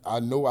saying? I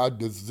know I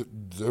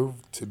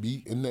deserved to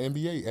be in the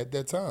NBA at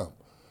that time.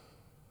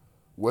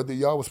 Whether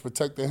y'all was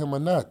protecting him or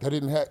not, that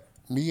didn't have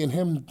me and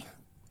him.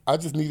 I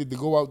just needed to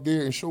go out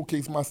there and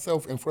showcase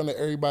myself in front of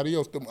everybody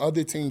else, them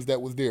other teams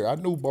that was there. I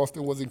knew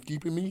Boston wasn't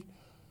keeping me.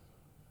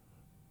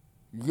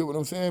 You get what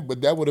I'm saying?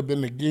 But that would have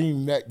been the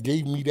game that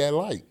gave me that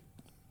light.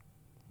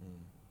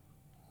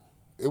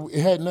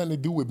 It had nothing to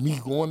do with me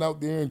going out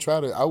there and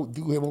try to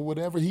outdo him or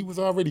whatever. He was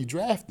already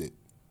drafted.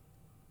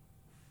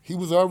 He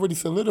was already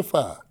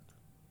solidified.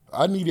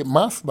 I needed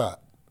my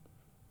spot.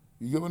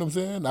 You get what I'm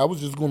saying? I was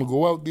just going to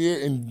go out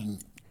there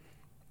and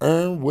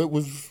earn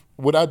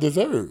what I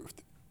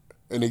deserved.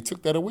 And they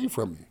took that away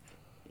from me.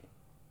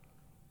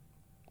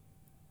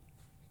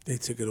 They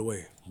took it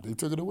away. They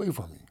took it away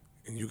from me.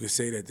 And you could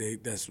say that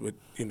that's what,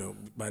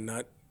 by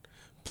not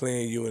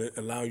playing you and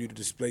allow you to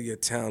display your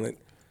talent.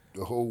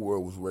 The whole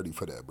world was ready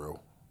for that, bro.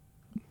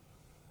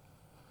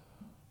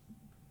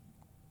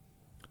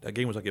 That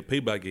game was like a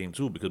payback game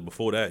too, because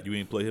before that you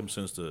ain't played him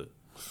since ABCD.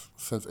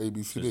 Since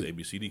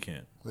ABCD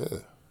camp. Yeah.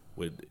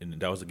 And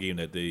that was the game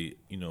that they,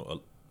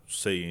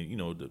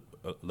 saying,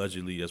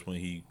 allegedly that's when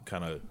he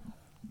kind of.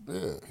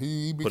 Yeah,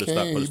 he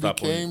became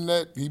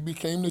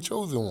the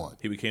chosen one.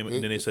 He became,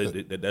 and then they said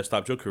that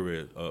stopped your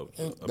career.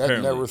 That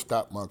never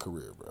stopped my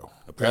career, bro.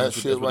 That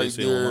shit right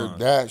there,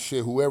 that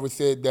shit. Whoever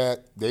said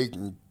that, they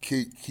can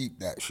keep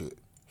that shit.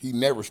 He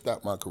never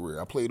stopped my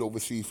career. I played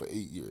overseas for 8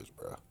 years,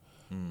 bro.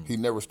 He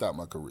never stopped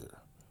my career.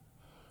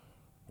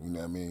 You know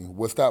what I mean?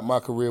 What stopped my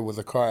career was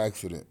a car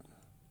accident.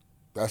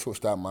 That's what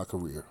stopped my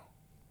career.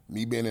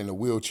 Me being in a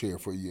wheelchair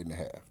for a year and a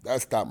half.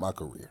 That stopped my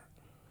career.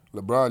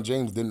 LeBron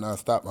James did not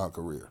stop my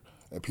career,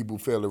 and people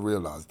fail to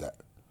realize that.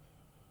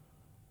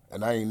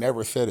 And I ain't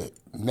never said it,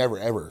 never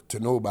ever, to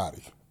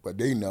nobody. But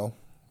they know.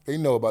 They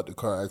know about the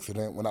car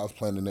accident when I was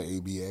playing in the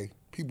ABA.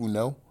 People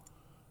know.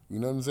 You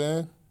know what I'm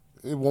saying?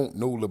 It won't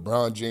no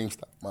LeBron James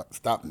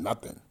stop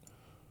nothing.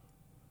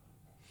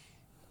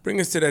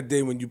 Bring us to that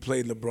day when you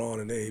played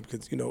LeBron and Abe,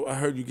 because, I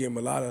heard you gave him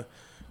a lot of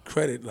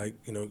credit, like,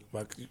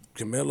 like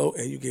Carmelo,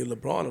 and you gave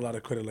LeBron a lot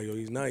of credit, like, yo,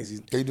 he's nice.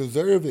 They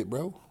deserve it,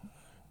 bro.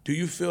 Do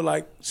you feel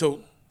like,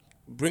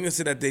 bring us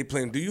to that day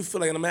playing, do you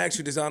feel like, and I'm going to ask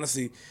you this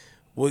honestly,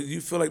 do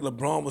you feel like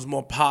LeBron was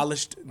more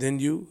polished than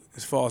you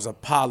as far as a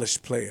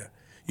polished player?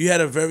 You had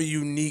a very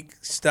unique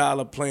style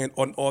of playing,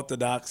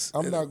 unorthodox.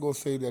 I'm not going to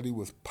say that he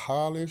was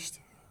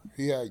polished.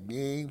 He had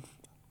game,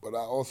 but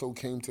I also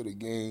came to the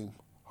game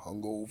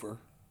hungover.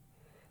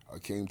 I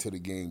came to the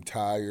game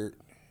tired.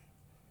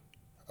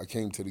 I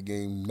came to the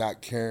game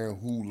not caring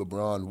who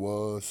LeBron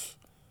was,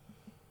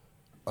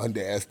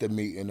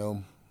 underestimating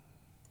him.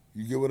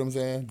 You get what I'm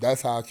saying?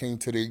 That's how I came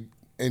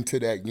into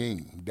that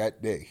game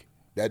that day,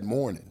 that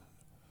morning.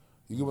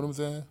 You get what I'm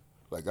saying?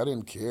 Like, I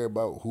didn't care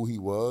about who he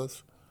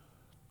was.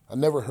 I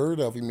never heard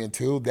of him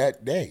until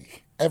that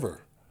day,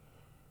 ever.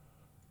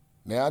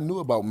 Now, I knew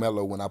about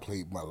Melo when I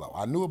played Melo.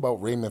 I knew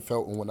about Raymond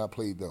Felton when I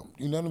played them.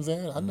 You know what I'm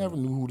saying? I never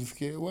knew who this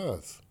kid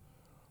was.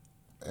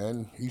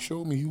 And he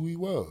showed me who he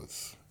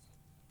was.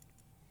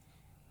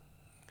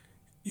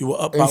 You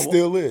were up and by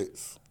still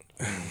is.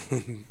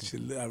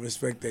 I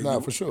respect that.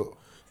 Nah, for sure.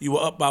 You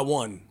were up by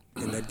 1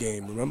 in that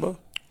game, remember?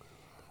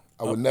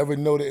 I would never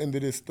know the end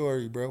of this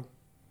story, bro.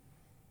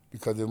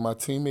 Because if my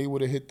teammate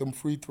would have hit them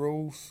free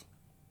throws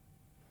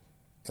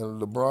and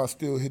LeBron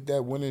still hit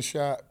that winning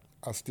shot,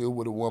 I still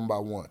would have won by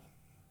 1.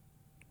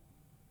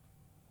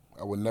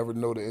 I would never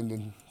know the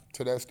ending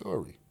to that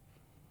story.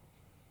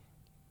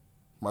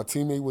 My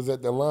teammate was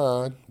at the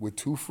line with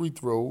 2 free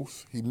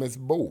throws. He missed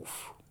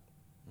both.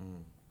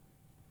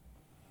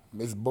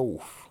 Missed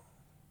both.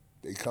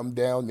 They come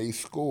down, they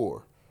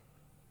score.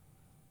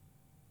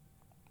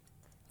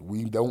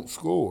 We don't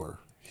score.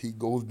 He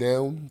goes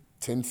down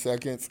 10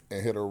 seconds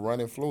and hit a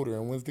running floater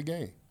and wins the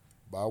game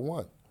by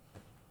 1.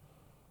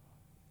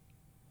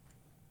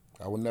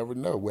 I would never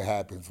know what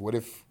happens. What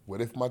if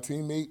my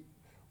teammate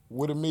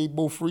would have made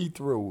both free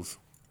throws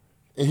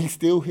and he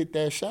still hit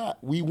that shot?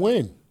 We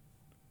win.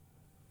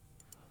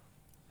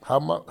 How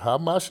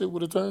my shit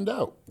would have turned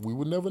out? We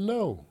would never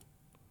know.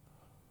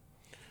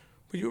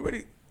 But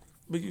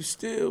you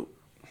still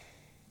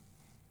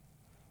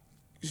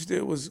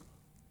was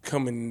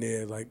coming in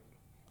there like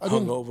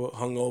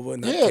hungover,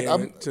 not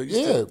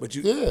caring. But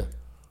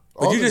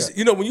you just,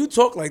 when you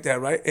talk like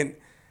that, right? And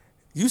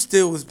you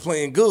still was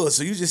playing good,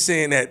 so you just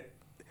saying that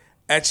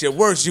at your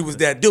worst you was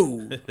that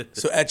dude.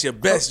 So at your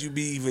best you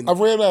be even. I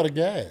ran out of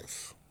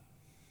gas.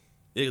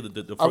 Yeah,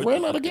 I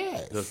ran out of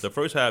gas. The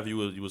first half you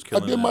was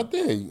killing. I did my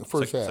thing.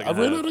 First half, I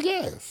ran out of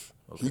gas.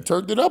 Okay. He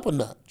turned it up a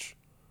notch.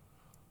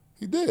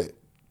 He did.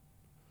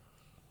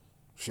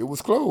 Shit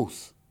was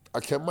close. I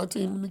kept my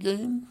team in the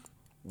game.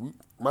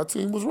 My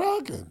team was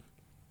rocking.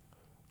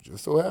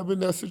 Just so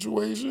happened that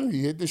situation,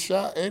 he hit the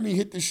shot and he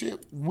hit the shit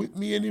with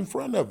me and in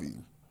front of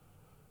him.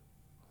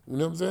 You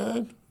know what I'm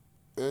saying?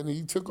 And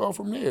he took off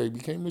from there. He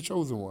became the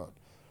chosen one.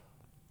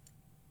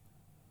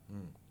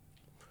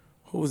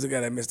 Who was the guy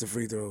that missed the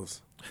free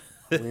throws?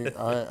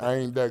 I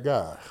ain't that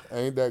guy. I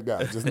ain't that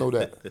guy. Just know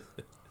that.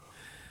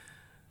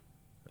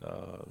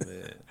 Oh,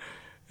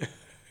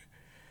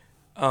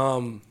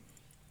 man.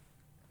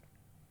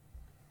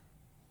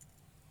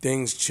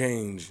 Things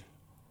change.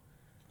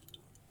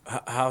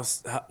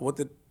 What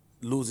did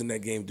losing that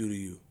game do to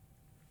you?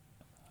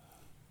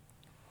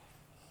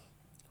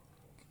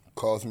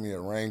 Cost me a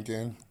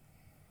ranking.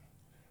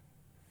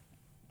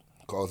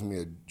 Cost me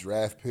a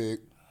draft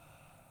pick.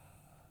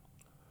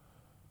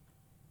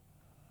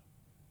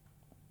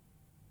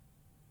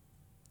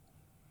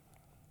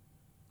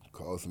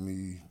 Cost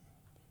me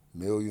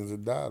millions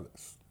of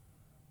dollars.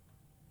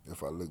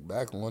 If I look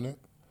back on it,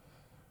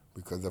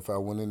 because if I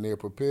went in there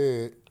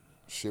prepared,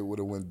 shit would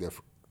have went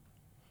different.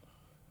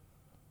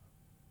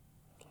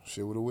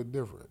 Shit would have went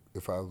different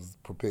if I was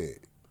prepared.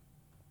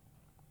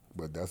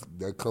 But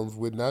that comes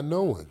with not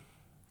knowing,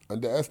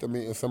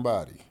 underestimating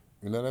somebody.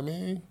 You know what I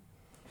mean?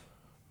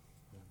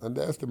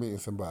 Underestimating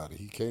somebody.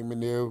 He came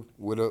in there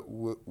with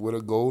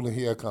a goal and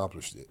he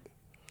accomplished it.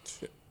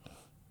 Shit.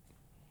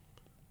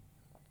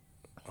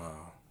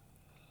 Wow.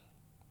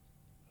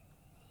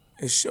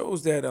 It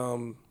shows that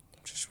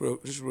just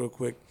real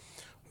quick,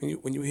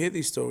 when you hear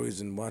these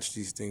stories and watch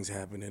these things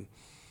happening,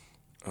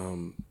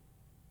 and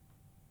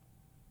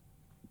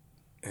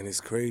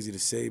it's crazy to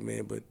say,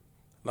 man, but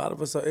a lot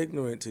of us are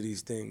ignorant to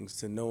these things,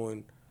 to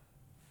knowing,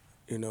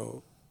 you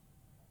know,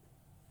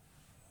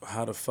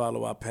 how to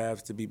follow our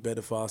paths to be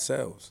better for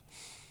ourselves.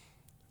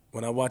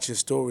 When I watch your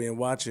story and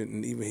watch it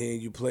and even hearing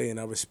you play, and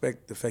I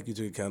respect the fact you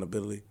took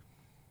accountability,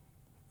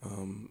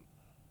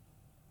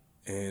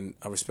 and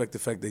I respect the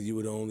fact that you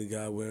were the only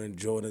guy wearing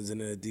Jordans in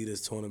an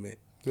Adidas tournament.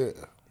 Yeah.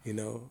 You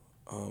know?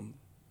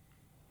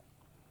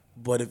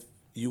 But if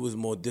you was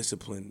more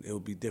disciplined, it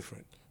would be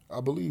different.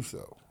 I believe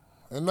so.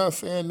 And not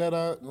saying that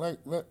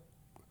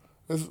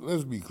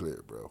let's be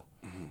clear, bro.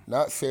 Mm-hmm.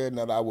 Not saying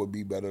that I would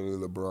be better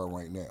than LeBron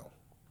right now.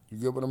 You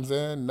get what I'm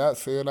saying? Not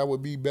saying I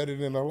would be better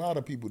than a lot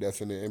of people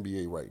that's in the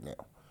NBA right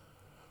now.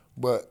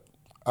 But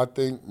I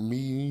think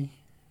me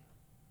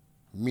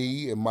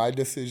and my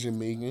decision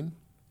making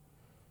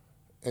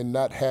and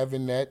not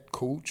having that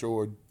coach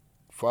or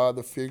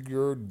father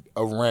figure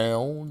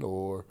around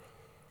or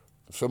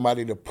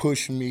somebody to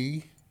push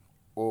me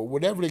or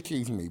whatever the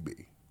case may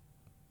be,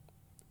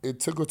 it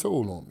took a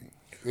toll on me.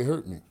 It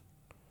hurt me.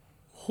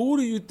 Who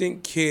do you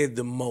think cared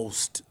the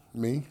most?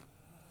 Me.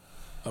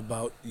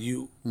 About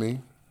you?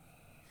 Me.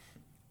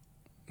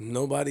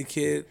 Nobody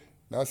cared?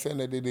 Not saying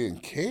that they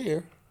didn't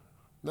care.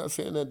 Not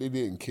saying that they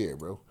didn't care,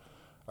 bro.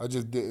 I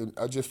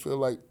just feel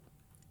like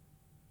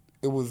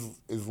it was,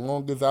 as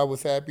long as I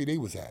was happy, they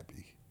was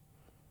happy.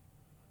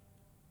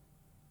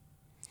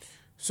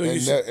 So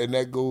and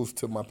that goes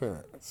to my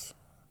parents.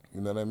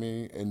 You know what I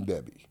mean? And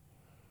Debbie.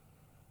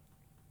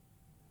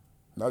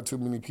 Not too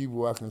many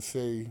people I can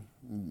say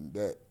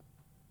that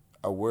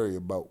I worry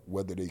about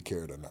whether they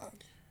cared or not.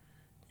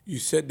 You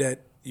said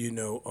that, you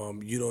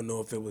don't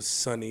know if it was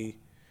Sonny,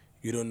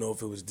 you don't know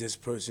if it was this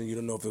person, you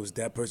don't know if it was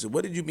that person.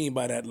 What did you mean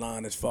by that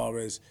line as far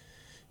as,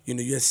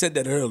 you had said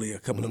that earlier a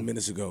couple of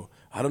minutes ago.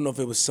 I don't know if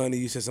it was Sonny,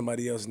 you said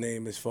somebody else's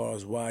name as far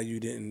as why you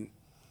didn't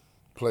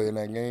play in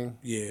that game?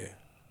 Yeah.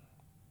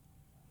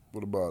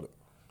 What about it?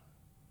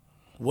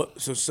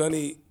 So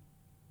Sonny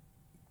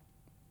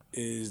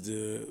is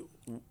the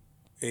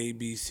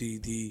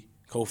ABCD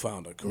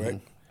co-founder, correct?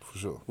 Mm-hmm. For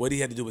sure. What he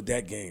had to do with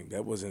that game?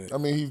 That wasn't it. I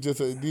mean, he's just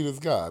an Adidas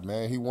guy,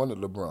 man. He wanted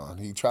LeBron.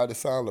 He tried to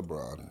sign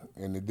LeBron,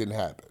 and it didn't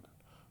happen.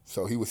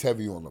 So he was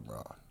heavy on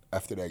LeBron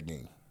after that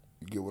game.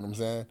 You get what I'm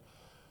saying?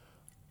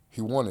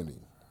 He wanted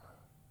him.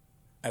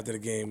 After the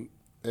game?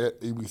 At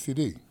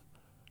ABCD.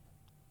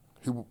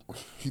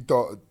 He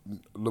thought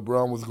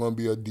LeBron was going to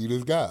be an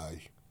Adidas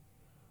guy.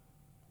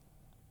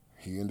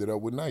 He ended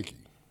up with Nike.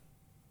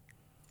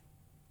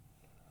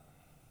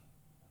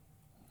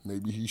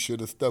 Maybe he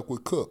should have stuck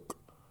with Cook.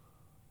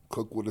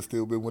 Cook would have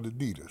still been with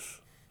Adidas.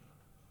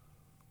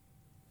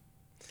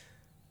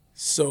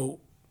 So,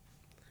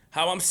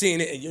 how I'm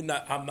seeing it, and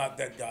I'm not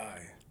that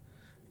guy.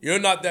 You're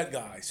not that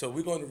guy. So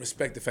we're going to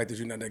respect the fact that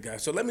you're not that guy.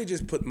 So let me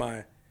just put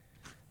my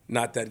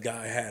not that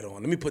guy hat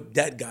on. Let me put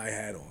that guy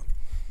hat on.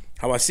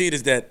 How I see it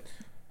is that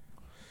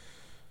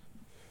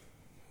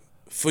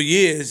for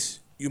years,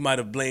 you might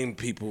have blamed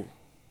people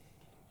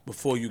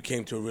before you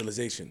came to a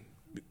realization.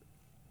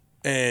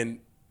 And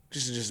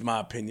this is just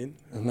my opinion.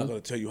 I'm not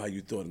going to tell you how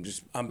you thought.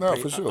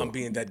 For sure. I'm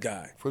being that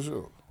guy. For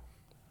sure.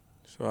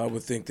 So I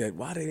would think that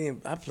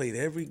I played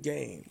every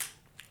game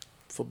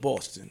for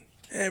Boston.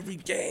 Every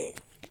game.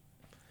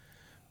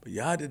 But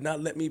y'all did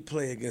not let me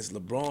play against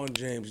LeBron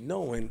James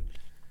knowing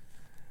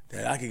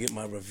that I could get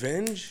my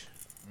revenge,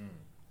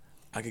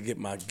 I could get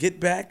my get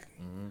back,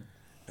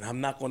 and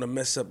I'm not going to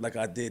mess up like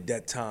I did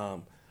that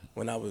time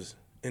when I was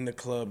in the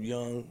club,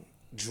 young,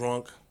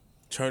 drunk,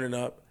 turning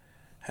up,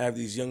 have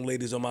these young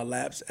ladies on my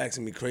laps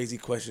asking me crazy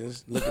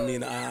questions, looking me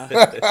in the eye.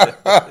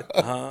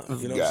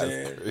 You know what I'm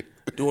saying? Crazy.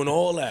 Doing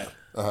all that.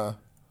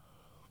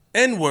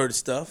 N-word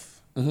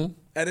stuff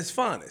at its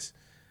finest.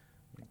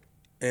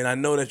 And I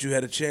know that you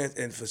had a chance,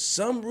 and for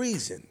some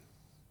reason,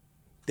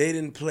 they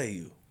didn't play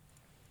you.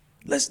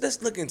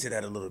 Let's look into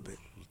that a little bit.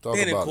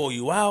 They didn't call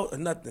you out or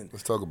nothing.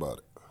 Let's talk about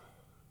it.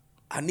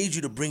 I need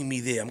you to bring me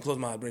there. I'm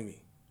closing my eyes. Bring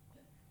me.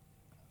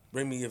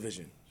 Bring me your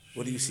vision.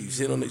 What do you see? You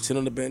sit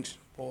on the bench.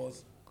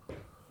 Pause.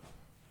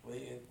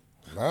 Waiting.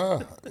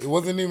 Nah, it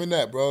wasn't even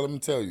that, bro. Let me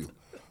tell you.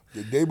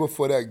 The day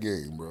before that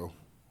game, bro.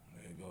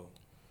 There you go.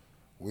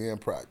 We in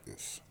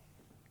practice.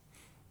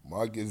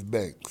 Marcus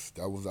Banks,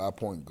 that was our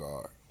point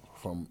guard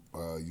from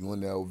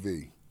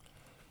UNLV.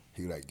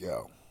 He like,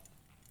 yo,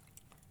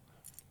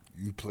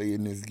 you play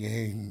in this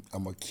game,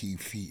 I'm going to keep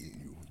feeding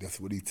you. That's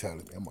what he telling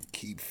me. I'm going to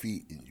keep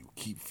feeding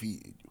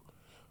you,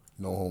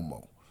 No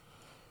homo.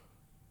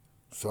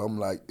 So I'm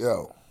like,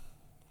 yo,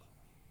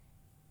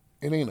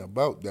 it ain't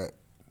about that.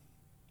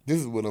 This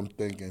is what I'm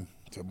thinking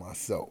to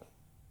myself.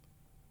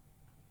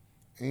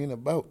 It ain't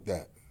about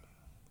that.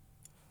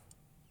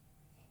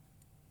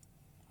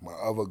 My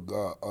other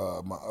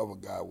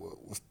guy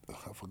was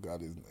I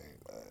forgot his name,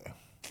 man.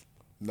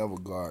 Another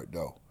guard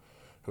though.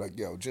 Like,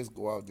 yo, just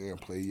go out there and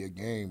play your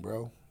game,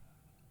 bro.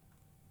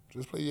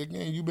 Just play your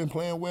game. You've been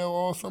playing well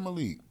all summer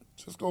league.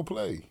 Just go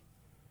play.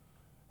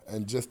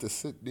 And just to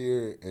sit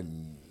there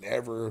and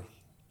never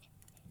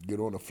get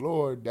on the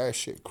floor, that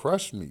shit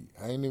crushed me.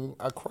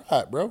 I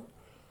cried, bro.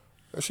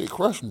 That shit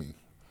crushed me.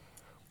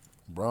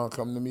 Bron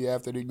come to me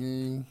after the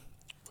game.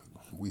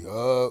 We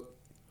hug.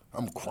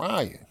 I'm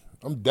crying.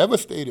 I'm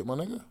devastated, my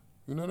nigga.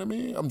 You know what I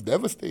mean? I'm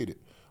devastated.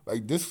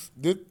 Like this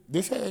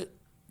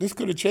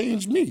could have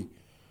changed me.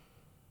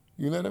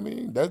 You know what I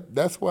mean?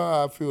 That's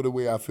why I feel the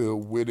way I feel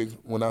with it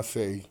when I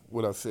say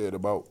what I said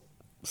about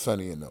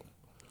Sonny and them.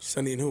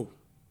 Sonny and who?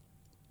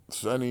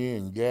 Sonny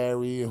and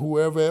Gary and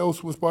whoever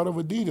else was part of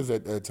Adidas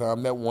at that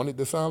time that wanted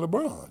to sign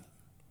LeBron.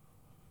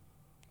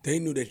 They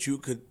knew that you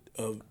could.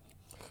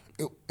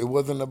 It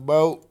wasn't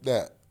about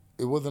that.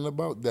 It wasn't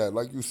about that.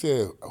 Like you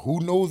said, who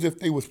knows if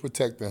they was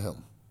protecting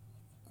him?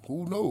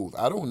 Who knows?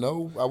 I don't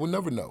know. I would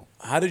never know.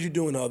 How did you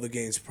do in the other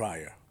games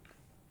prior?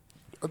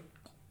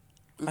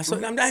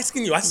 I'm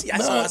asking you. I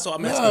saw.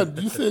 I'm asking.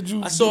 Nah, you said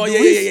you. I saw. Yeah.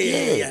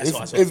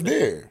 It's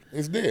there.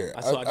 It's there.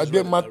 I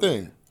did my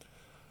thing.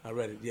 I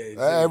read it.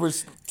 Yeah. I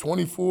averaged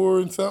 24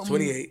 and something.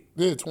 28.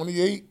 Yeah,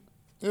 28.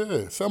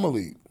 Yeah, summer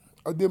league.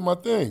 I did my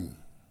thing.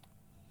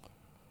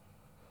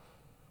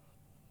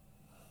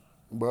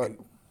 But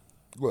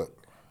what?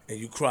 And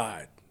you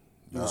cried.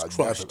 You was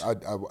crushed. I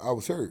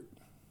was hurt.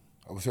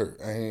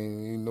 I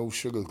ain't no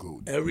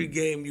sugarcoat. Every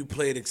game you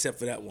played except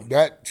for that one.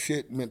 That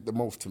shit meant the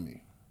most to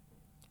me.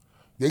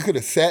 They could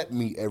have sat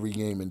me every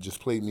game and just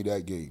played me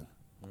that game.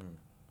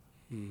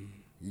 You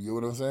get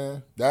what I'm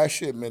saying? That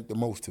shit meant the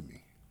most to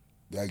me,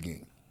 that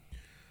game.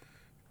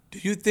 Do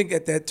you think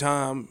at that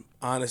time,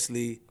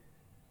 honestly,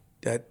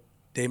 that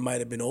they might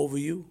have been over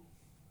you?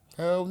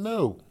 Hell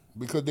no,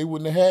 because they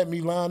wouldn't have had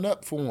me line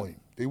up for him.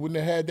 They wouldn't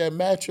have had that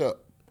matchup.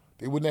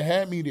 They wouldn't have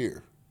had me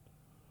there.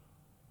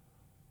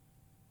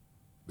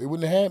 They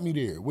wouldn't have had me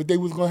there. What they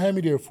was going to have me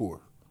there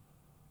for?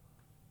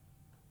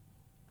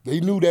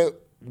 They knew that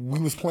we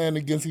was playing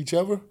against each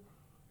other,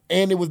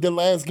 and it was the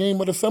last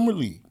game of the summer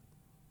league.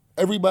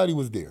 Everybody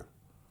was there.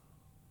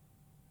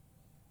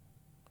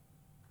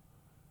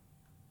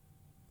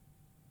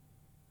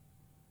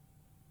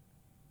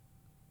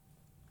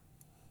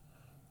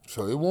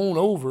 So it won't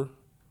over.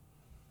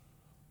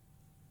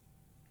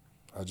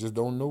 I just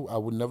don't know. I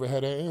would never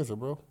have that answer,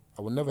 bro.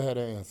 I would never have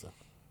that answer.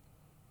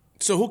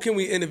 So who can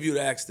we interview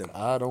to ask them?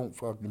 I don't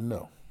fucking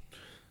know.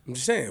 I'm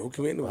just saying, who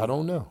can we interview? I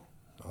don't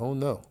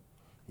know.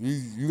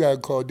 You got to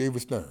call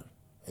David Stern,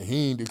 and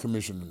he ain't the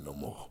commissioner no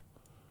more.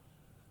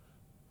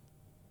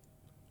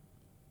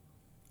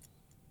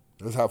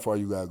 That's how far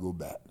you got to go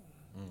back.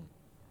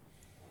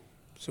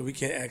 So we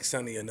can't ask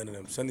Sonny or none of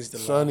them. Sonny's the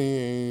Sonny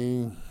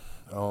ain't.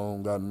 I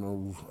don't got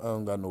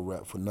no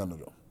rap for none of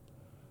them.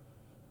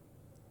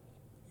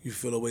 You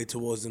feel a way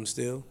towards them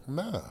still?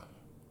 Nah.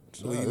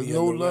 So there's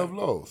no love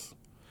lost.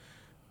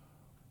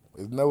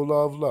 There's no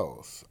love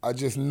lost. I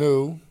just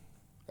knew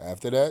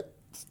after that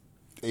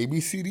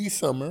ABCD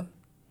summer,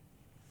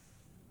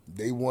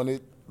 they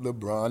wanted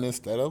LeBron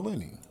instead of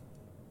Lenny.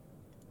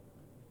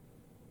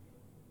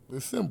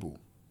 It's simple.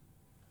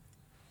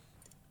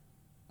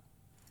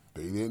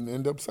 They didn't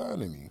end up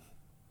signing him.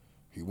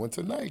 He went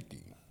to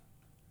Nike.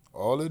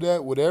 All of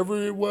that,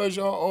 whatever it was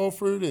y'all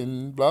offered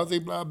and blah, blah,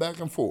 blah, back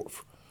and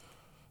forth.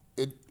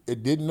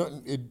 It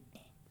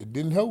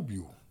didn't help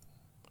you.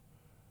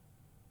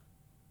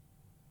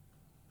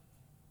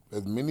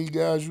 As many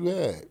guys you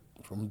had,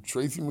 from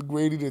Tracy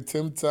McGrady to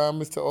Tim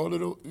Thomas to all of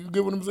those, you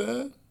get what I'm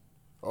saying?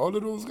 All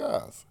of those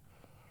guys.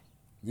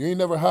 You ain't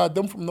never hired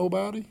them from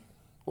nobody?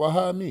 Why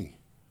hire me?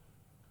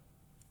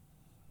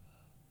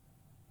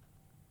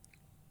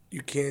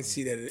 You can't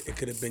see that it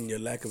could have been your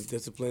lack of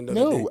discipline.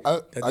 No,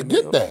 I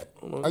get that.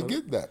 I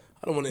get that.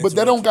 I don't want to. But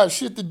that don't got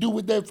shit to do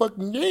with that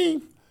fucking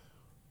game.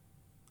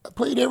 I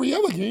played every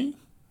other game.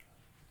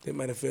 They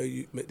might have felt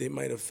you. They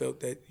might have felt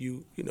that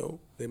you know,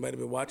 they might have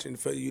been watching and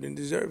felt you didn't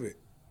deserve it.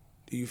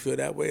 Do you feel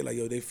that way? Like,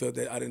 yo, they felt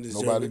that I didn't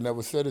deserve it. Nobody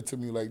never said it to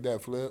me like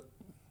that, Flip.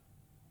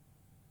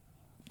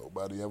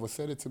 Nobody ever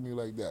said it to me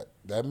like that.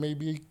 That may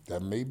be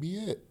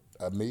it.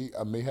 I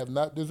may have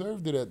not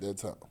deserved it at that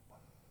time.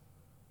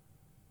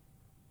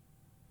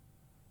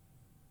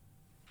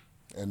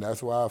 And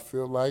that's why I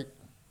feel like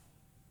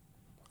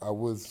let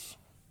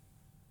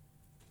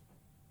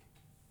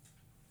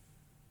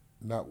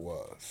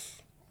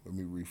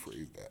me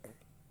rephrase that.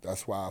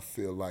 That's why I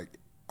feel like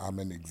I'm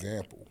an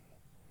example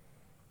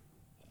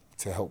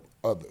to help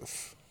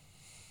others.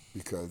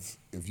 Because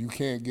if you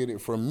can't get it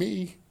from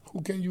me,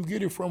 who can you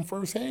get it from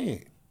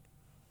firsthand?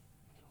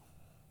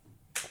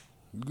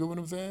 You get what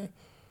I'm saying?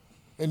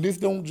 And this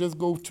don't just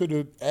go to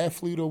the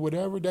athlete or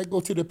whatever. That go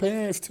to the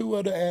parents too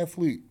of the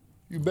athlete.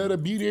 You better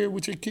be there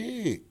with your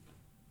kid.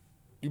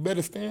 You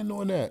better stand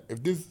on that.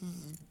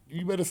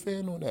 You better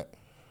stand on that.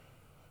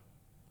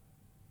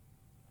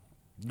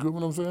 You get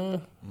what I'm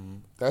saying? Mm-hmm.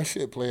 That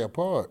shit play a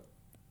part.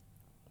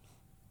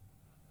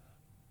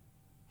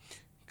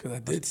 Cause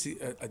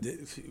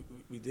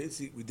we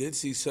did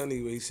see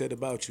Sonny what he said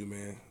about you,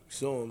 man. We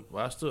saw him.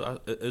 Well,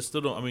 it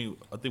still don't. I mean,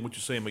 I think what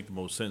you're saying make the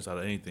most sense out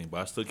of anything,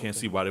 but I still can't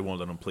see why they won't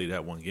let him play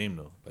that one game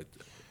though. Like,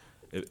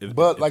 I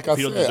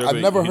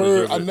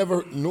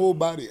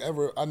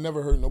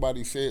never heard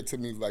nobody say it to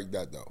me like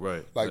that though.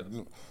 Right.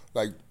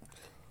 Like,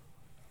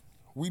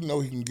 we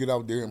know he can get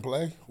out there and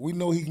play. We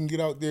know he can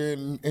get out there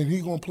and he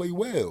gonna play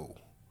well,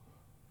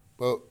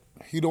 but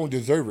he don't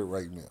deserve it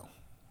right now.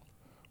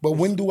 But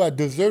when do I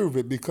deserve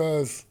it?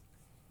 Because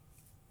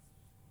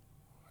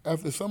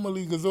after Summer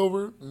League is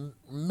over,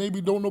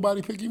 maybe don't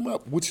nobody pick him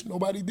up, which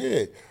nobody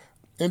did.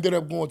 Ended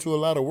up going to a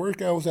lot of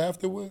workouts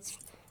afterwards,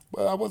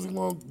 but I wasn't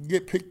going to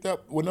get picked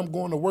up when I'm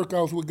going to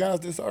workouts with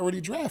guys that's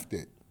already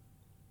drafted.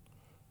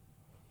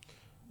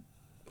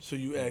 So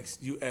you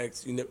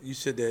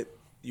said that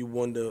you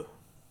wonder.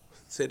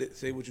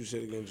 Say what you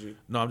said again, G.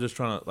 No, I'm just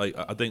trying to, like,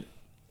 I think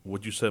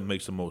what you said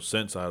makes the most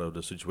sense out of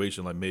the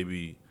situation. Like,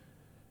 maybe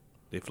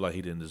they feel like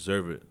he didn't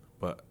deserve it,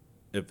 but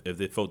if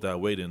they felt that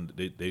way, then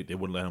they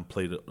wouldn't let him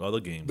play the other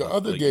games. The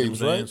other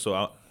games, right? So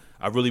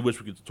I really wish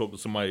we could talk to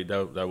somebody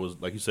that was,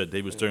 like you said,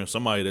 David Stern,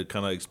 somebody that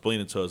kind of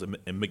explain it to us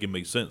and make it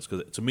make sense.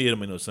 Because to me, it don't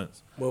make no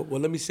sense. Well,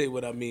 let me say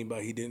what I mean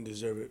by he didn't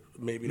deserve it.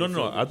 Maybe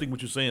no. I think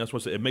what you're saying, that's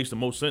what it makes the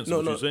most sense.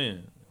 What you're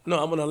saying.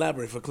 No, I'm gonna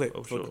elaborate for clip.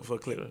 For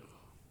clip. Sure.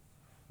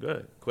 Go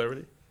ahead.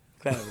 Clarity.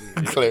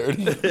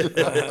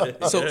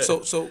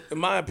 So in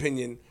my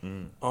opinion,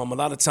 a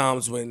lot of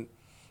times when,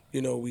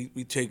 you know,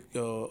 we take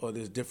or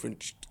there's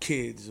different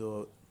kids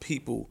or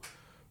people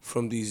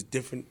from these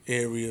different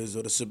areas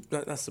or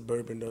not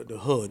suburban, the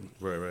hood.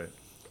 Right.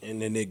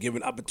 And then they're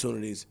given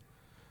opportunities.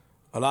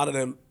 A lot of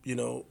them, you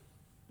know,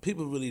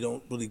 people really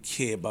don't really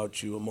care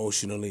about you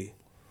emotionally.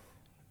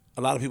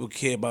 A lot of people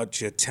care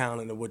about your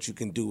talent and what you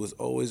can do. Is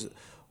always,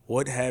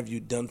 what have you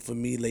done for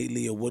me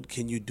lately, or what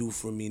can you do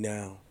for me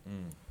now?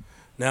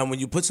 Now, when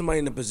you put somebody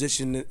in a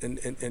position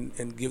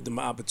and give them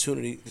an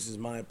opportunity, this is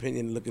my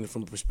opinion, looking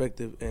from a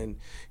perspective, and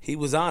he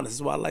was honest. This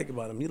is what I like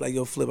about him. He like,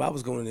 yo, Flip, I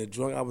was going in there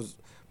drunk. I was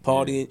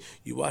partying. Yeah.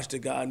 You watched a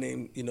guy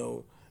named, you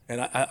know,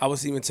 and I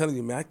was even telling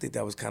you, man, I think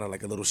that was kind of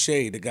like a little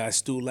shade. The guy,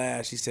 Stu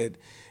Lash, he said,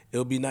 it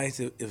would be nice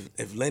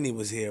if Lenny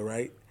was here,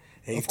 right?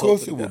 And of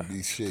course it would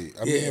be shade.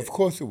 I mean, of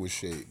course it was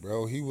shade,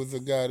 bro. He was a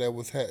guy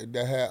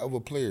that had other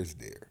players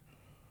there.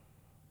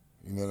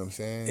 You know what I'm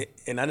saying?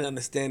 And I didn't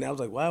understand that. I was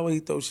like, why would he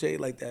throw shade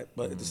like that?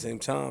 But at the same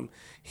time,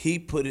 he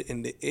put it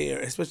in the air,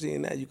 especially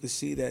in that you could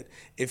see that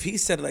if he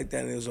said it like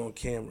that and it was on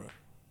camera,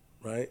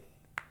 right?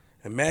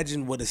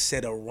 Imagine what is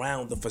said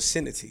around the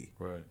vicinity.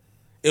 Right.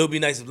 It would be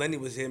nice if Lenny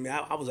was here.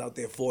 Man, I was out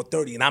there at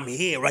 4:30 and I'm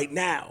here right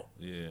now.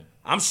 Yeah.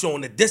 I'm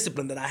showing the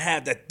discipline that I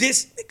have that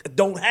this nigga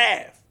don't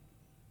have.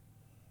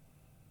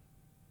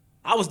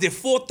 I was there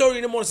 4:30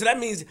 in the morning, so that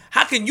means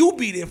how can you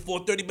be there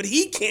 4:30, but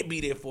he can't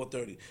be there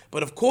 4:30?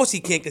 But of course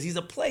he can't because he's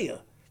a player.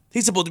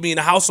 He's supposed to be in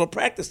the house or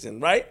practicing,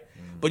 right?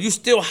 But you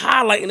still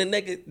highlighting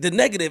the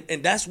negative,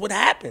 and that's what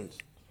happens.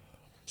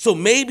 So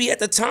maybe at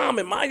the time,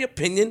 in my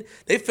opinion,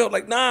 they felt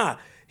like, nah,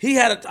 he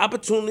had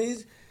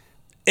opportunities,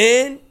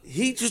 and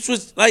he just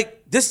was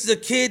like, this is a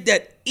kid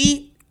that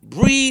eat,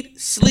 breathe,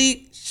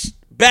 sleep,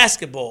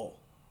 basketball.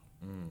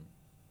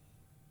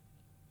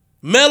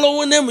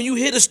 Melo and them, when you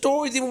hear the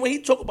stories, even when he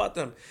talk about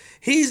them,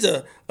 he's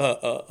you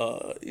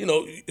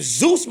know,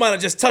 Zeus might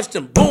have just touched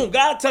him. Boom,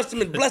 God touched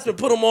him and blessed him and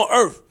put him on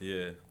earth.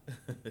 Yeah.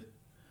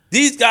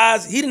 These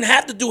guys, he didn't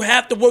have to do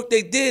half the work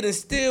they did and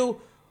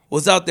still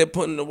was out there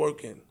putting the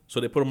work in. So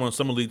they put him on a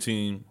summer league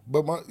team,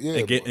 but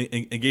and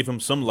gave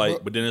him some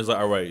light. But then it's like,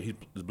 all right,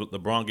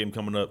 LeBron game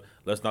coming up.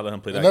 Let's not let him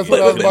play that. That's game.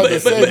 what I was about to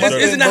say. But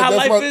isn't that how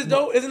life is,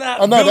 though? Isn't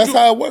that? No, that's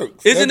how it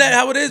works. Isn't that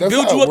how it is?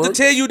 Build you up to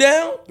tear you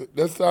down.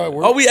 That's how it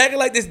works. Are we acting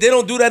like this? They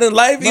don't do that in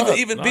life,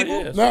 even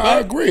people. No,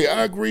 I agree.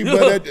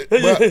 But at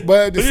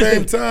the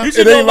same time,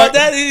 it ain't like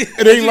that.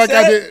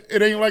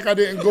 It ain't like I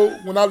didn't go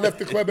when I left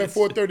the club at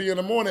 4:30 in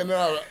the morning and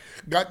I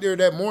got there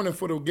that morning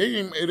for the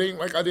game. It ain't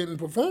like I didn't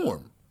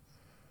perform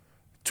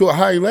to a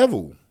high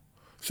level.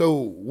 So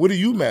what are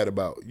you mad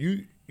about?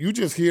 You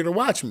just here to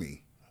watch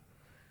me.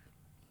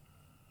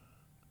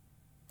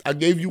 I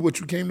gave you what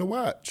you came to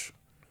watch.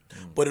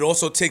 But it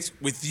also takes,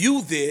 with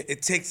you there,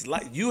 it takes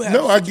like you have.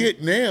 No, I get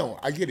it now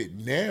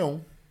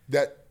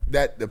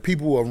that the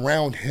people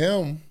around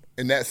him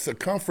in that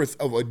circumference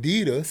of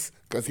Adidas,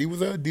 because he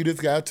was an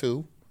Adidas guy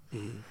too.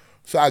 Mm-hmm.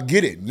 So I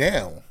get it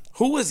now.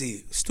 Who was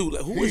he, Stu?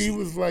 He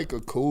was like a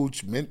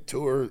coach,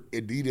 mentor,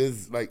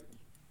 Adidas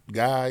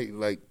guy,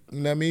 like, you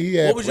know what I mean? He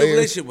had what was players. Your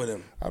relationship with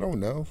him? I don't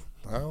know.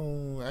 I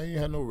ain't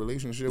had no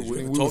relationship with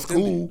him. We was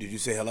cool. Did you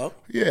say hello?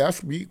 Yeah, I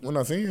speak when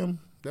I see him.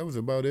 That was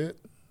about it.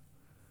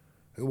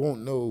 It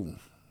won't no,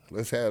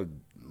 let's have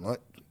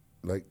lunch.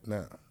 Like,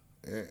 nah.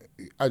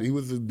 He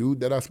was a dude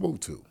that I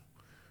spoke to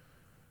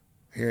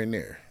here and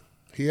there.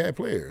 He had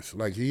players.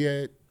 Like, he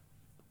had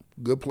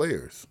good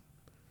players.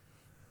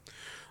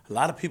 A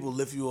lot of people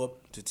lift you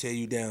up to tear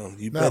you down.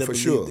 You nah, better for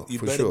believe sure. that. You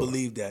for better sure.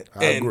 believe that.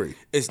 I agree.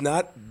 It's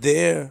not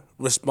their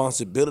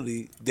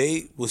responsibility.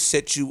 They will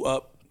set you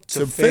up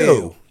to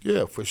fail.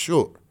 Yeah, for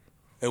sure.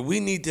 And we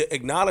need to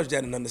acknowledge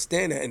that and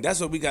understand that. And that's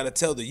what we got to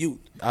tell the youth.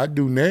 I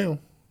do now.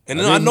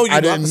 And I know you.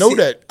 I didn't know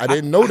that. I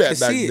didn't know that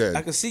back then.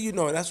 I can see you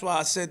know. And that's why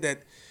I said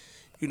that.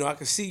 I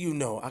can see you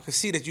know. I can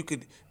see that you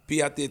could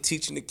be out there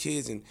teaching the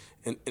kids and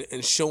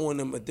showing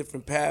them a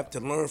different path to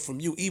learn from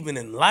you, even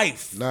in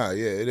life. Nah,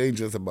 yeah, it ain't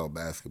just about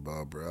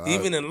basketball, bro.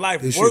 Even in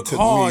life, work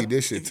hard.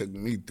 This shit took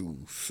me through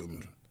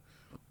some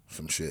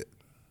shit.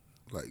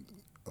 Like,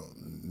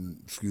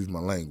 excuse my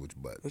language,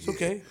 but it's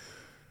okay.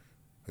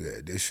 Yeah,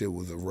 this shit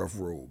was a rough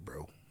road,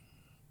 bro.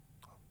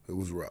 It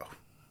was rough.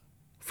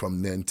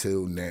 From then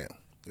till now,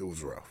 it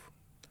was rough.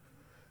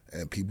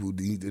 And people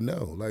need to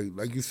know.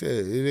 Like you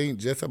said, it ain't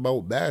just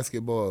about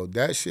basketball.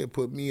 That shit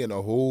put me in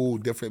a whole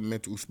different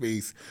mental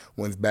space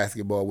once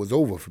basketball was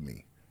over for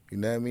me. You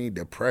know what I mean?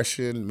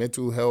 Depression,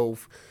 mental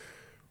health,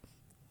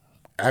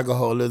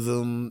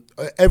 alcoholism,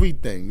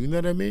 everything. You know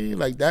what I mean?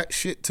 Like, that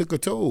shit took a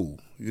toll.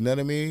 You know what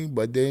I mean?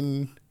 But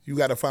then you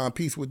got to find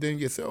peace within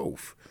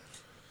yourself.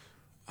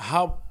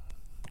 How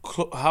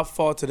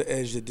far to the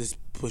edge did this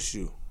push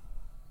you?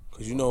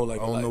 Because I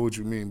don't know what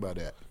you mean by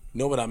that.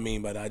 Know what I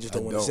mean by that? I just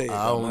don't want to say it.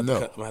 I don't know.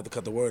 I'm gonna have to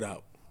cut the word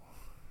out.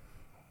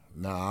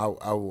 Nah,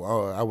 I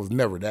was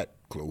never that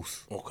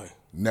close. Okay.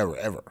 Never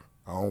ever.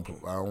 I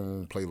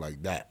don't play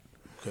like that.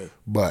 Okay.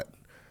 But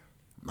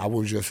I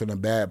was just in a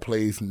bad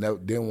place.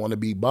 Didn't want to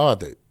be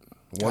bothered.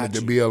 Wanted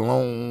to be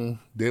alone.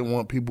 Didn't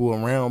want people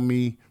around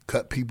me.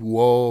 Cut people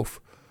off.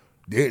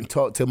 Didn't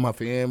talk to my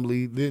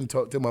family. Didn't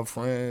talk to my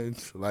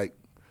friends. Like,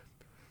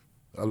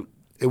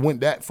 it went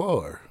that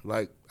far.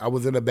 Like, I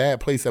was in a bad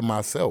place of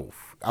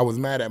myself. I was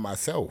mad at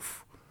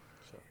myself.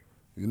 Sorry.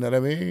 You know what I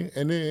mean?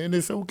 And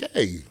it's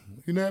okay.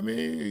 You know what I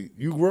mean?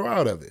 You grow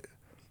out of it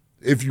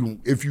if you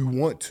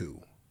want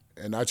to.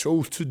 And I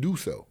chose to do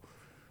so.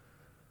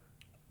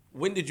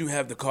 When did you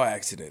have the car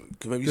accident?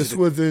 This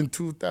was in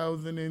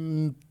 2000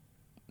 and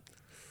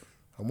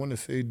I want to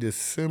say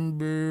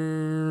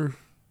December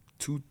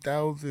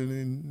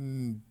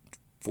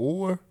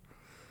 2004.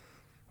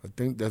 I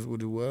think that's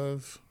what it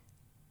was.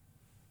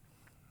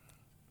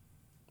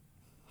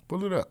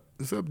 Pull it up.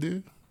 It's up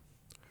there.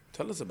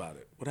 Tell us about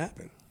it. What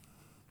happened?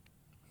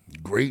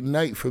 Great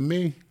night for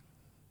me.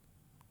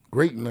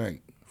 Great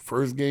night.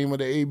 First game of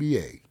the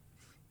ABA.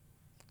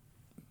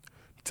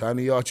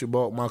 Tiny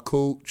Archibald, my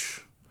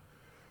coach.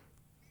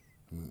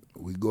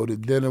 We go to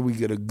dinner. We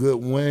get a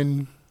good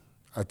win.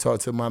 I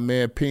talked to my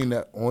man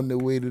Peanut on the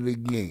way to the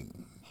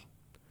game.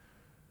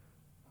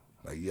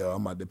 Like, yo,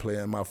 I'm about to play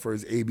in my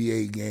first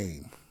ABA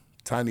game.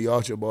 Tiny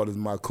Archibald is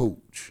my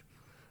coach.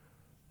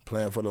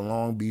 Playing for the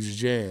Long Beach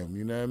Jam,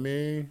 you know what I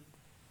mean?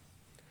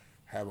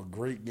 Have a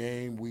great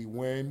game, we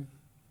win.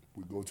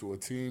 We go to a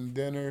team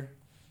dinner.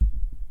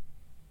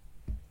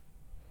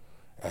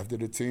 After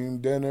the team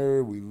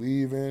dinner, we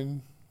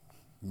leaving.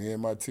 Me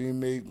and my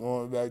teammate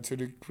going back to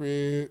the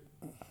crib.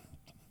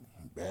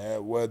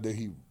 Bad weather,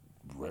 he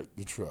wrecked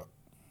the truck.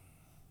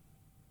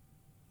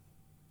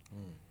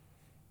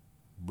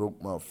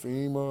 Broke my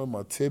femur,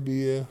 my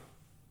tibia.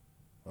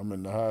 I'm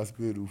in the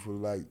hospital for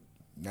like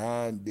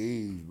 9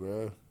 days,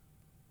 bro.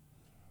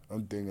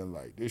 I'm thinking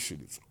like, this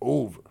shit is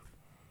over.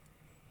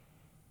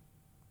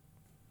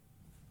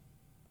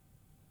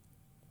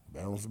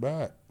 Bounce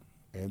back.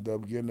 End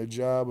up getting a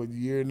job a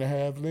year and a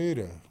half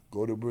later.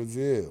 Go to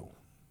Brazil.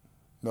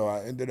 No,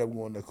 I ended up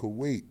going to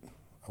Kuwait.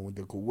 I went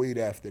to Kuwait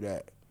after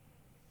that.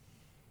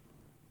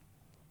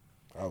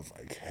 I was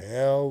like,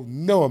 hell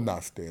no, I'm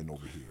not staying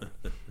over here.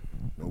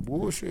 No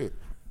bullshit.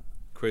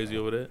 Crazy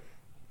over there?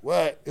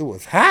 What? It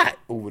was hot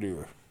over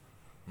there.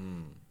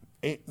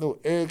 Ain't no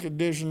air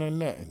conditioner,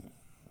 nothing.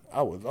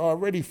 I was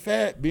already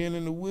fat being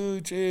in the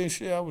wheelchair and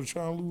shit. I was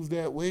trying to lose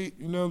that weight.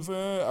 You know what I'm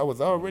saying? I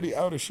was already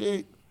out of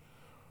shape.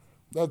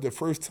 That was the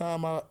first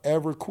time I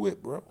ever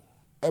quit, bro.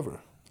 Ever.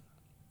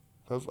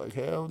 I was like,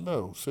 hell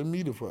no. Send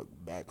me the fuck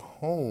back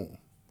home.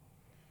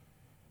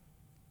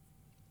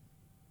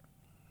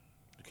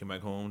 You came back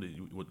home?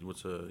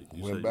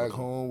 Went back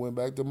home, went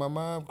back to my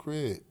mom's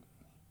crib.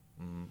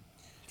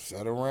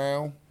 Sat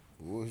around.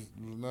 You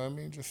know what I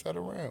mean? Just sat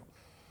around.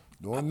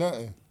 Doing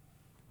nothing.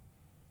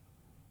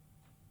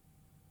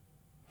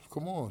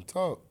 Come on,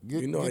 talk.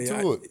 Get to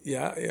it.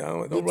 Yeah.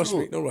 Don't rush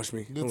me. Don't rush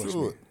me.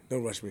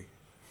 Don't rush me.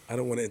 I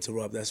don't want to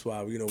interrupt. That's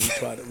why we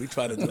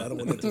try to do. I don't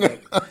want to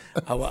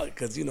interrupt.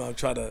 Because I'm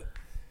trying to.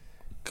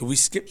 Cause we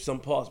skipped some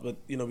parts, but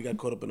we got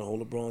caught up in the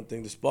whole LeBron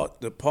thing.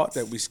 The part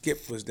that we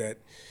skipped was that,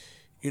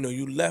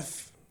 you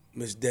left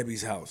Miss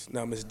Debbie's house.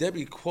 Now Miss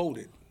Debbie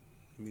quoted.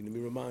 Let me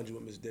remind you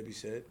what Miss Debbie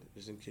said,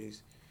 just in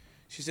case.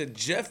 She said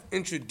Jeff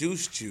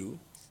introduced you,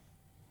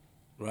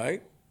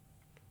 right?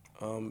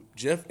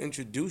 Jeff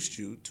introduced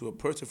you to a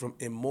person from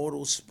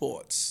Immortal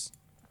Sports.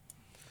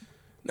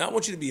 Now, I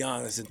want you to be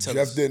honest and tell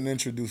us. Jeff didn't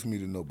introduce me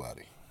to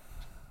nobody.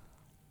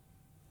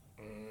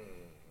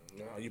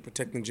 Now, are you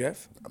protecting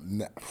Jeff?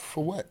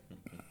 For what?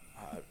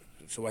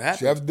 So what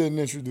happened? Jeff didn't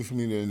introduce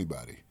me to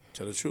anybody.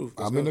 Tell the truth.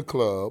 I'm in the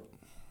club,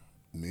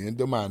 me and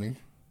Damani.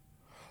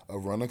 A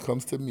runner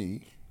comes to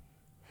me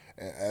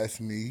and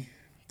asks me,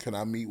 can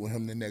I meet with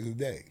him the next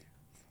day?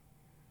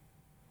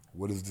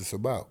 What is this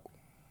about?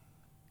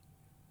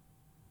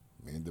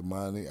 Me and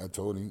Damani, I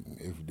told him,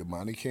 if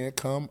Damani can't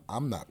come,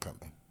 I'm not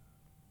coming.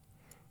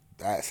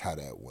 That's how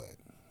that went.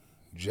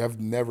 Jeff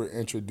never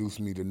introduced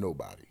me to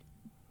nobody.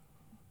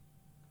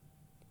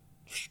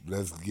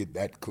 Let's get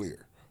that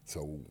clear.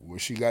 So where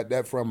she got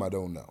that from, I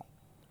don't know.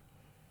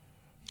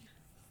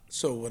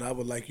 So what I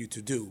would like you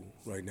to do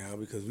right now,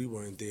 because we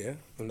weren't there,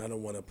 and I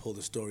don't want to pull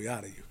the story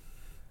out of you,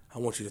 I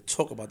want you to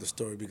talk about the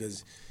story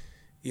because,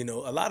 a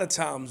lot of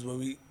times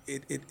when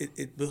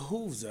it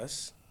behooves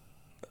us.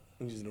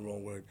 I'm using the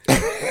wrong word. I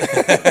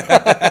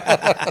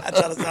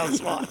try to sound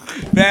smart.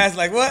 Bass,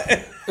 like what?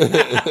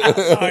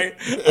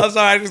 I'm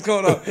sorry. I just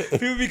caught up.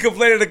 People be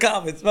complaining in the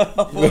comments. They're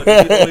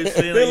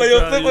like,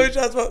 yo, flip on your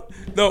shots.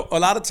 No, a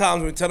lot of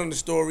times when we're telling the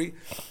story,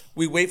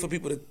 we wait for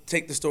people to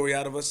take the story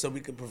out of us so we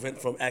can prevent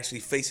from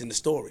actually facing the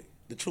story,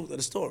 the truth of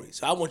the story.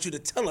 So I want you to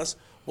tell us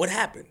what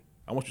happened.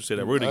 I want you to say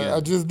that word again. I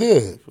just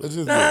did. No,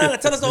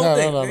 tell us the whole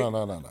thing.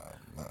 No.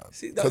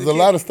 Because a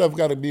lot of stuff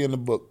got to be in the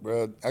book,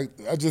 bro.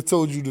 I just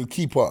told you the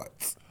key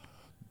parts.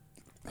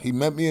 He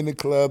met me in the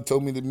club,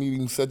 told me to meet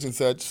him such and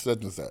such,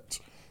 such and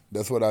such.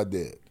 That's what I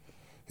did.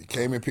 He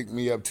came and picked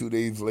me up 2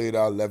 days later.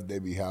 I left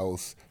Debbie's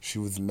house. She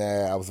was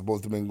mad. I was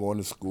supposed to have been going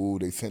to school.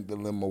 They sent the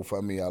limo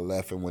for me. I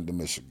left and went to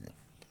Michigan.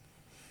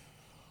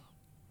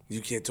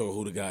 You can't tell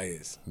who the guy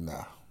is?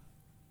 Nah.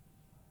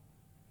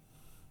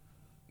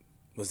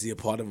 Was he a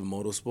part of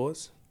Immortal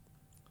Sports?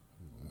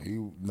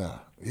 Nah.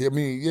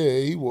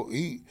 He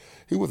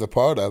was a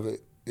part of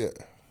it. Yeah,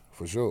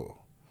 for sure.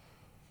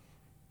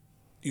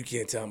 You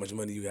can't tell how much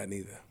money you got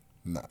neither.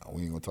 Nah,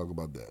 we ain't gonna talk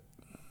about that.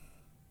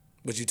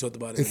 But you talked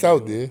about it. It's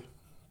out there.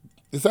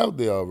 It's out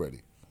there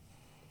already.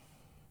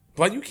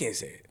 Why you can't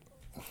say it?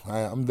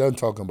 I'm done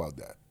talking about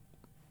that.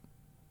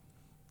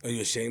 Are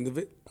you ashamed of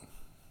it?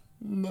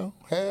 No.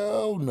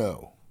 Hell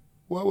no.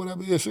 Why would I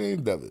be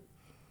ashamed of it?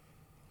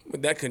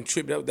 But that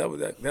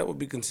that would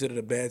be considered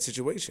a bad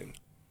situation.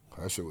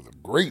 That shit was a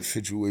great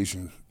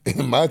situation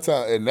in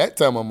that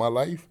time of my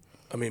life.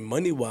 I mean,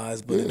 money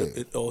wise, but yeah.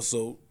 it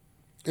also.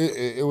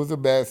 It was a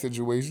bad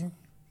situation.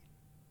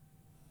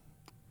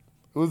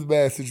 It was a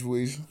bad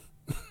situation.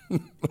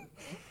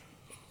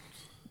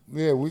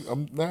 Yeah,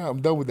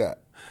 I'm done with that.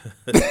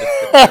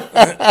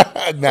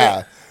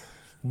 Nah.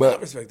 But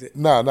I respect it.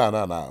 Nah.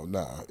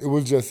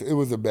 It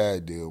was a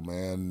bad deal,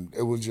 man.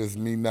 It was just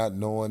me not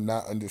knowing,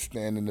 not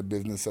understanding the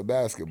business of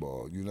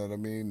basketball. You know what I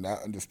mean?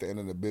 Not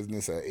understanding the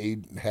business of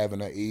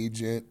having an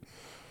agent,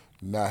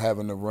 not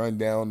having a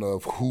rundown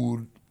of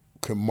who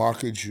can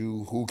market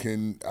you, who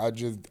can. I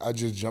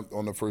just jumped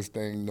on the first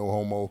thing. No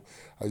homo.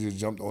 I just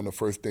jumped on the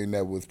first thing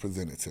that was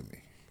presented to me.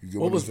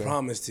 What was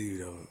promised to you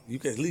though? You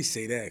can at least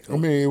say that. I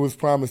mean, it was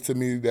promised to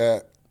me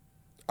that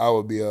I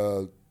would be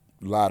a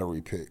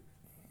lottery pick.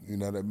 You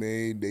know what I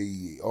mean?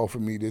 They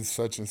offered me this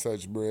such and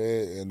such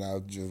bread, and I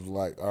was just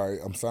like, all right,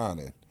 I'm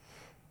signing.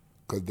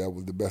 Because that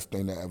was the best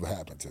thing that ever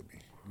happened to me.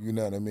 You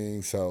know what I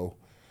mean? So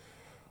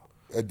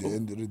at the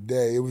end of the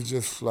day, it was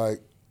just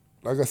like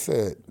I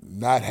said,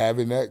 not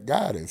having that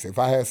guidance. If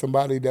I had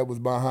somebody that was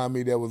behind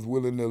me that was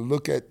willing to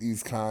look at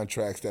these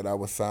contracts that I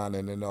was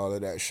signing and all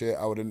of that shit,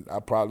 I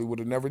probably would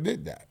have never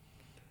did that.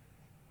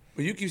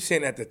 But you keep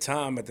saying at the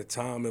time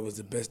it was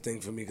the best thing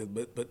for me.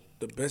 But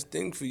the best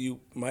thing for you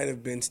might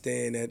have been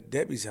staying at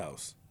Debbie's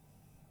house.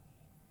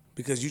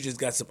 Because you just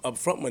got some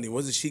upfront money.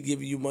 Wasn't she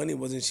giving you money?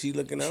 Wasn't she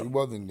looking out? She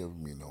wasn't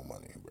giving me no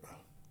money, bro.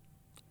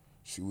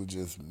 She was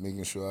just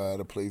making sure I had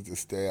a place to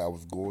stay. I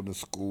was going to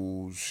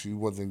school. She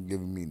wasn't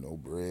giving me no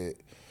bread.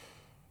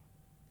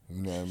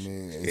 You know what I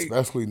mean?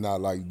 Especially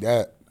not like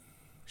that.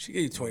 She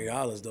gave you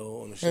 $20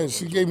 though on the show. Yeah,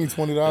 she gave me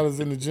 $20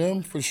 in the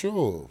gym for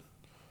sure.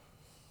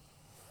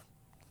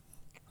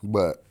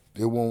 But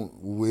it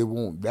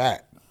won't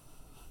that.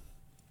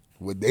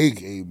 What they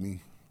gave me,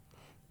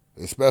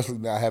 especially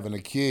not having a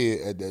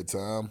kid at that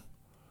time.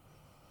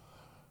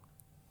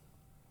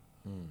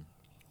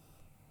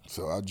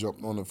 So I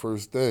jumped on the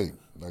first thing.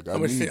 Like how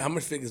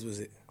much figures was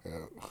it?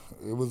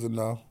 It was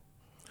enough.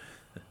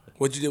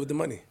 What'd you do with the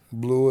money?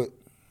 Blew it.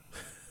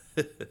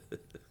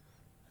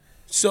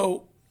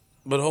 So,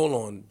 but hold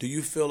on. Do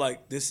you feel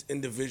like this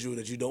individual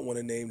that you don't want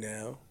to name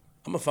now?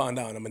 I'm gonna find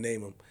out. I'm gonna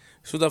name him.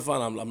 As soon as I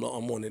find out, I'm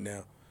on it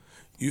now.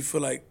 You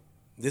feel like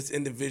this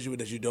individual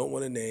that you don't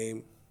want to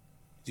name?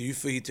 Do you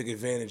feel he took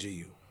advantage of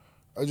you?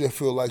 I just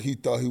feel like he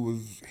thought he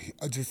was.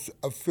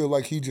 I feel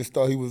like he just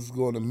thought he was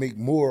going to make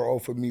more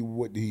off of me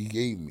what he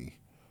gave me.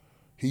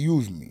 He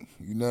used me.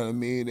 You know what I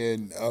mean?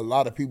 And a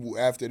lot of people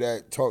after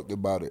that talked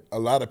about it. A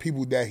lot of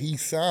people that he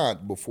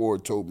signed before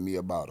told me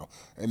about him,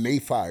 and they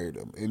fired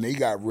him and they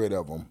got rid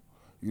of him.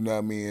 You know what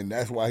I mean? And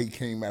that's why he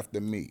came after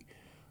me.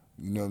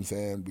 You know what I'm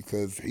saying?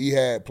 Because he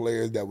had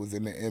players that was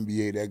in the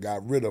NBA that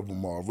got rid of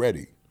him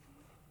already.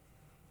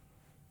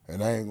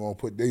 And I ain't gonna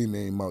put their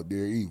name out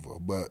there either,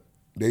 but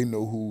they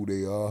know who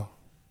they are.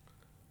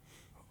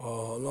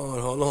 Oh,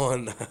 hold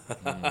on.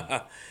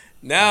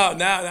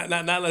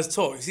 Now let's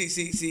talk.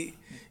 See,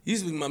 you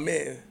used to be my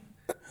man.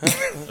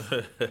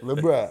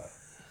 LeBron.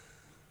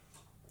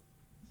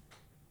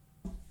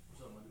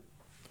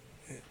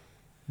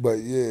 But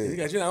yeah. You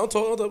got you. Don't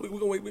talk. We're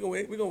gonna wait. Nah, we're gonna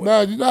wait. We're gonna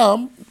wait. Go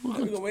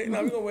ahead.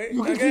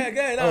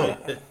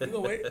 We're gonna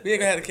wait. We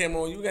ain't gonna have the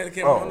camera on you. We got the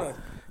camera on us.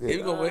 Yeah, we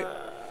gonna wait.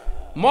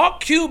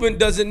 Mark Cuban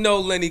doesn't know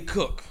Lenny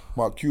Cook.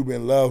 Mark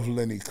Cuban loved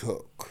Lenny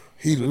Cook.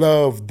 He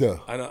loved her.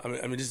 I know.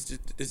 I mean, this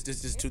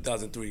is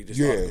 2003.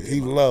 Yeah,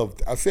 he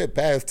loved. I said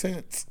past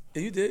tense.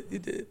 Yeah, you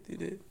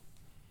did.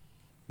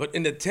 But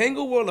in the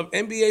tangled world of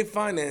NBA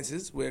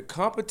finances, where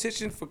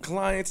competition for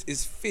clients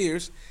is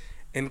fierce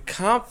and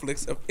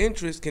conflicts of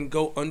interest can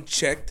go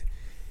unchecked,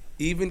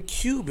 even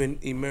Cuban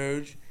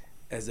emerged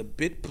as a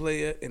bit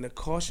player in a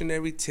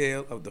cautionary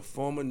tale of the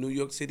former New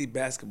York City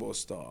basketball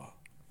star.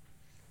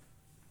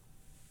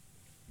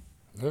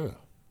 Yeah.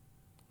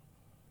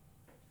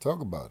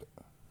 Talk about it.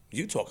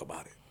 You talk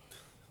about it.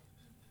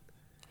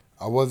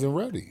 I wasn't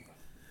ready.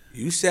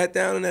 You sat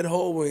down in that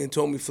hallway and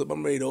told me, Flip,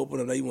 I'm ready to open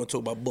up. Now you want to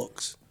talk about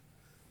books.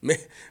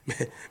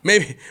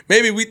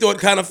 Maybe we thought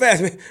kind of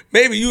fast.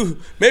 Maybe you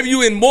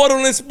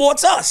immortal in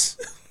sports us.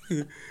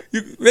 You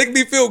make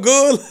me feel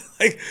good.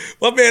 Like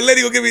my man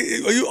Lenny will give me.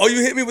 Are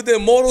you hit me with the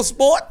immortal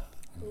sport?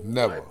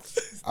 Never.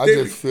 I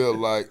just feel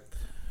like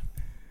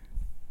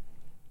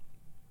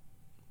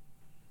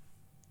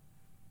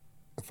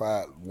if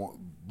I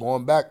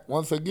going back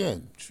once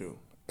again. True.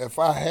 If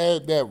I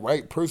had that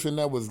right person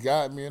that was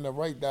guiding me in the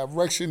right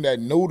direction, that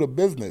know the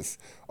business,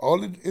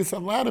 it's a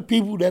lot of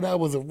people that I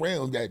was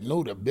around that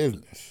know the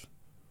business.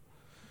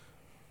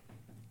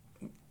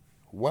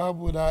 Why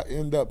would I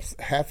end up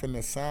having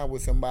to sign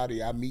with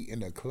somebody I meet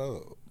in the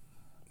club?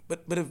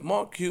 But if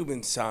Mark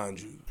Cuban signed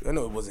you, I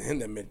know it wasn't him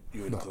that met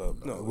you in the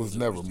club. No, it was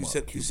never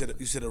Mark Cuban.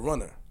 You said a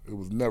runner. It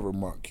was never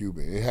Mark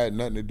Cuban. It had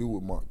nothing to do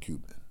with Mark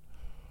Cuban.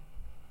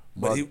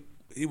 But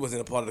he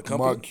wasn't a part of the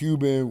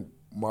company.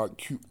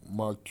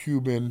 Mark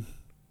Cuban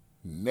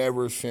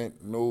never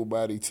sent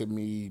nobody to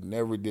me,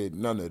 never did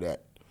none of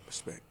that.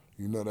 Respect.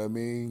 You know what I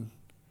mean?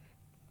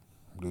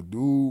 The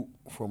dude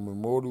from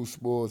Immortal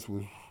Sports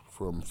was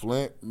from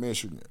Flint,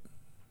 Michigan.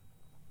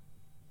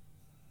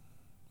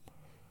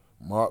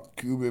 Mark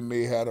Cuban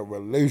may have a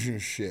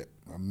relationship.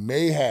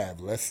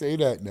 Let's say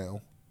that now.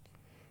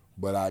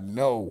 But I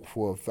know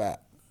for a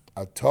fact,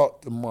 I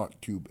talked to Mark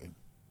Cuban.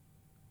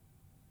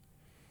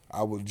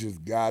 I was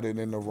just guided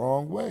in the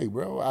wrong way,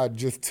 bro. I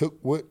just took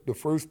what the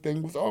first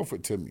thing was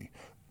offered to me,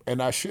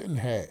 and I shouldn't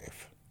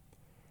have.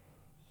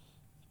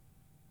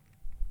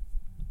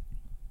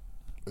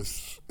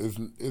 It's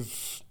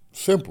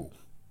simple.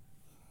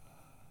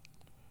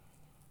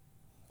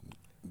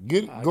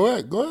 Go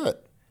ahead.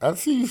 I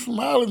see you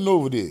smiling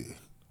over there.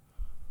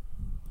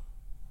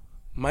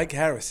 Mike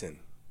Harrison.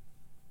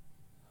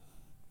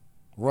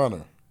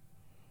 Runner.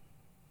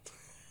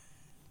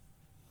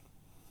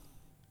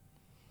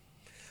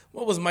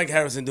 What was Mike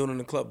Harrison doing in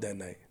the club that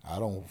night? I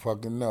don't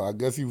fucking know. I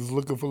guess he was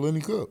looking for Lenny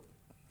Cook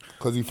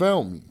because he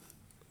found me.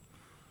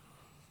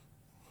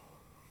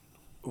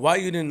 Why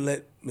you didn't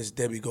let Miss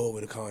Debbie go over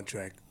the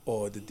contract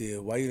or the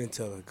deal? Why you didn't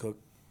tell her, Cook?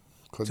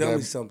 Tell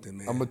me something,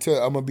 man. I'm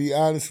gonna be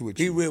honest with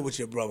you. Be real with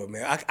your brother,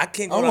 man. I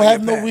can't go I don't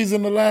have no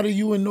reason to lie to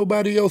you and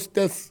nobody else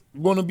that's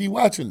gonna be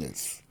watching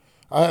this.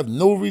 I have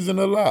no reason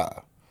to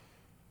lie.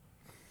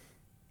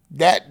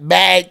 That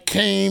bag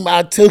came,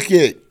 I took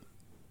it.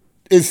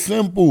 It's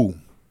simple.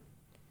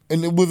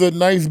 And it was a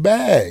nice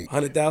bag.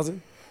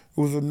 100,000? It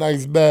was a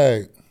nice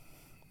bag.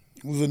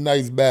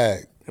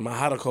 Am I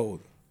hot or cold?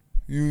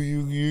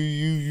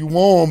 You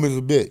warm as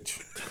a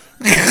bitch.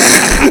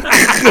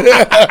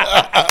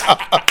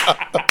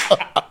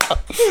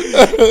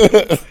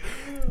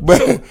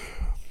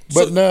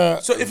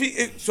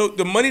 So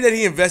the money that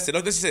he invested,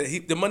 like I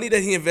said, the money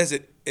that he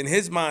invested in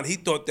his mind, he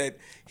thought that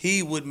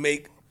he would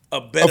make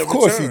a better. Of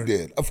course return. he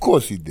did. Of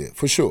course he did,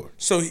 for sure.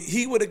 So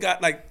he would have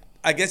got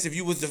I guess if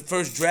you was the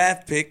first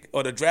draft pick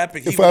or the draft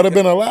pick, if I'd have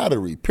been a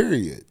lottery,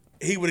 period.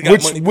 He would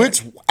have got money.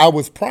 Which I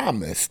was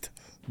promised.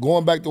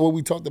 Going back to what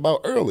we talked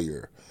about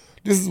earlier,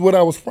 this is what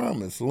I was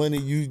promised. Lenny,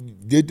 you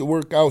did the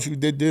workouts, you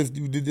did this,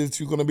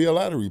 you're going to be a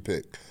lottery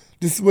pick.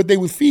 This is what they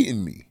was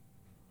feeding me.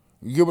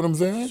 You get what I'm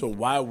saying? So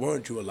why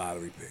weren't you a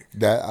lottery pick?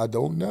 That I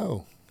don't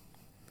know.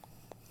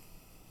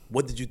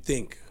 What did you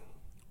think?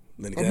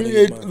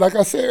 Like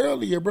I said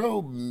earlier,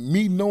 bro,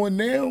 me knowing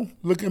now,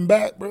 looking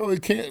back, bro,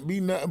 it can't be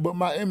nothing but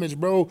my image,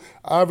 bro.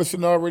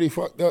 Iverson already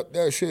fucked up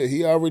that shit.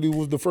 He already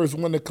was the first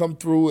one to come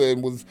through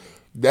and was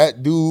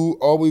that dude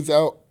always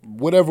out,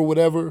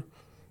 whatever.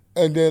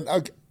 And then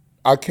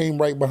I came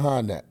right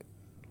behind that.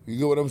 You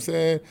get what I'm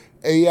saying?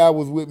 AI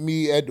was with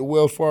me at the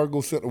Wells Fargo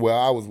Center. Well,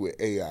 I was with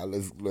AI.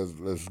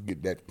 Let's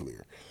get that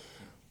clear.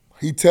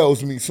 He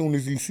tells me as soon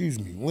as he sees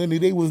me, Lenny,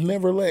 they was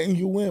never letting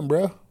you in,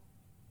 bro.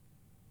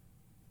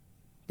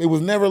 They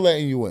was never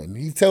letting you in.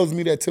 He tells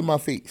me that to my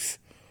face.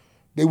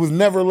 They was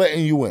never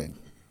letting you in.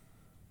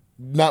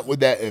 Not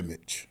with that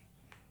image.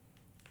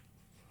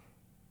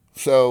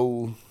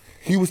 So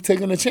he was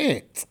taking a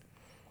chance.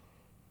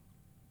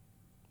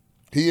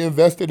 He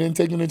invested in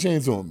taking a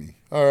chance on me.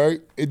 All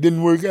right? It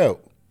didn't work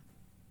out.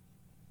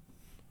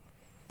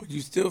 But you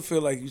still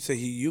feel like you say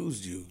he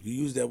used you. You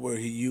used that word,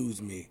 he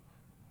used me.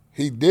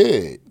 He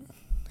did.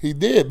 He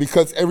did,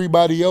 because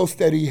everybody else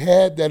that he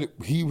had that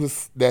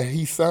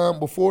he signed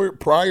before,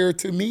 prior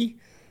to me,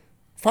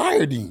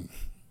 fired him.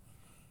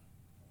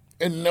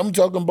 And I'm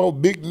talking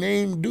about big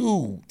name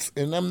dudes.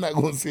 And I'm not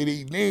going to say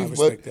these names,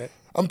 but that.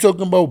 I'm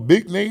talking about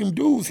big name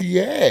dudes he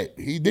had.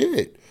 He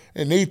did.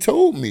 And they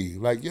told me,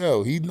 like,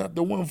 yo, he's not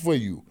the one for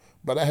you.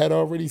 But I had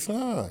already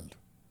signed.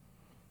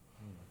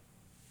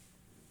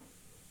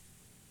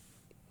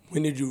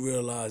 When did you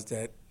realize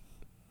that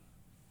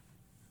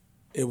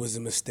it was a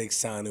mistake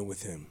signing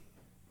with him?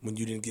 When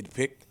you didn't get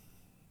picked?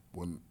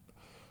 When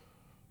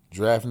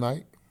draft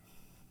night,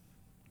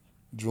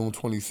 June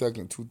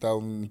 22nd,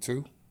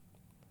 2002,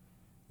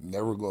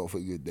 never gonna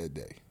forget that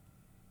day.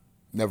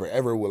 Never,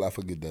 ever will I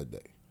forget that day.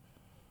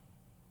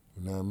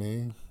 You know what I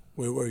mean?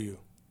 Where were you?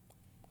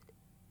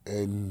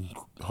 In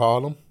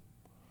Harlem.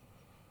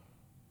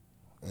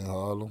 In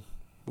Harlem.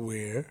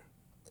 Where?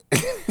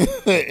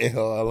 In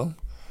Harlem.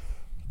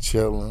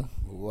 Chilling,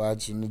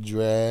 watching the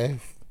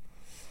draft.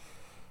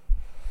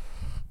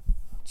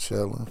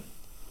 Chilling.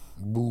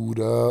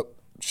 Booed up,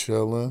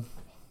 chilling.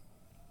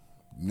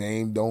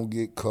 Name don't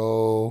get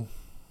called.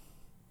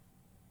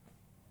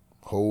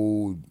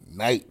 Whole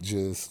night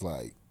just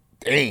like,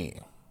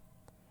 damn.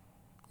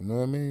 You know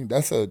what I mean?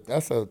 That's a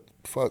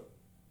fuck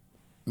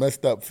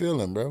messed up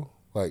feeling, bro.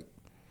 Like,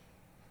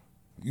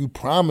 you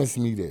promised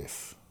me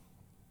this.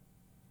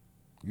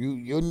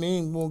 Your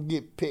name won't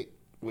get picked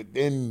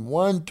within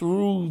 1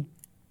 through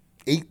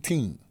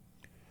 18.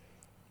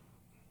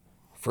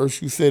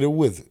 First you said the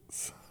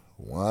Wizards.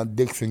 Juan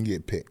Dixon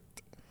get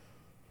picked.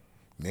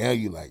 Now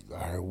you like, all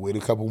right, wait a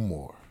couple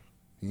more.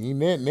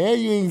 Now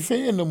you ain't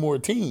saying no more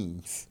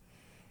teams.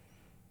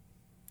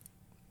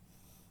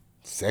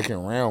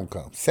 Second round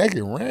comes.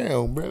 Second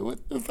round, bro.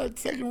 What the fuck?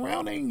 Second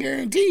round ain't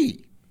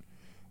guaranteed.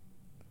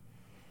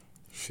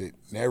 Shit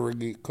never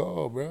get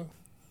called, bro.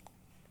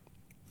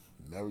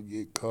 Never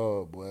get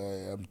called,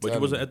 boy. But you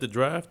wasn't at the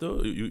draft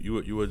though.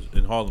 You were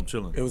in Harlem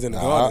chilling. It was in the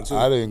garden too.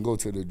 I didn't go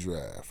to the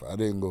draft.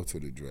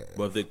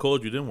 But if they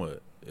called you, then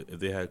what? If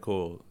they had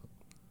called,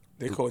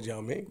 they called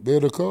y'all me.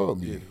 They'd have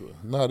called me.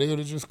 No, they would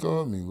have just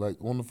called me, like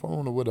on the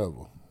phone or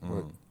whatever.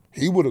 Like,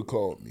 he would have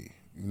called me.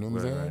 You know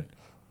what I'm saying? Right.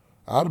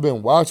 I'd have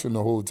been watching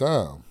the whole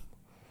time,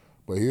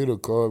 but he would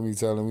have called me,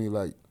 telling me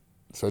like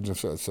such and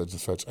such, such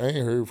and such. I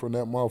ain't heard from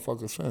that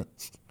motherfucker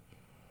since.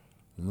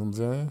 You know what I'm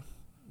saying?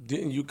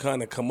 Didn't you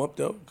kind of come up,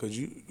 though? Because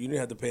you didn't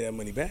have to pay that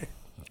money back.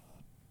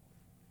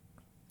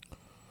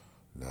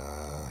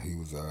 Nah, he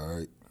was all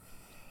right.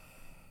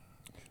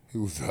 He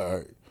was all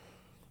right.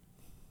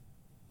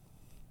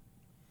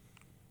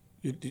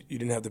 You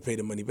didn't have to pay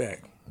the money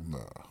back? Nah.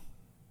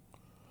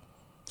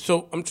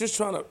 So I'm just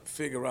trying to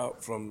figure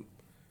out from...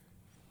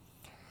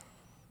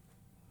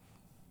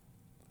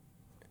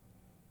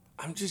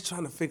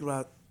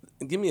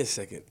 Give me a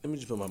second. Let me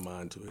just put my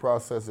mind to it.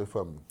 Process it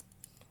for me.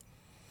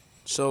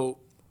 So...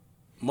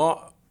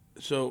 Mark,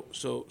 so.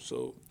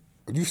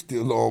 You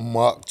still on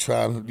Mark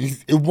trying to?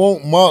 It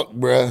won't Mark,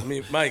 bruh. I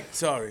mean, Mike.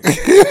 Sorry.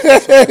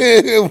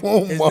 It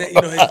won't Mark.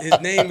 His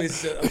name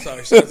is. I'm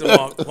sorry. Shout out to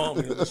Mark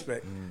Palmer.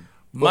 Respect.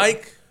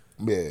 Mike.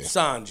 Yeah.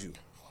 Signed you.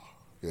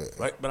 Yeah.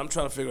 Right, but I'm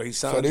trying to figure out he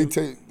signed you.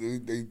 So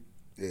they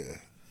yeah.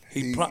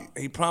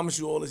 He promised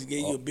you all this. He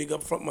gave you a big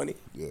upfront money.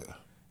 Yeah.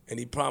 And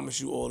he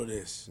promised you all of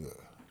this. Yeah.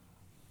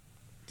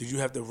 Did you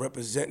have to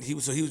represent? He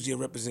was your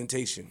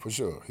representation. For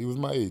sure. He was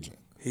my agent.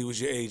 He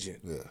was your agent.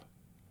 Yeah.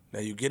 Now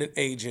you get an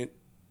agent,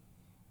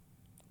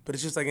 but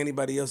it's just like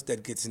anybody else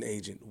that gets an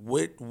agent.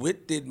 What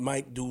did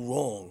Mike do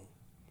wrong?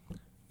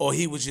 Or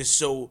he was just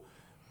so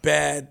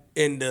bad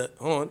in the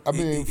I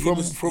mean,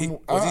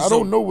 I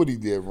don't know what he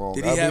did wrong.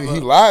 He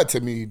lied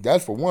to me.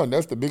 That's for one.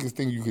 That's the biggest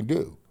thing you can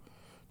do.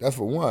 That's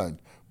for one.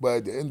 But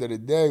at the end of the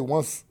day,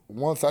 once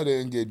I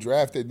didn't get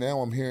drafted, now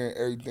I'm hearing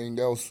everything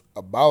else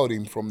about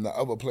him from the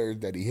other players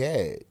that he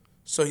had.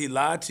 So he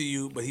lied to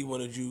you, but he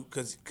wanted you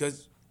because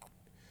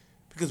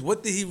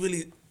what did he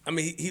really? I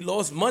mean, he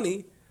lost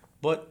money,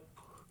 but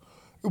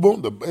it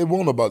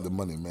won't about the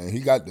money, man. He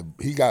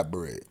got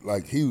bread.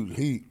 Like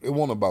it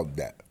won't about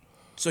that.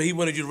 So he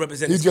wanted you to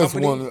represent his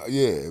company? He just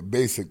wanted,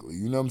 basically.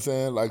 You know what I'm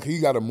saying? Like he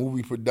got a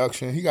movie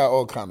production. He got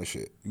all kind of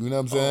shit. You know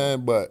what I'm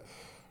saying? But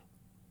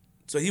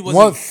so he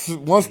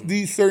wasn't. Once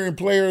these certain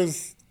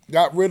players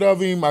got rid of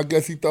him, I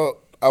guess he thought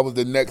I was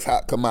the next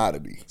hot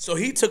commodity. So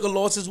he took a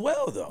loss as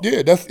well, though.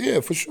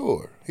 Yeah, for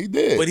sure. He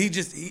did. But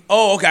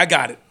okay, I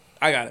got it.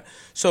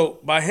 So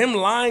by him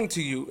lying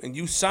to you and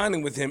you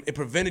signing with him, it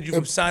prevented you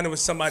from signing with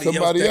somebody else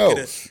that could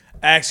have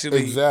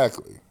actually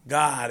exactly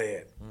got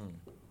it.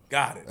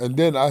 Got it. And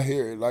then I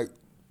hear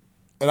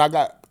and I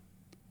got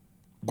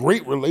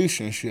great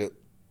relationship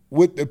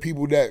with the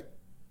people that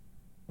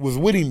was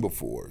with him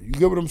before. You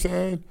get what I'm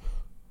saying?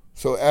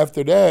 So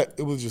after that,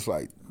 it was just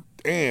like,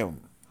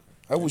 damn,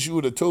 I wish you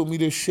would have told me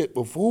this shit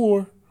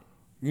before.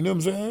 You know what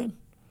I'm saying?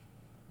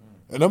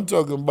 And I'm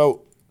talking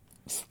about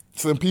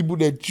some people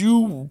that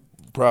you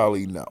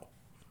probably know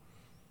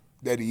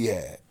that he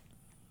had.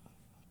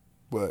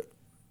 But,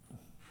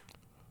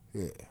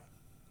 yeah,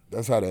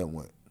 that's how that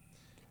went.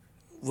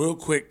 Real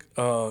quick,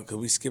 because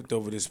we skipped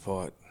over this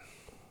part.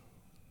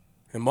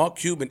 And Mark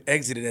Cuban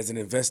exited as an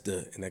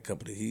investor in that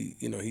company. He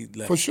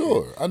left. For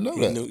sure. I know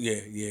that.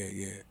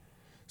 Yeah.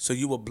 So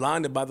you were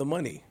blinded by the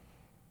money.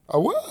 I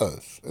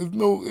was. It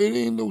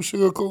ain't no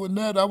sugarcoating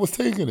that. I was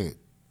taking it.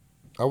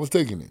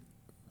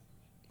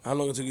 How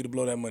long it took you to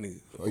blow that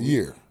money? A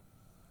year.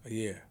 A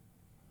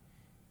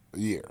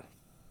year.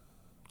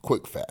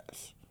 Quick,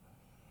 fast.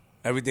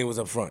 Everything was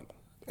up front.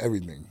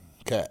 Everything.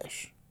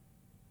 Cash.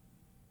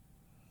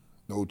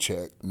 No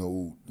check,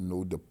 none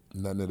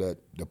of that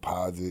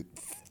deposit,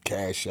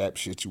 cash app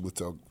shit you was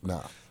talking.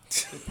 Nah.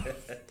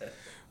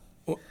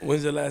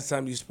 When's the last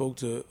time you spoke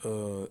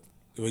to?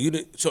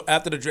 So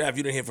after the draft,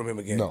 you didn't hear from him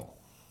again. No.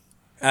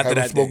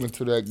 Haven't spoken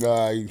to that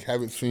guy.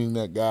 Haven't seen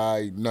that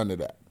guy. None of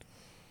that.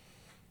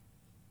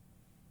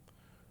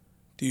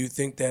 Do you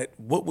think that?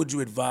 What would you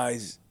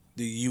advise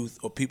the youth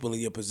or people in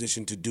your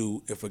position to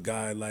do if a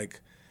guy like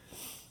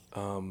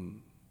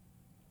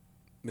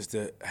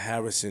Mr.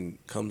 Harrison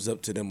comes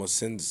up to them or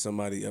sends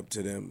somebody up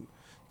to them,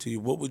 to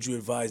you? What would you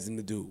advise them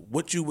to do?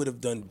 What you would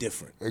have done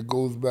different? It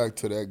goes back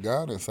to that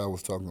guidance I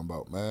was talking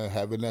about, man.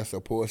 Having that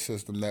support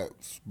system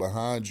that's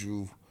behind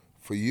you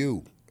for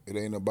you. It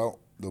ain't about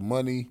the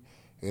money.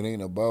 It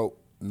ain't about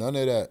none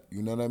of that.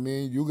 You know what I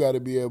mean? You got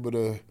to be able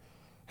to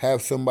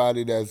have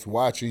somebody that's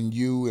watching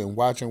you and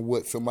watching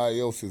what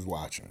somebody else is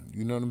watching.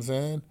 You know what I'm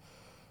saying?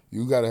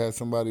 You got to have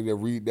somebody that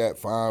read that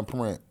fine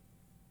print.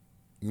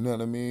 You know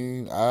what I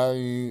mean?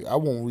 I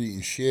won't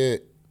read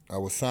shit. I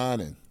was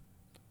signing.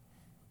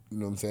 You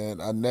know what I'm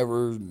saying?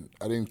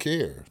 I didn't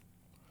care.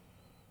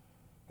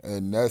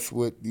 And that's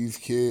what these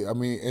kids,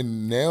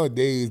 and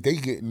nowadays they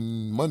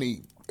getting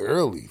money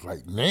early,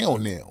 like now.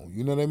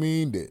 You know what I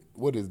mean?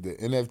 What is the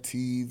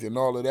NFTs and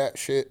all of that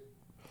shit?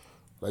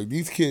 Like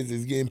these kids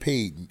is getting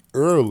paid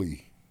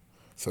early.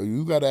 So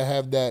you got to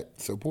have that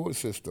support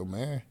system,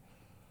 man.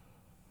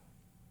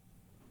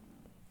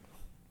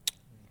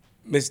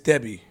 Miss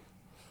Debbie.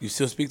 You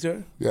still speak to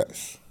her?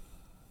 Yes.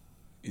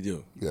 You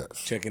do? Yes.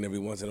 Checking every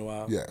once in a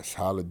while? Yes.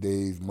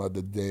 Holidays,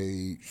 Mother's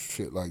Day,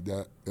 shit like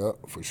that. Yep,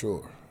 for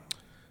sure.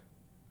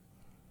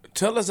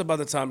 Tell us about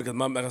the time, because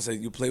like I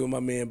said, you play with my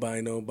man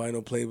Bino.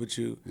 Bino played with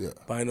you. Yeah.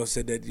 Bino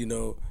said that,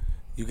 you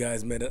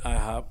guys met at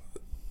IHOP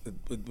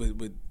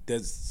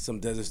with some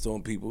Desert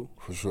Storm people.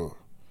 For sure.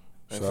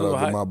 Shout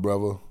out to my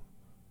brother,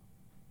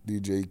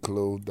 DJ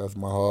Clue. That's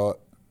my heart.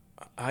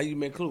 How you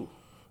met Clue?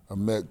 I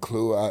met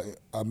Clue.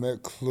 I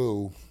met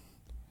Clue.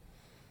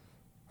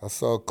 I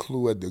saw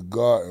Clue at the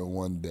Garden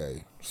one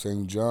day.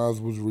 St.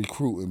 John's was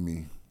recruiting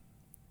me.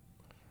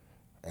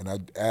 And I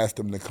asked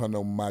him to come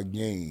to my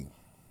game.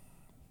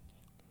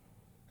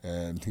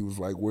 And he was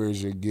like,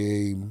 "Where's your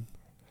game?"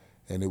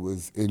 And it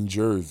was in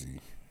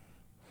Jersey.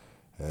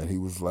 And he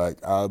was like,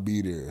 "I'll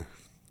be there."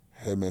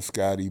 Him and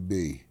Scotty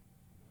B.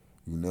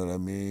 You know what I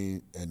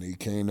mean? And he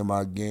came to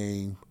my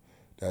game.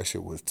 That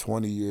shit was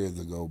 20 years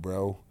ago,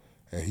 bro.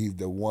 And he's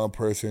the one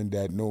person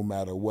that no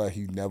matter what,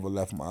 he never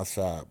left my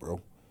side,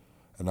 bro.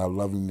 And I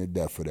love him to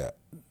death for that.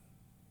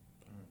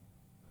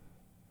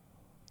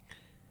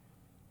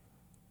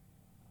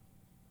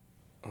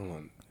 Hold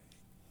on.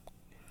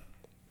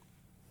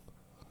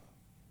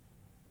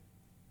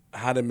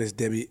 How did Miss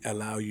Debbie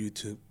allow you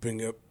to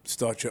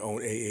start your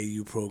own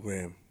AAU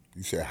program?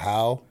 You said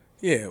how?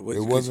 Yeah. It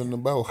wasn't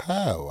about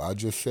how. I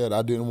just said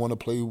I didn't want to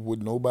play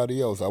with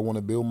nobody else. I want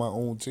to build my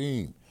own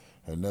team.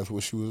 And that's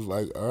what she was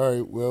like, all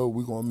right, well,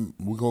 we're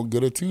gonna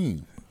get a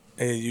team.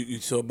 And you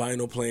saw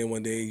Bino playing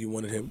one day and you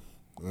wanted him?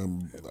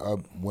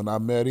 When I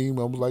met him,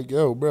 I was like,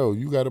 yo, bro,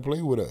 you got to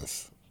play with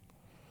us.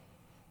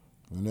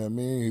 You know what I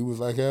mean? He was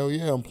like, hell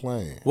yeah, I'm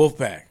playing.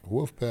 Wolfpack.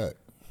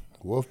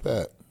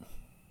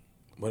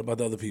 What about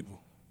the other people?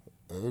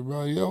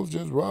 Everybody else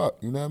just rock.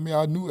 You know what I mean?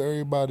 I knew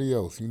everybody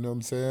else. You know what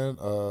I'm saying?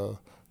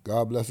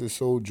 God bless his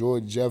soul,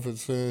 George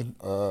Jefferson,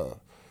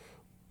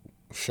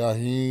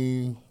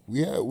 Shaheem.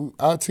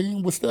 Our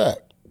team was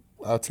stacked.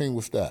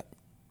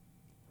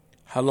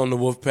 How long the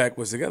Wolfpack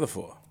was together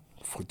for?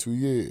 For 2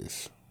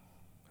 years.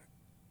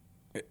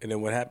 And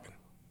then what happened?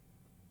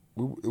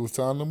 It was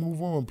time to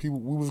move on. We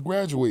was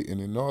graduating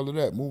and all of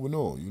that, moving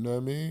on. You know what I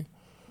mean?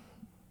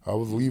 I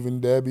was leaving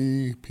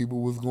Debbie.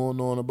 People was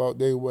going on about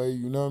their way.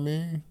 You know what I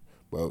mean?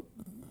 But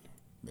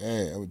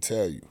man, I would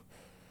tell you,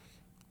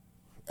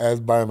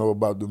 ask Bino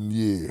about them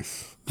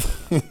years.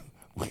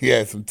 We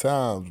had some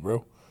times,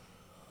 bro.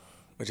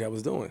 What y'all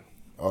was doing?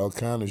 All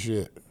kind of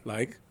shit.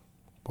 Like?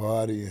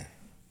 Partying.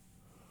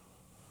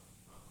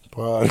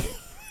 Partying.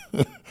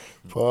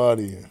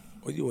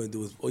 All you want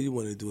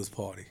to do is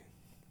party.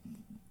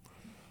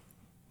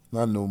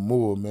 Not no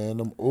more, man.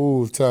 I'm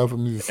old. It's time for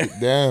me to sit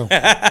down.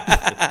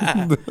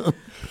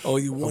 All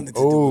you wanted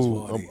to do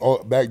was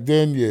party. Back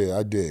then, yeah,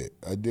 I did.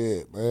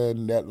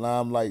 Man, that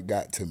limelight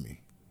got to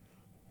me.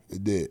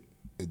 It did.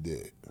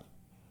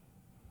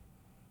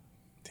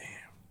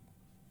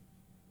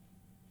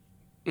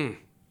 Damn.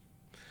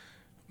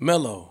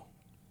 Melo,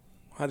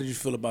 how did you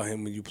feel about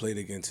him when you played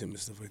against him and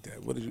stuff like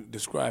that? What did you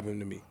describe him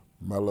to me?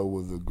 Melo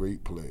was a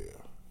great player.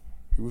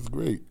 He was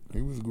great.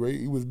 He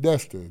was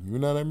destined. You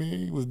know what I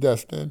mean? He was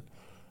destined.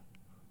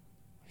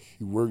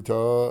 He worked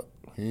hard.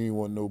 He ain't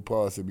want no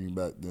parts of me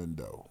back then,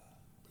 though.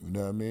 You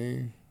know what I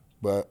mean?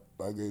 But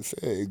like I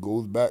said, it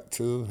goes back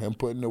to him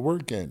putting the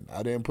work in.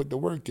 I didn't put the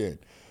work in.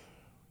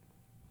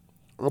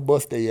 I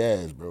bust their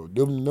ass, bro.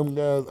 Them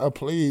guys, I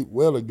played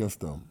well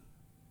against them.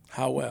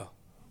 How well?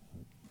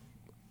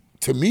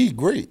 To me,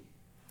 great.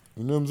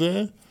 You know what I'm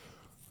saying?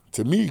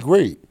 To me,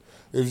 great.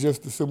 It's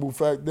just the simple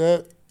fact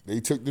that they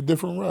took the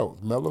different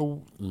routes.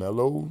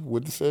 Melo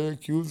went to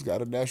Syracuse,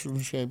 got a national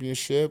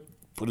championship,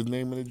 put his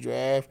name in the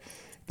draft.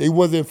 They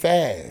wasn't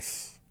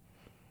fast.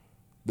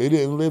 They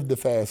didn't live the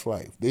fast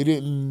life. They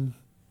didn't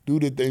do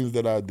the things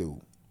that I do.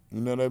 You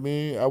know what I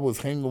mean? I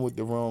was hanging with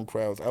the wrong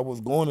crowds. I was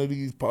going to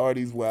these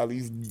parties while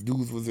these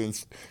dudes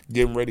was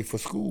getting ready for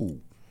school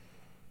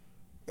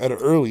at an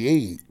early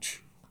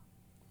age.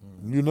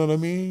 You know what I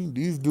mean?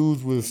 These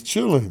dudes was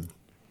chilling,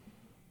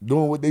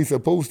 doing what they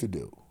supposed to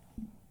do.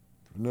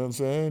 You know what I'm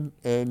saying?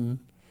 And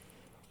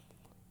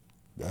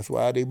that's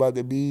why they about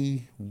to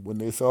be, when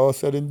it's all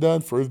said and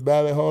done, first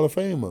ballot Hall of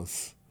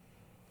Famers.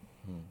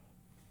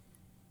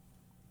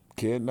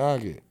 Can't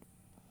knock it.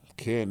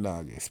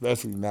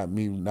 Especially not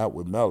me, not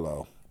with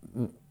Melo.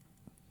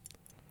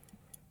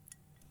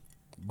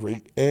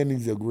 Great, and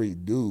he's a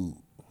great dude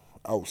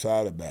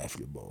outside of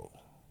basketball.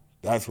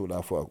 That's what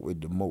I fuck with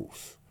the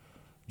most.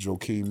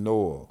 Joakim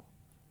Noah.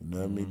 You know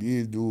what I mean?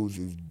 These dudes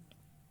is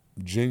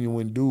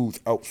genuine dudes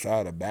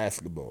outside of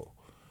basketball.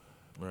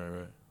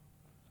 Right.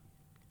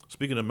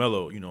 Speaking of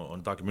Melo, on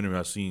the documentary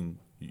I seen,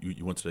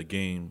 you went to the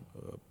game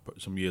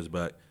some years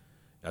back.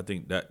 I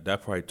think that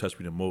probably touched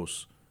me the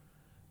most.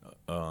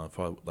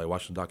 For like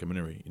watching the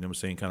documentary, you know what I'm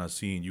saying? Kind of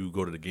seeing you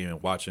go to the game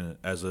and watching it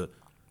as a,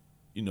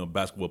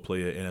 basketball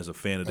player and as a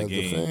fan of the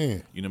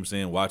game. You know what I'm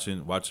saying?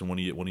 Watching one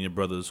of your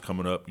brothers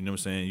coming up. You know what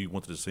I'm saying? You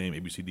went to the same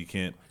ABCD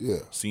camp. Yeah.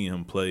 Seeing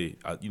him play,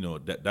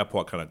 that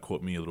part kind of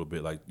caught me a little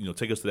bit. Like,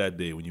 take us to that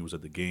day when you was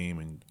at the game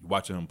and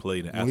watching him play,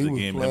 and after the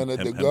game,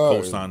 him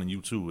co-signing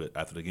you too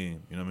after the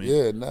game. You know what I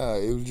mean? Yeah,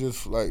 it was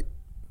just like,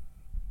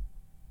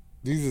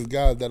 these is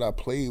guys that I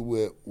played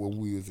with when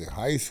we was in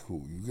high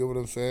school. You get what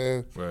I'm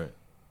saying? Right.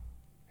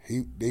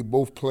 They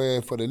both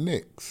playing for the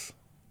Knicks.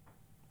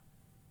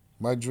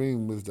 My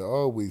dream was to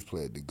always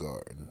play at the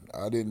Garden.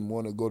 I didn't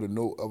want to go to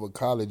no other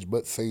college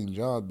but St.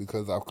 John's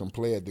because I can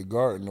play at the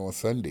Garden on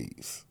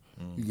Sundays.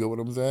 You get what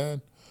I'm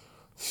saying?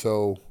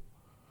 So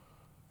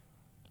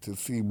to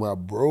see my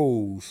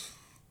bros,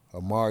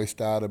 Amari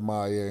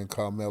Stoudemire and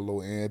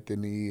Carmelo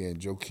Anthony and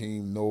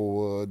Joakim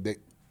Noah,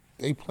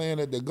 they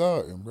playing at the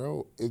Garden,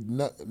 bro. It's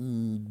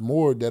nothing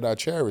more that I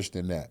cherish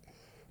than that.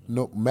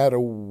 No matter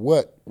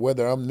what,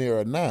 whether I'm there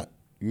or not.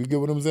 You get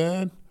what I'm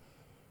saying?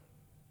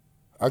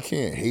 I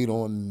can't hate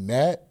on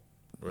that.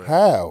 Right.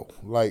 How?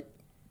 Like,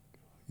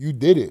 you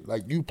did it.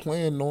 Like, you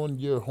playing on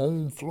your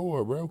home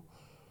floor, bro.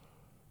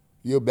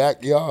 Your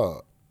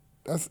backyard.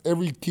 That's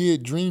every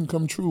kid dream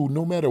come true,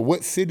 no matter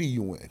what city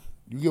you in.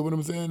 You get what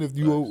I'm saying? If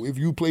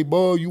you play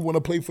ball, you want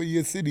to play for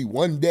your city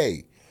one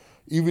day.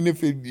 Even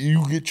if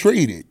you get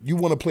traded, you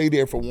want to play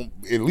there for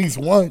at least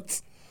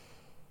once.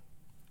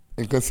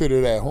 And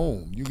consider that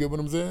home. You get what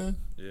I'm saying?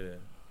 Yeah.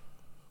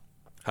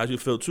 How'd you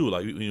feel too?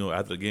 Like,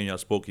 after the game y'all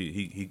spoke,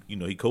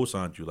 he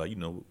co-signed you. Like,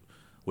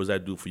 what does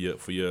that do for your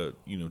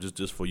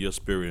just for your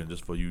spirit and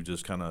just for you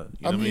just kind of,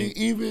 I mean?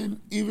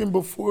 Even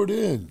before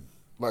then,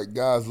 like,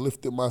 guys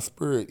lifted my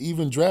spirit.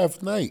 Even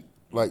draft night,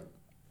 like,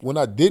 when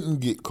I didn't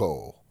get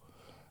called,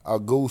 I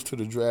goes to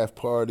the draft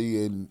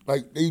party and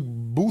like they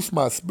boost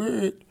my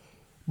spirit,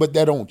 but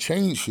that don't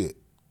change shit.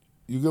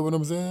 You get what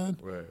I'm saying?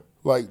 Right.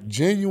 Like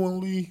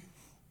genuinely,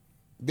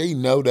 they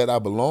know that I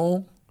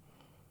belong,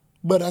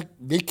 but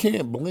they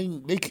can't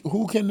blame.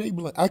 Who can they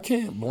blame? I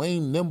can't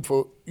blame them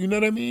for, you know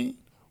what I mean?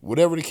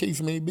 Whatever the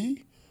case may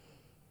be.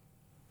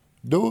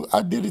 Dude,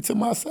 I did it to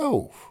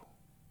myself.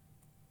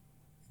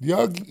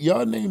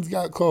 Y'all names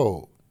got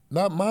called,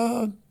 not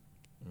mine.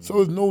 So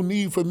there's no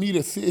need for me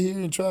to sit here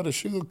and try to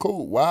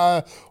sugarcoat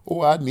why,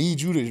 I need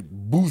you to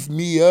boost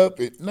me up.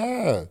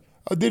 Nah,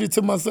 I did it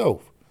to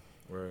myself.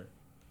 Right.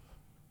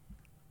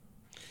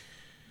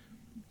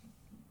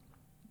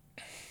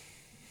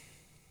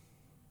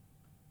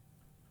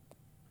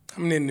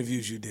 How many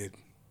interviews you did?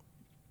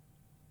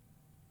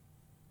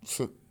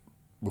 So,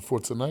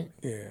 before tonight?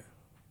 Yeah.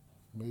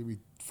 Maybe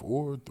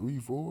 4.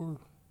 You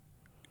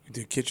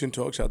did Kitchen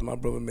Talk. Shout out to my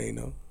brother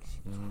Mano.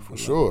 For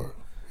sure.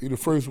 He the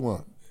first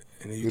one.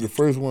 And he the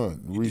first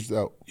one reached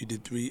out. You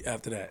did 3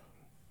 after that?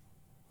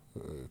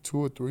 2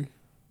 or 3.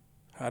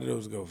 How did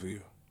those go for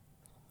you?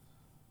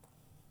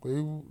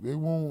 It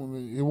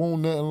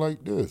won't nothing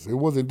like this. It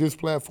wasn't this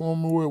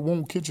platform or it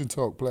won't Kitchen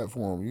Talk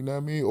platform. You know what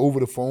I mean? Over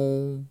the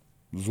phone,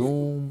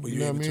 Zoom. You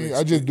know what I mean?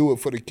 I just do it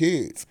for the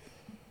kids.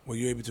 Were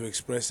you able to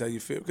express how you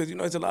feel? Because you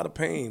know it's a lot of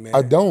pain, man.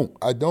 I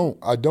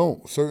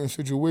don't. Certain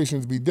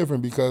situations be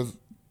different because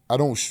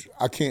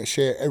I can't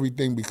share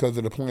everything because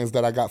of the plans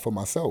that I got for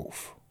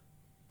myself.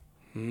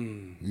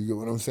 You get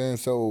what I'm saying?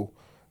 So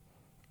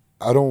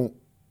I don't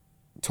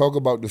talk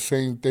about the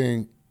same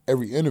thing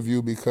every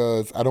interview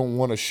because I don't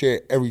want to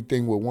share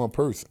everything with one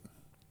person.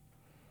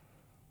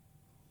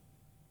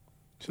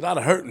 It's a lot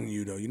of hurting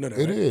you, though. You know that,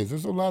 It right? is.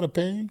 It's a lot of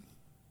pain.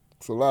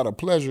 It's a lot of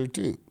pleasure,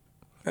 too.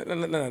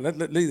 No.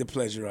 Leave the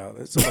pleasure out.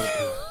 It's a lot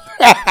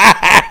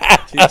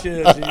of pain.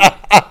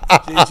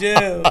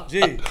 Chill,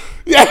 G.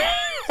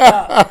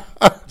 Yeah.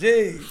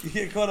 G, you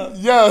get caught up.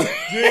 Yeah.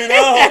 G,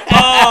 no.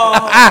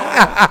 Oh.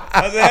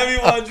 That's a heavy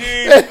one, G.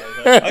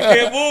 I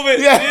can't move it.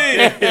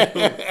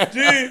 Yeah. G.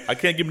 I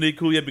can't give him the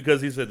cool yet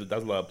because he said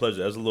that's a lot of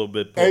pleasure. That's a little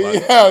bit.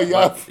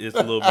 Yeah. It's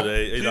a little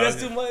bit. G,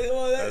 that's too much.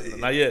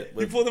 Not yet.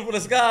 You pulled it from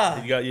the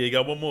sky. You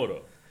got one more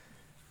though.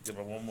 Give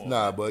him one more.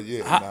 Nah, but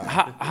yeah.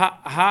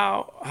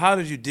 How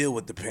did you deal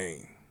with the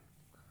pain?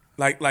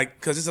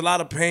 Like, cause it's a lot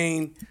of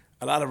pain,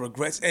 a lot of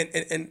regrets,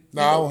 and.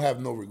 No, I don't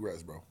have no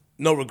regrets, bro.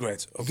 No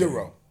regrets. Okay.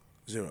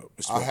 Zero.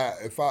 I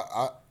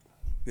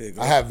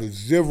have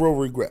 0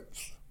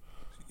 regrets.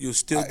 You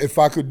still. If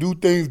I could do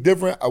things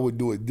different, I would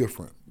do it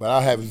different. But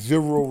I have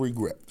 0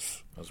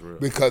 regrets. That's real.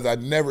 Because I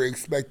never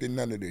expected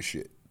none of this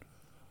shit.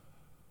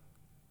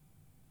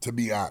 To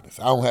be honest,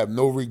 I don't have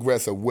no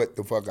regrets of what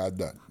the fuck I've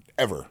done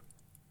ever.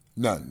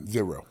 None.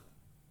 0.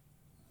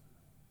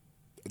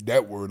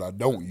 That word I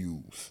don't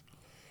use.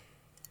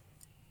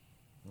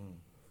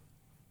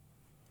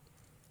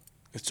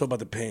 Let's talk about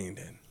the pain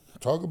then.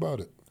 Talk about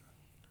it.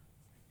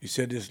 You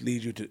said this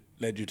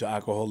led you to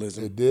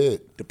alcoholism. It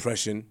did.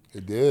 Depression.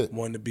 It did.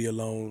 Wanting to be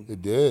alone.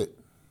 It did.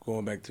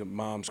 Going back to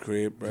mom's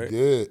crib, right? It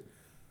did.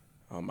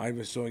 I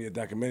even saw in your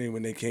documentary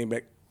when they came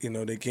back.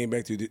 They came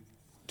back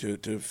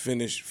to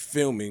finish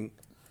filming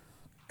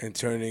and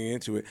turning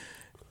into it.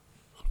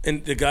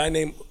 And the guy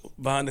named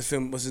behind the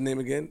film, what's his name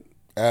again?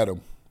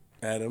 Adam.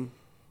 I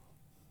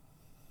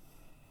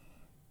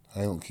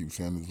don't keep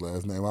saying his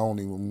last name. I don't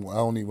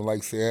even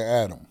like saying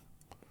Adam.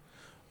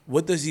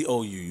 What does he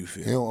owe you? You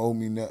feel? He don't owe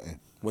me nothing.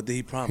 What did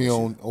he promise? He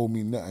don't owe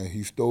me nothing.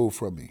 He stole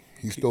from me.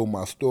 He stole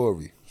my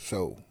story.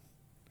 So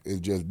it's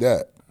just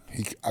that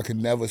I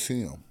can never see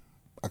him.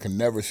 I can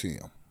never see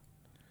him.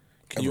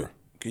 Can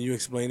you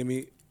explain to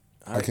me?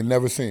 I can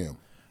never see him.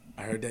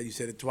 I heard that you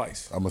said it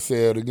twice. I'm gonna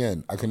say it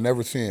again. I can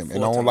never see him,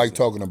 and I don't like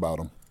talking about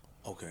him.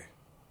 Okay.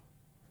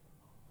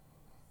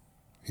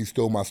 He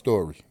stole my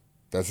story.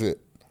 That's it.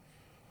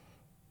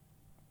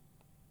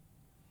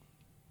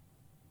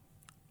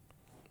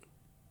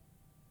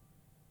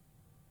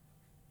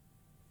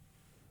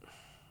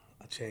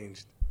 I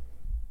changed.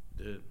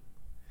 Did.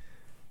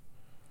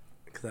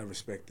 Because I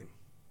respect him.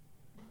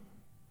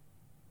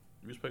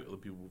 You respect other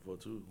people before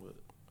too, but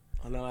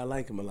I know I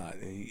like him a lot,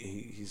 and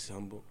he's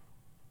humble.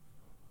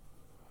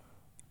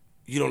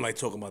 You don't like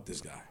talking about this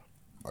guy?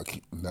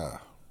 Nah.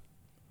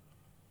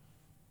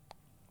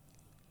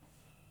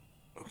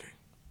 Okay.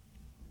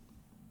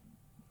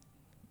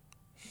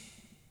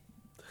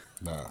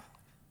 Nah.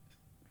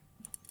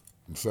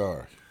 I'm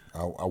sorry.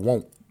 I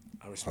won't.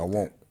 I respect I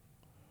won't.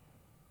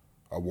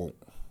 that. I won't.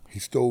 He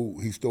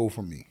stole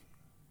from me.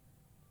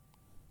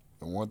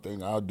 The one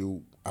thing I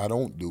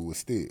don't do is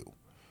steal.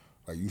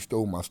 Like, you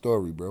stole my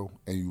story, bro,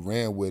 and you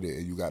ran with it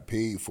and you got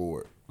paid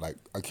for it. Like,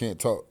 I can't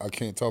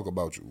talk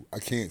about you. I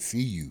can't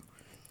see you.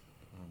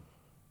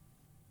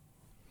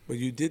 But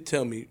you did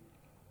tell me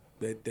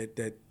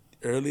that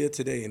earlier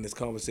today in this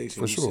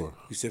conversation. For sure.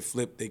 You said,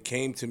 Flip, they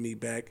came to me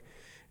back,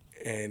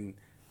 and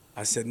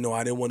I said, no,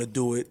 I didn't want to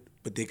do it,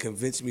 but they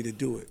convinced me to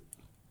do it.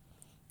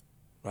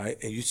 Right?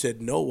 And you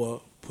said Noah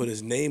put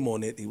his name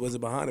on it. He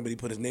wasn't behind it, but he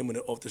put his name on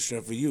it off the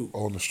strength of you.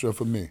 On the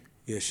strength of me.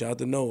 Yeah, shout out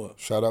to Noah.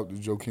 Shout out to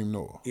Joakim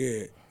Noah.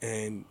 Yeah,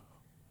 and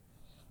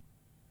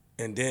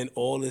then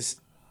all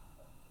this.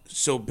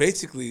 So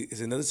basically,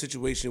 it's another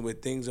situation where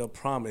things are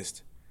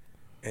promised,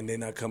 and they're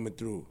not coming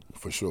through.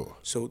 For sure.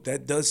 So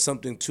that does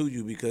something to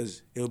you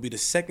because it'll be the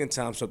second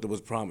time something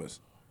was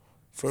promised.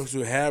 First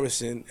with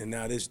Harrison, and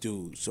now this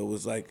dude. So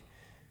it's like,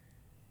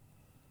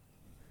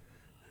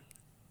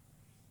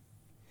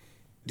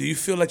 do you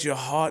feel like your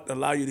heart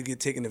allow you to get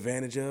taken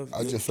advantage of?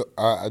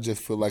 I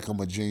just feel like I'm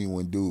a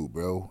genuine dude,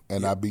 bro,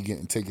 and I be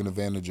getting taken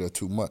advantage of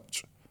too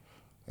much,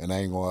 and I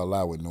ain't gonna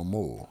allow it no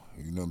more.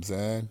 You know what I'm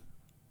saying?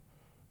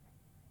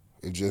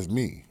 It's just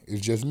me.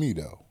 It's just me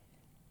though.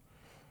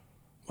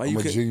 I'm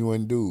a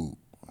genuine dude,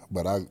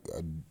 but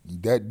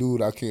that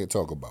dude I can't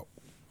talk about.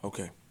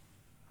 Okay.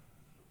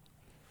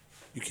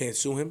 You can't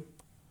sue him?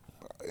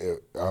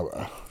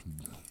 I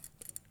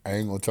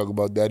ain't gonna talk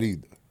about that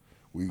either.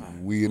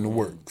 We in the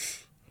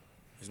works.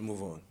 Let's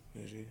move on.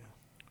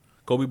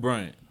 Kobe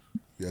Bryant.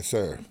 Yes,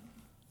 sir.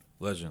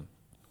 Legend.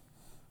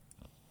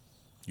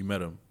 You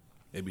met him,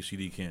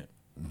 ABCD camp.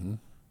 Mm-hmm.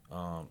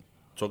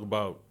 Talk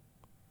about,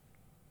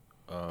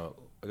 I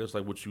guess,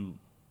 like what you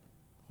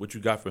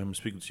got from him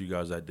speaking to you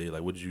guys that day.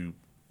 Like, what did you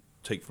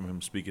take from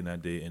him speaking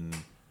that day? And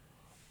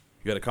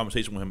you had a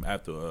conversation with him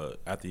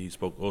after he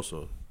spoke.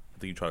 Also, I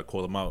think you tried to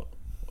call him out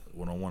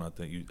one-on-one. I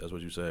think that's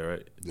what you said,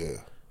 right? Yeah.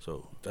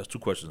 So that's two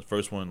questions.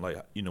 First one, like,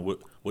 you know,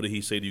 what did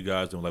he say to you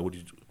guys? And like, what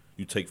did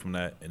you take from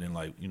that? And then,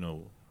 like, you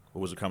know,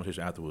 what was the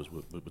conversation afterwards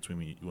between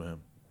you and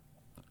him?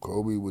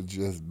 Kobe was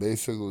just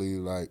basically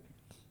like,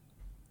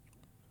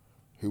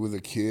 he was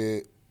a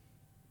kid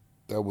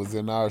that was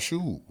in our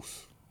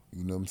shoes.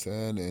 You know what I'm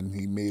saying? And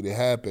he made it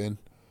happen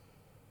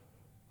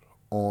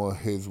on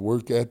his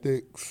work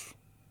ethics,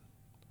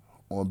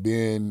 on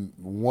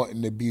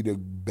wanting to be the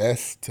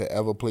best to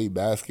ever play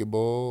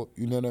basketball,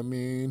 you know what I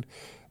mean?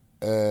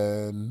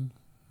 And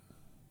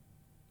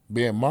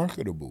being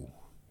marketable.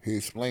 He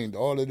explained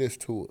all of this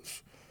to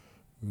us.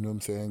 You know what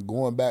I'm saying?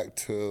 Going back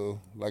to,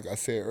 like I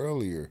said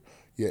earlier,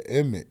 your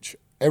image,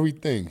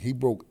 everything. He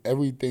broke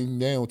everything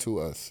down to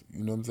us.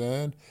 You know what I'm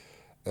saying?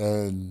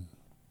 And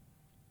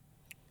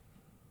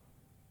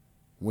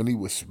when he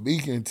was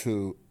speaking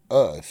to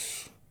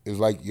us, it's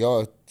like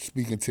y'all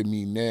speaking to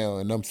me now,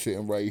 and I'm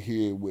sitting right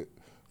here with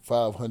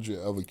 500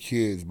 other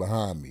kids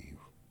behind me.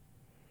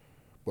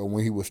 But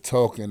when he was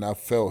talking, I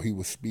felt he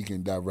was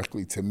speaking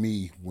directly to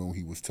me when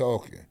he was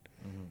talking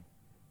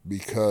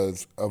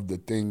because of the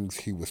things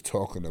he was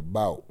talking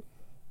about.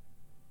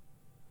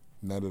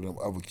 None of them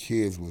other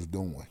kids was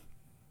doing.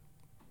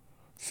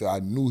 So I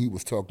knew he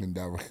was talking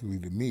directly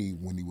to me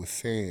when he was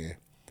saying,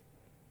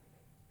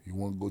 you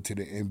want to go to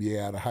the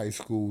NBA out of high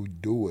school,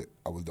 do it.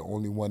 I was the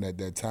only one at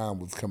that time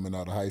was coming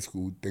out of high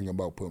school thinking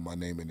about putting my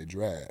name in the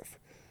draft.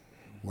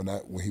 When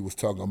he was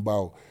talking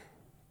about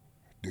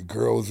the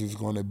girls is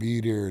going to be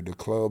there, the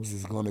clubs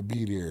is going to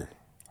be there,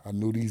 I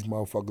knew these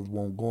motherfuckers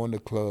won't go in the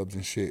clubs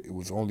and shit. It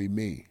was only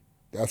me.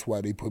 That's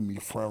why they put me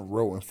front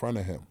row in front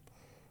of him.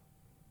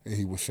 And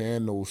he was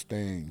saying those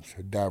things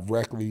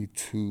directly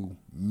to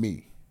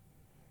me.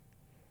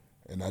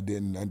 And I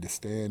didn't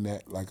understand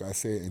that, like I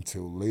said,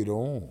 until later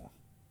on.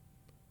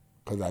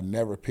 Because I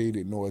never paid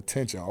it no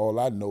attention. All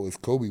I know is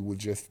Kobe was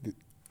just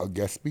a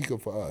guest speaker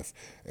for us.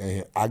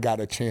 And I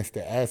got a chance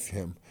to ask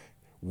him,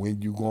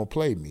 when you going to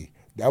play me?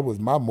 That was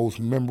my most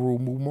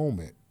memorable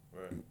moment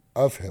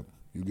of him.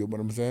 You get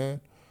what I'm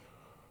saying?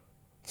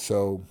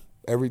 So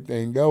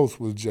everything else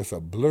was just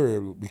a blur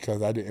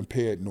because I didn't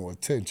pay it no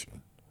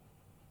attention.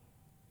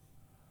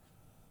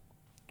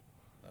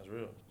 That's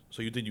real.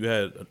 So you think you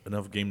had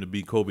enough game to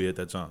beat Kobe at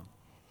that time?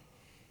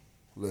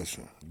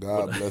 Listen,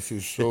 God bless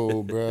his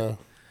soul, bruh.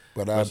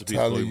 But I'm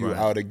telling you,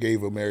 I would have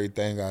gave him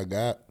everything I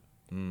got.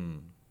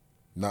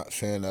 Not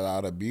saying that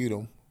I'd have beat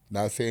him.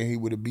 Not saying he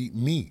would have beat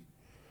me.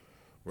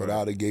 But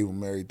I'd have gave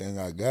him everything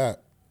I got.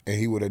 And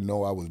he would have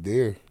known I was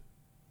there.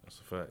 That's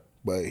a fact.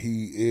 But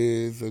he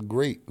is a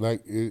great.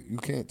 Like, you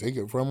can't take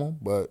it from him.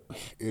 But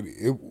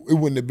it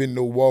wouldn't have been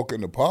no walk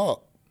in the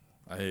park.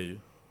 I hear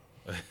you.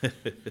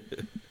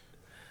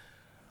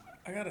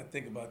 I got to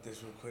think about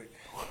this real quick.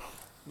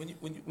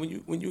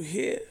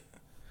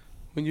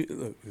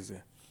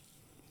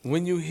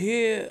 When you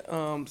hear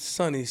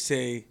Sonny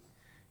say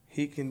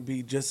he can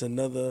be just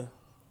another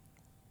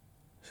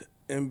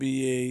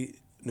New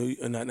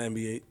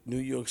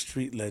York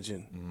street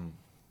legend,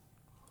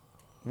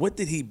 what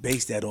did he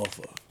base that off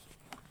of?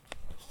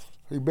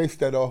 He based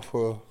that off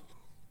of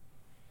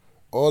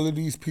all of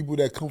these people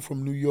that come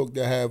from New York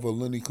that have a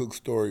Lenny Cook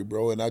story,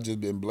 bro, and I just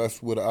been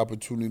blessed with the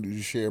opportunity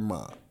to share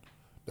mine.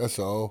 That's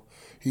all.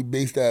 He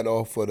based that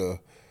off of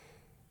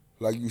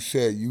like you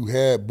said, you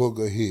had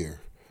Booger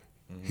here.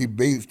 He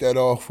based that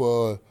off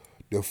of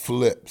the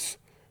Flips.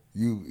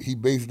 He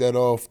based that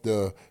off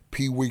the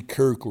Pee Wee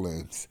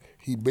Kirklands.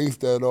 He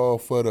based that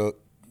off of the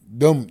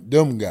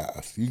them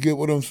guys. You get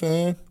what I'm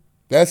saying?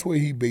 That's where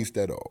he based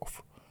that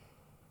off.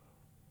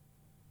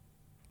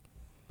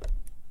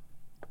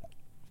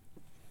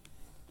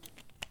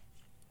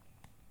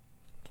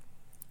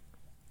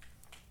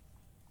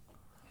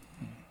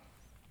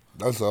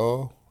 That's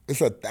all.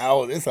 It's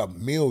 1,000. It's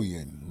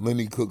 1,000,000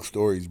 Lenny Cook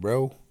stories,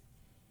 bro.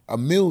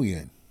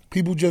 1,000,000.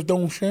 People just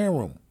don't share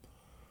them.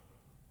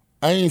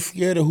 I ain't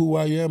scared of who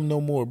I am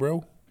no more,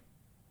 bro.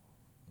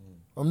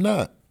 I'm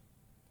not.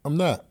 I'm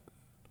not.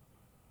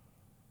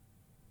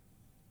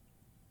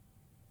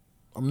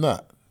 I'm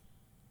not.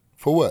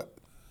 For what?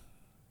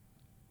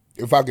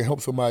 If I can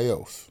help somebody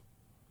else.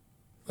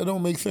 That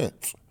don't make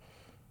sense.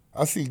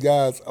 I see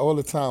guys all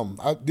the time.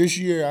 This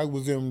year I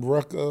was in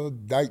Rucker,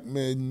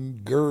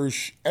 Dykeman,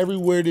 Gersh,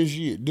 everywhere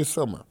this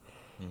summer.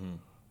 Mm-hmm.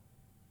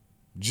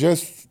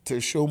 Just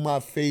to show my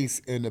face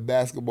in the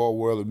basketball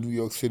world of New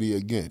York City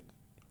again.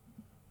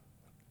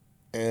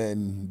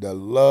 And the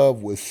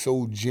love was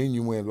so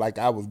genuine, like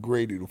I was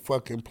ready to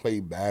fucking play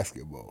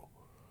basketball.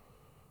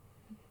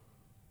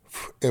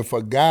 And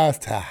for guys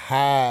to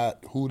hide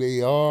who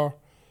they are,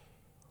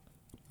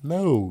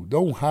 no,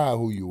 don't hide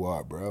who you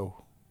are, bro.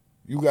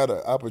 You got an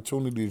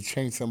opportunity to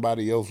change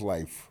somebody else's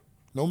life,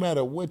 no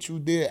matter what you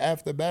did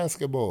after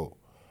basketball.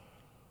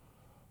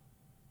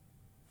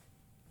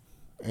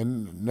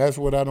 And that's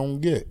what I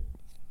don't get.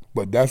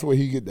 But that's where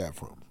he get that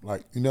from.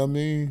 Like, you know what I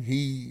mean?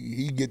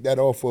 He get that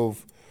off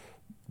of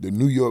the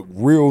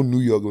real New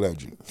York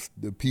legends,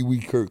 the Pee Wee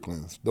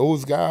Kirklands.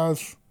 Those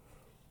guys,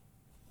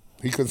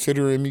 he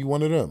considering me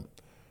one of them.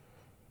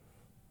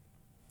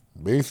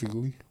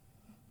 Basically.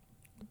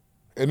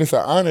 And it's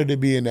an honor to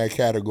be in that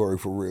category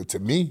for real, to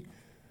me.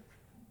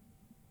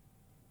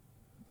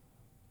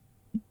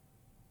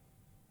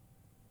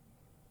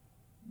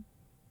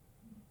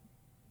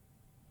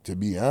 To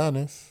be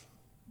honest,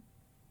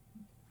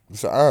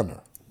 it's an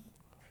honor.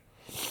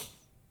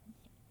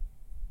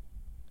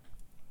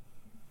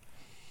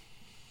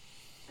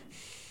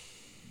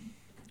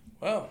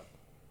 Well,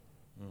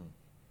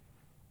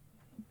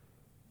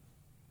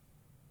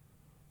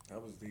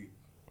 that was deep.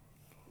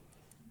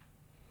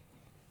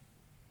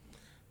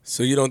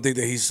 So you don't think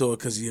that he saw it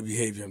because of your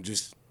behavior?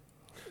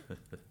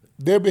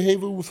 Their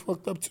behavior was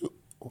fucked up too,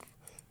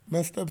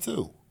 messed up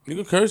too. You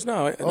can curse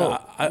now.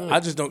 I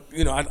just don't.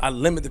 You know, I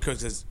limit the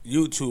curse as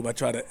YouTube. I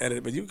try to edit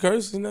it, but you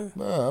curse, isn't that?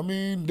 Nah,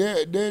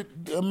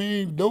 I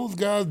mean, those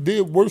guys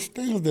did worse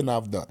things than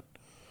I've done,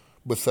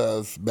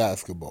 besides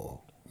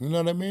basketball. You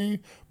know what I mean?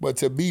 But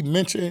to be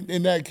mentioned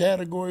in that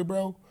category,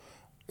 bro,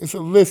 it's a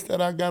list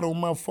that I got on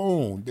my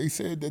phone. They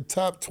said the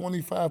top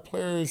 25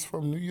 players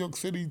from New York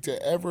City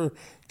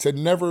to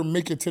never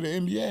make it to the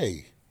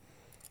NBA.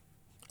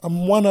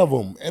 I'm one of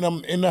them, and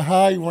I'm in the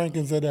high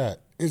rankings of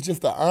that. It's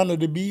just an honor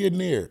to be in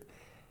there.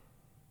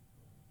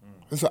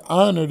 It's an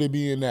honor to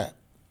be in that.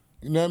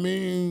 You know what I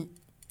mean?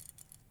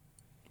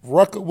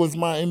 Rucker was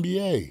my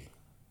NBA.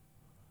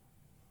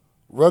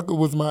 Rucker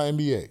was my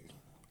NBA.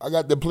 I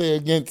got to play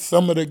against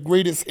some of the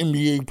greatest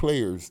NBA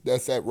players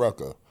that's at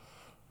Rucker.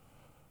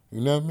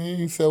 You know what I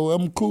mean? So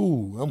I'm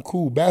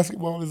cool.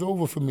 Basketball is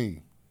over for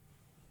me.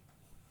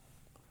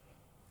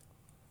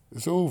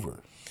 It's over.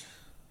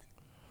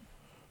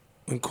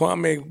 When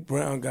Kwame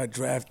Brown got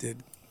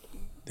drafted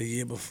the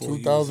year before,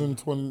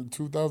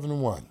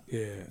 2001.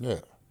 Yeah. Yeah.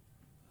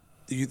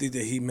 Do you think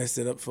that he messed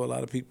it up for a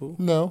lot of people?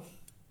 No.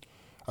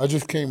 I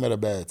just came at a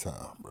bad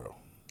time, bro.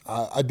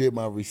 I did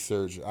my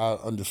research. I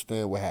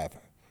understand what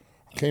happened.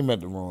 I came at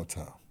the wrong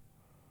time.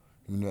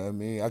 You know what I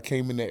mean? I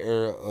came in the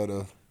era of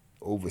the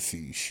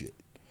overseas shit.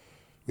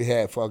 We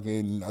had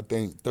fucking, I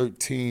think,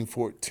 13,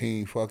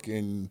 14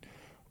 fucking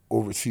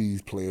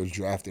overseas players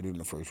drafted in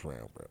the first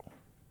round, bro.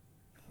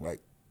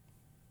 Like,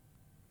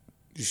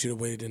 you should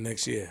have waited the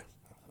next year.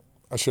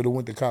 I should have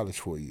went to college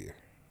for a year.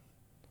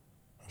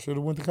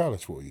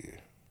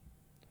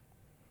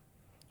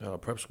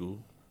 Prep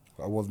school.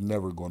 I was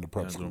never going to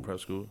prep school. Prep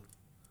school?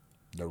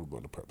 Never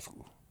going to prep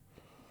school.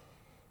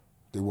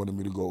 They wanted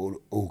me to go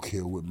to Oak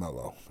Hill with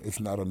Melo. It's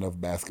not enough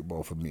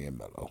basketball for me and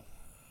Melo.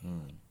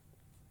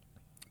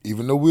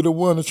 Even though we'd have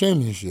won a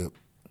championship,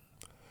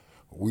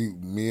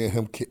 me and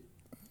him,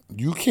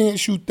 you can't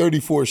shoot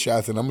 34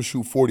 shots and I'm going to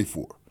shoot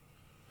 44.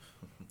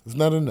 It's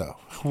not enough.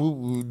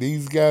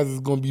 These guys is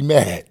going to be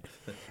mad.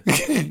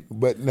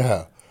 But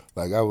nah,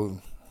 like I was.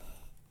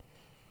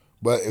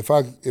 But if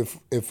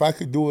I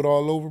could do it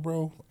all over,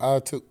 bro, I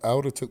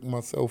would have took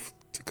myself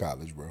to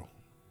college, bro.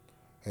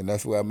 And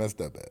that's where I messed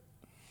up at.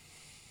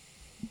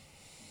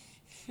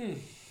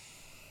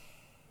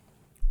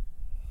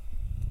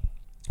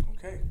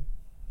 Okay.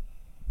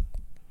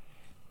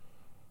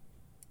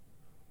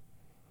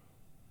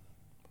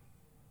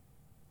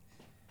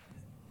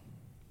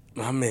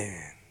 My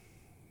man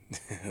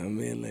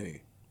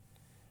Lenny.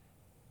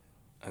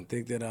 I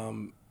think that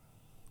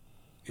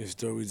your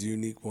story is a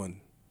unique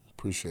one.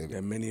 Appreciate it.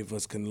 That many of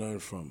us can learn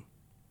from.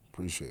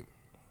 Appreciate it.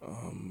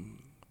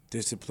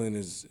 Discipline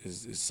is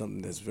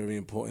something that's very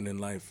important in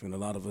life, and a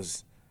lot of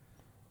us,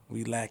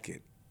 we lack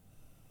it.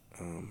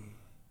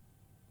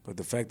 But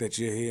the fact that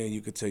you're here and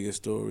you could tell your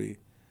story,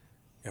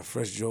 you have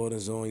fresh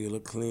Jordans on, you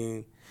look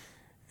clean,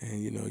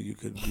 and you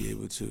could be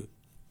able to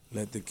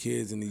let the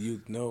kids and the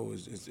youth know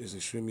is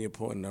extremely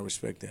important. I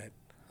respect that.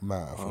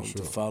 Nah, for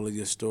sure. To follow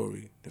your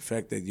story. The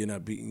fact that you're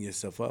not beating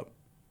yourself up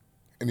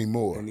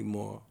anymore.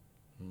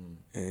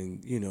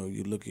 and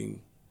you're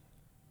looking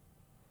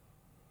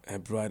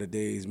at brighter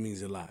days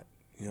means a lot.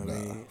 You know what I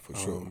mean? For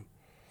sure.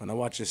 When I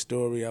watched your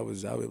story, it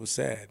was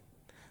sad.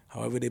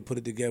 However they put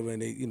it together,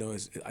 and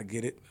I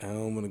get it. I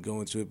don't want to go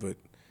into it, but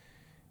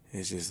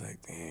it's just like,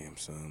 damn,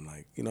 son,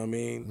 like, you know what I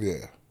mean?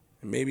 Yeah.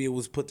 And maybe it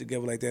was put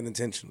together like that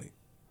intentionally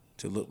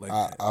to look like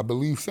that. I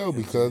believe so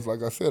because,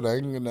 like I said, I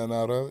ain't getting nothing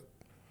out of it.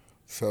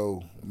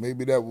 So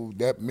maybe that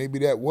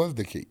was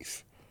the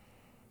case.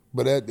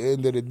 But at the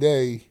end of the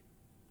day,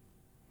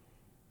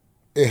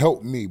 it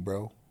helped me,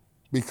 bro,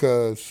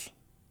 because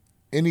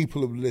any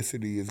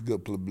publicity is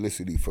good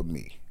publicity for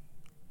me,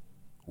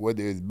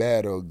 whether it's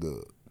bad or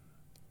good.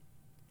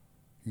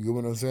 You get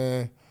what I'm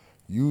saying?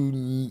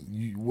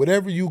 You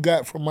whatever you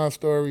got from my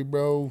story,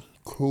 bro,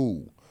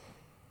 cool.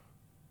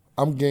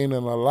 I'm gaining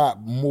a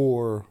lot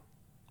more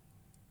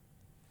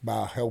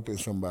by helping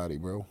somebody,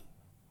 bro.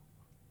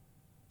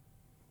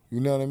 You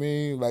know what I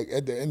mean? Like,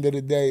 at the end of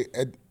the day,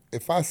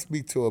 if I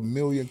speak to 1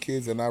 million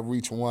kids and I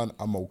reach one,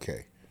 I'm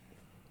okay.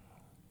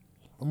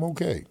 I'm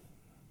okay.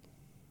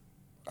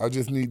 I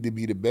just need to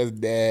be the best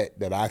dad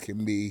that I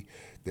can be,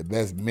 the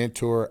best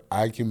mentor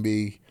I can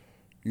be.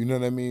 You know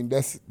what I mean?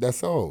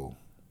 That's all.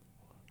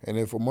 And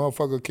if a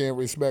motherfucker can't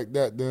respect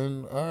that,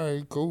 then all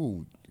right,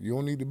 cool. You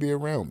don't need to be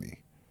around me.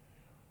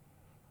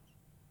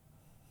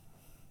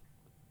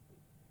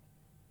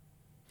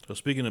 So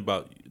speaking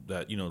about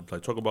that,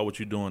 like talk about what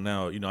you're doing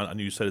now. I know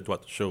you said it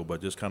throughout the show,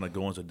 but just kind of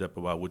go into depth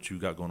about what you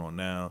got going on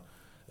now,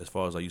 as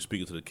far as like you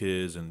speaking to the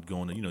kids and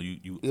going to,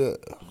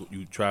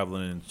 you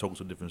traveling and talking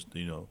to different,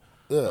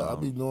 Yeah, I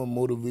be doing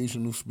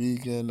motivational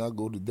speaking. I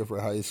go to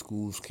different high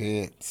schools,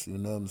 camps. You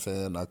know what I'm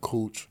saying? I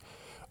coach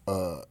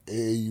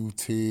AAU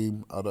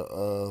team out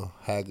of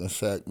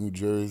Hackensack, New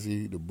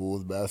Jersey, the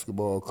Bulls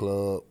basketball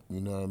club.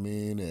 You know what I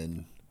mean?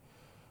 And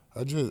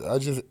I'm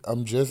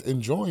just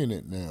enjoying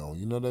it now.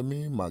 You know what I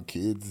mean? My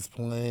kids is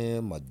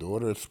playing, my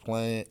daughter is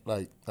playing.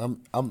 Like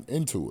I'm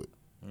into it.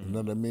 Mm-hmm. You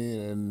know what I mean?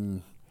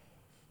 And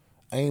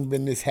I ain't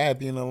been this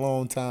happy in a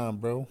long time,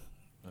 bro.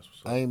 That's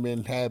what's up. I ain't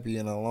been happy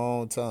in a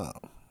long time.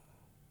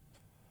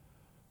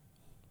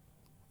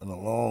 In a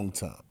long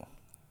time.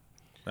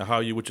 Now, how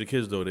are you with your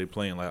kids though? They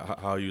playing like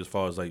how are you as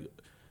far as like?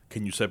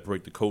 Can you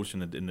separate the coach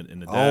and the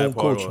dad I don't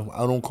part? Coach them. I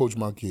don't coach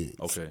my kids.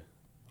 Okay.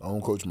 I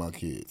don't coach my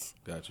kids.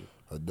 Got you.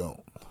 I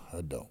don't.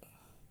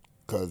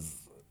 Because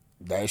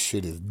that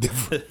shit is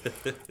different.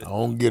 I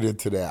don't get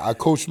into that. I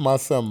coached my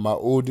son, my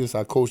oldest.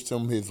 I coached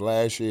him his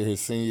last year, his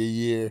senior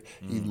year.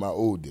 He's my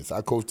oldest.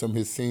 I coached him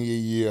his senior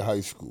year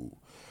high school.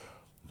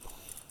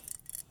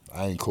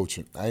 I ain't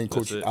coaching. I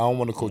don't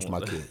want to coach my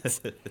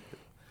kids. You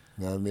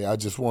know what I mean? I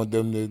just want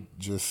them to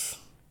just...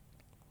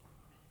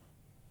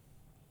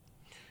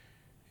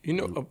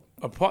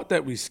 a part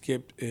that we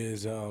skipped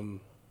is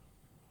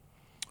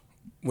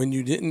when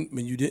you didn't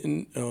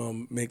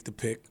make the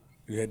pick,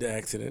 you had the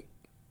accident,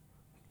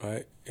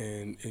 right?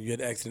 And you had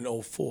the accident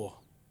in 04,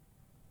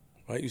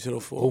 right? You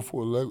said 04?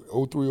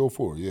 03,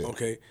 04, yeah.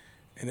 Okay.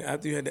 And then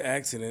after you had the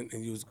accident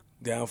and you was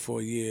down for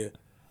a year,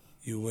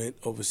 you went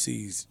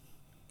overseas,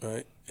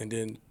 right? And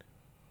then,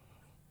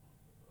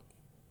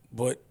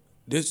 but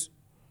the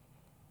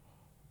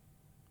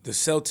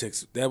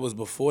Celtics, that was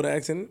before the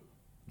accident?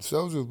 The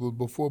Celtics was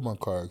before my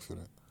car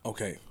accident.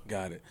 Okay,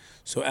 got it.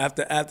 So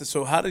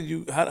so how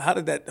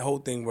did that whole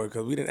thing work?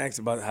 Because we didn't ask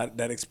about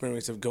that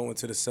experience of going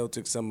to the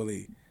Celtics Summer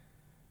League.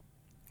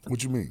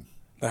 What you mean?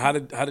 Like how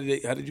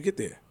did you get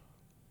there?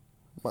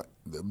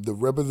 The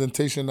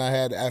representation I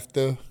had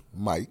after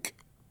Mike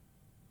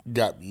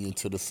got me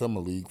into the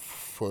Summer League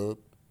for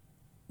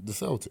the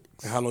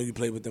Celtics. And how long you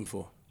played with them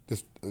for?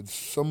 The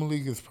Summer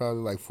League is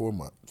probably like 4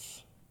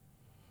 months,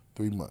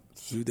 3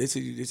 months. They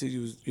said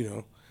you was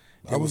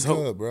I was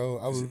good, bro.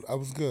 I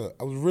was good.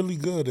 I was really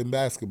good in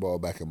basketball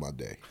back in my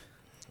day.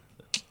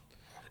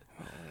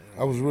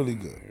 I was really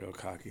good. Real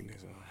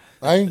cockiness.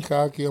 I ain't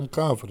cocky. I'm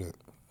confident.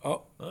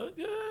 Oh,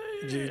 okay.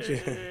 G.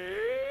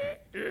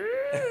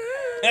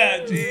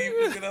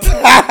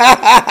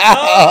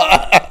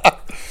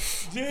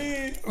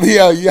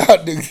 Y'all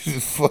niggas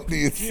is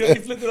funny as hell. You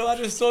flipped it over. I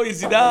just saw you.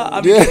 See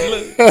now? You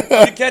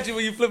catch it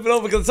when you flip it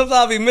over because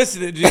sometimes I be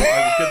missing it, G. I can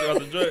catch it out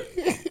the joint.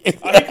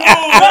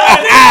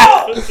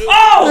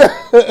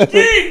 Oh,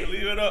 G!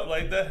 Leave it up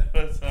like that.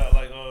 That's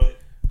like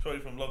Shorty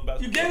from Love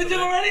Basketball. You gave it to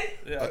him already?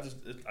 Yeah,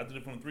 I did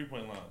it from the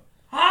 3-point line.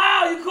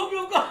 How? You caught me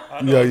off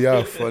guard. Yeah,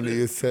 y'all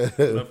funny as hell.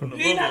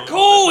 He not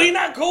cool. He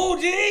not cool,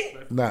 G.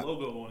 Nah.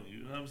 Logo on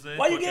you know what I'm saying?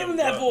 Why you gave him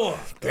that for?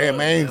 Damn,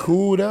 I ain't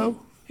cool though.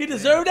 He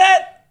deserved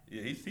that?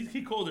 Yeah,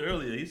 he called it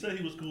earlier. He said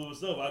he was cool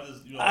himself. I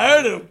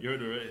heard him. You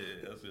heard it, right?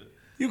 Yeah, that's it.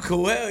 You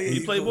cool, hell yeah. He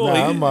played cool. ball.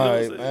 Nah, I'm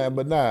alright, man,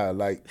 but nah,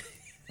 like.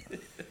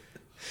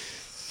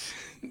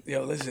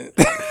 Yo, listen.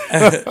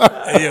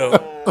 Hey,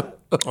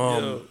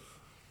 yo.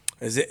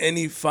 Is there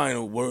any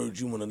final words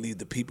you want to leave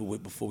the people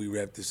with before we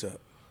wrap this up?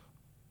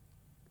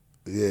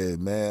 Yeah,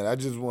 man. I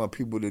just want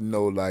people to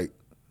know, like,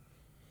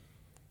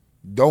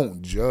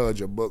 don't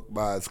judge a book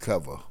by its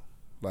cover.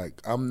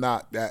 Like, I'm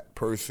not that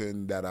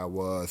person that I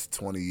was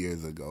 20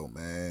 years ago,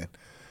 man.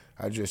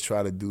 I just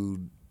try to do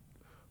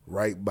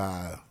right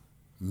by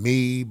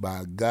me,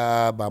 by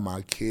God, by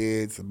my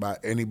kids, by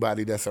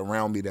anybody that's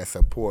around me that's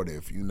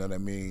supportive. You know what I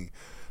mean?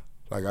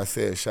 Like I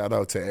said, shout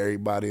out to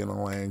everybody in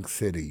Lang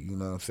City. You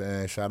know what I'm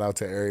saying? Shout out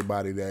to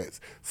everybody that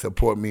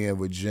support me in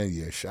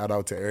Virginia. Shout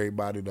out to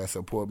everybody that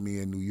support me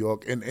in New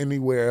York and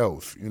anywhere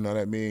else. You know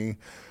what I mean?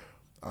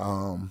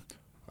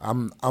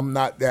 I'm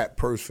not that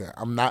person.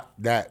 I'm not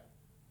that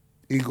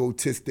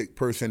egotistic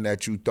person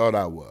that you thought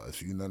I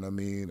was. You know what I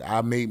mean?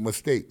 I made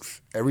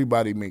mistakes.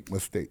 Everybody make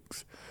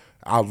mistakes.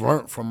 I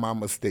learned from my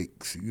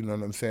mistakes. You know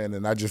what I'm saying?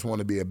 And I just want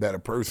to be a better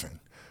person.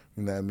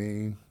 You know what I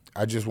mean?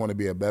 I just want to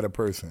be a better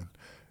person.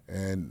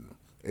 And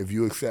if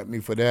you accept me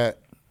for that,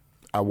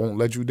 I won't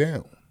let you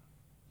down.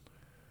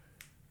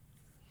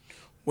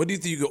 What do you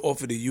think you could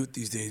offer the youth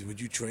these days? Would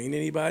you train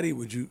anybody?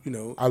 Would you,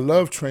 I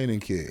love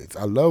training kids.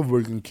 I love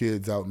working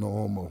kids out, no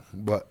homo.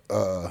 But,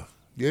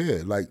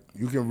 yeah, like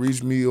you can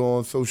reach me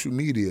on social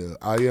media.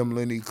 I am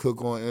Lenny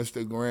Cook on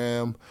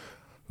Instagram,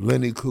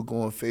 Lenny Cook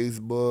on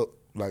Facebook.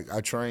 Like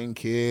I train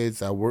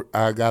kids.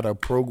 I got a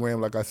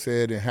program, like I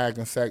said, in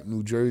Hackensack,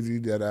 New Jersey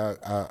that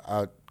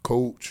I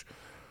coach.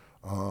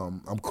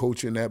 I'm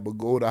coaching at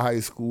Bogota High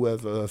School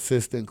as an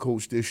assistant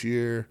coach this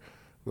year.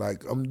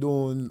 Like I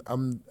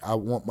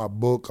want my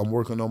book. I'm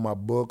working on my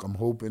book. I'm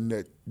hoping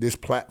that this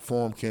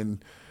platform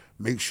can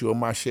make sure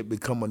my shit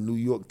become a New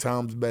York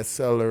Times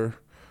bestseller.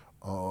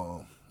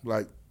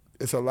 Like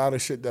it's a lot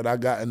of shit that I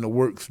got in the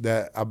works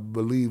that I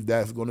believe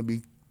that's going to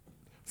be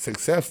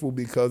successful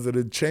because of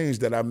the change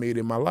that I made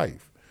in my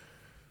life.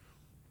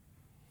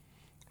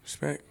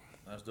 Respect.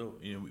 That's dope.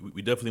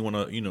 We definitely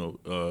want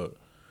to,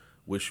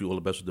 wish you all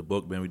the best with the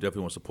book, man. We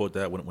definitely want to support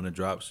that when it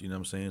drops. You know what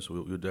I'm saying? So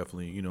we'll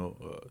definitely,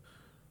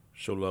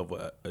 show love.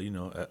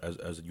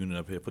 As a unit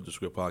up here, Flip the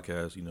Script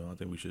podcast. I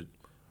think we should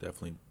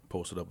definitely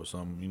post it up or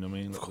something. You know what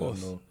I mean? Of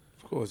course.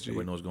 Of course,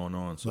 everybody knows what's going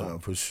on. So no,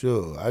 for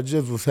sure. I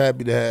just was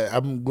happy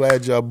I'm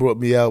glad y'all brought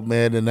me out,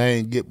 man, and I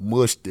ain't get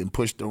mushed and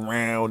pushed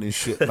around and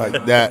shit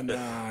like that.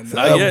 So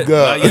not yet.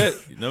 Not yet.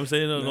 You know what I'm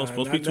saying? No,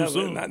 supposed to be too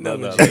soon. No.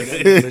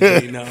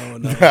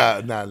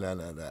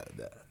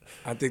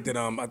 I think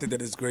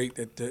that it's great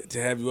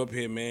to have you up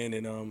here, man,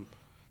 and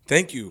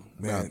thank you,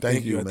 man.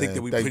 Thank you, I think man.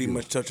 that we pretty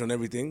much touched on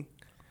everything.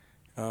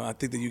 I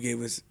think that you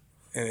gave us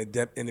an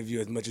in-depth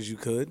interview as much as you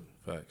could.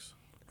 Facts.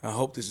 I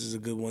hope this is a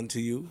good one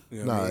to you.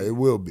 It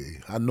will be.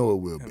 I know it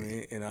will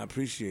be. And I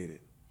appreciate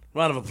it.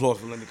 Round of applause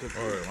for Lenny Cook.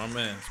 All right, my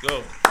man. Let's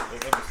go.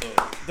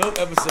 Dope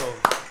episode.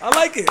 I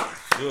like it.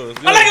 Sure,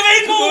 I like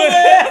it,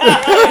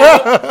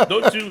 man. Cool, man.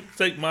 Don't you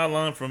take my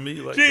line from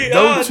me. Like,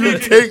 don't you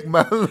take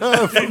my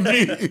line from me.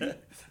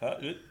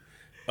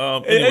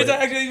 Anyway.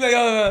 Actually,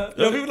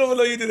 people don't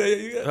know you do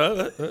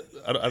that.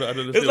 I don't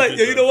understand. It's like,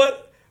 you know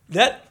what?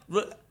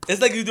 It's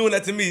like you doing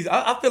that to me.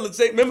 I feel the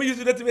same. Remember you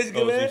do that to me as you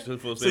get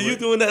mad? So you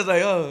doing that is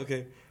like,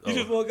 okay. You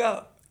just walk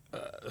out.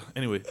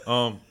 Anyway,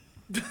 dope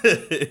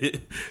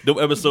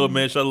episode,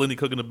 man. Shout out to Lenny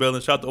Cook in the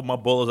building. Shout out to all my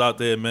ballers out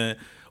there, man.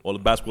 All the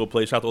basketball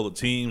players. Shout out to all the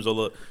teams, all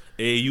the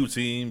AAU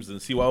teams and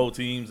CYO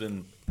teams.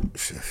 And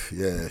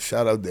yeah,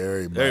 shout out to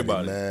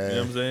everybody, man. You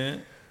know what I'm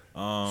saying?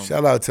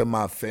 Shout out to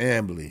my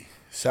family.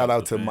 Shout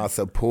out to my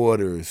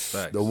supporters,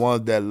 Facts. The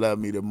ones that love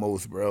me the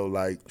most, bro.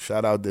 Like,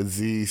 shout out to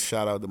Z,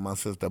 shout out to my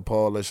sister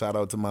Paula, shout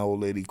out to my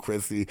old lady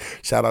Chrissy,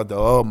 shout out to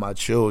all my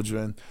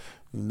children.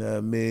 You know what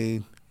I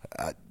mean?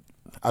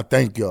 I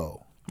thank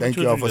y'all. Thank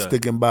y'all for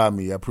sticking by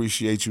me. I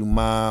appreciate you,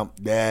 Mom,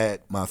 Dad,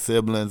 my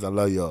siblings. I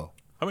love y'all.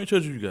 How many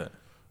children you got?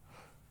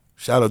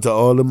 Shout out to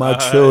all of my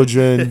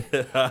children.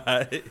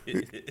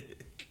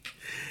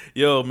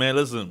 Yo, man,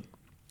 listen.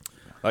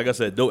 Like I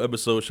said, dope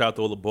episode. Shout out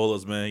to all the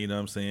ballers, man. You know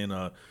what I'm saying?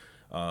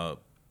 I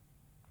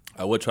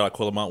would try to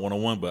call them out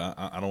one-on-one, but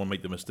I don't want to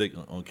make the mistake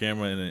on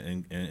camera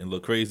and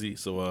look crazy.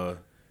 So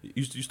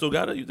you still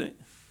got it, you think?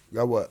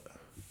 Got what?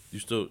 You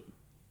still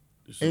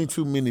ain't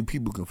too many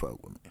people can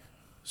fuck with me.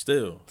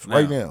 Still?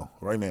 Right now.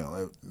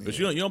 But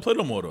you don't play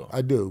no more, though.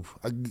 I do.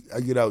 I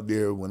get out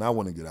there when I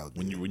want to get out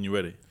there. When you're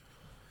ready.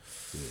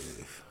 Yeah.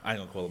 I ain't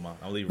gonna call him out.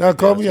 I'll leave. No,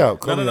 call me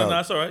out. No,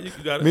 it's all right. You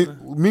got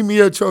it. Meet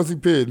me at Chelsea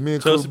Piers. Me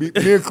and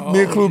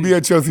Clue be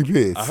at Chelsea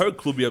Piers. I heard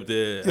Clue be up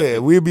there. Yeah,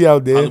 we'll be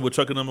out there. Hollywood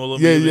trucking them all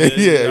over.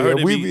 Yeah.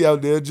 We'll be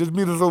out there. Just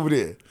meet us over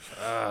there.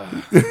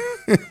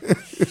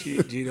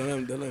 G,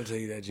 don't let him tell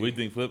you that, G. What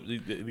do you think, Flip?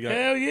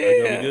 Hell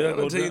yeah.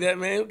 Don't tell you that,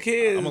 man. Who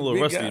cares? I'm a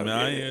little rusty, man.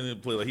 I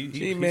ain't play like he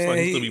still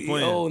be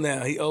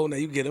playing. He old now.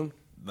 You get him.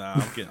 Nah,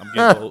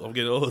 I'm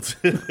getting old.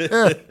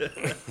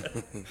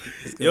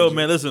 Yo,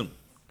 man, listen.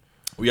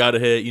 We out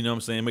of here, you know what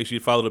I'm saying? Make sure you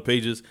follow the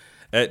pages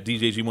at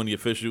DJG Money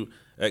Official,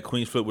 at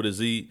Queens Flip with a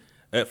Z,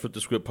 at Flip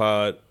the Script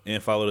Pod,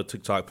 and follow the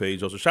TikTok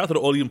page. Also, shout out to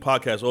the Audium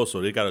Podcast also.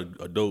 They got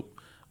a dope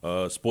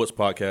sports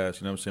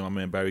podcast, you know what I'm saying? My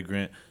man Barry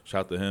Grant,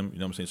 shout out to him, you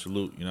know what I'm saying?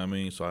 Salute, you know what I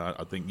mean? So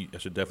I think I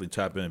should definitely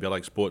tap in. If y'all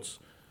like sports,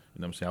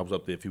 you know what I'm saying? I was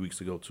up there a few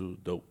weeks ago too.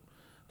 Dope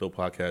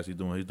podcast. He's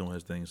doing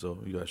his thing, so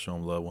you guys show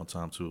him love one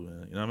time too.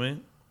 You know what I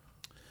mean?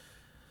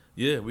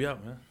 Yeah, we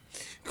out, man.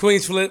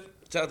 Queens Flip.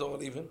 Shout out to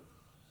All Even.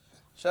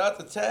 Shout out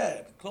to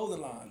Tad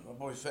Clothing Line, my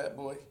boy Fat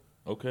Boy.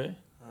 Okay.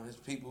 His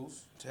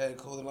people's Tad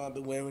Clothing Line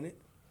been wearing it.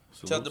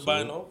 Shout out to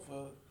Bino.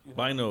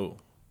 Bino.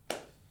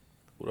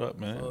 What up,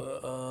 man?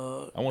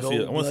 I want to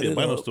see if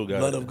Bino still got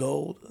Blood of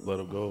Gold. Blood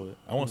of Gold.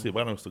 I want to see if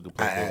Bino still can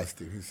play. I asked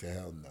him. He said,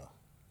 hell no.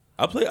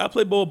 I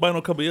played ball with Bino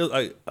a couple years.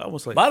 I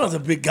was like, Bino's a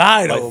big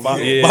guy though.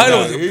 Like,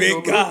 Bino's a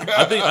big guy.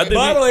 I think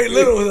Bino ain't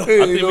little. I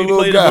think we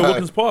played at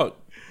Wilkins Park.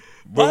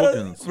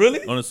 Wilkins. Really?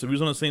 We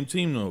was on the same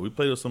team though. We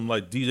played some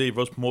like DJ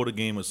versus promoter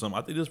game or something.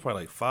 I think this was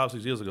probably like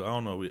 5-6 years ago. I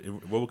don't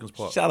know. Wilkins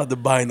Park. Shout out to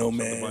Bino,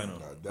 man.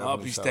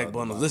 RP Stack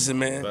Bundles. Listen,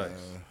 man.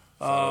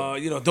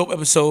 Dope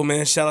episode,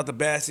 man. Shout out to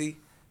Bassy.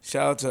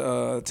 Shout out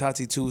to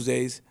Tati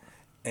Tuesdays.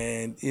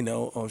 And, shout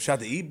out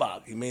to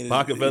Ebach. He made it.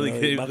 Machiavelli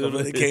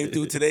came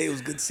through today. It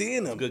was good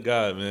seeing him. Good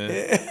guy, man.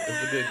 Yeah.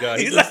 That's a good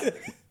guy.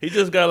 He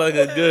just got like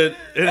a good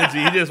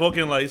energy. He just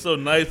walking like so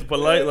nice and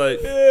polite.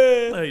 Like,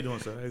 how you doing,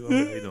 sir? How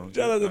you doing?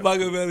 Shout out to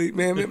Machiavelli.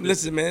 Man,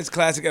 listen, man. It's a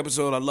classic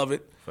episode. I love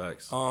it.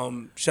 Facts.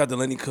 Shout out to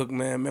Lenny Cook,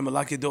 man. Remember,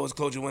 lock your doors,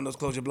 close your windows,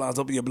 close your blinds,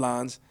 open your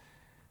blinds.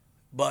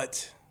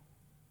 But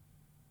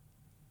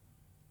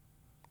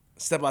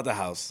step out the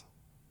house.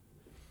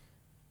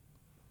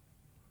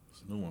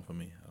 It's a new one for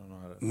me. I don't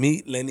know how to.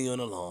 Meet Lenny on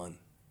the lawn.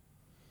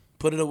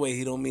 Put it away.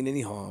 He don't mean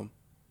any harm.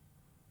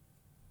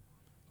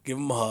 Give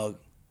him a hug.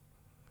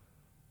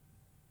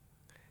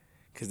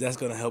 Because that's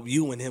going to help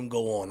you and him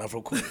go on. I'm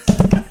from Queens.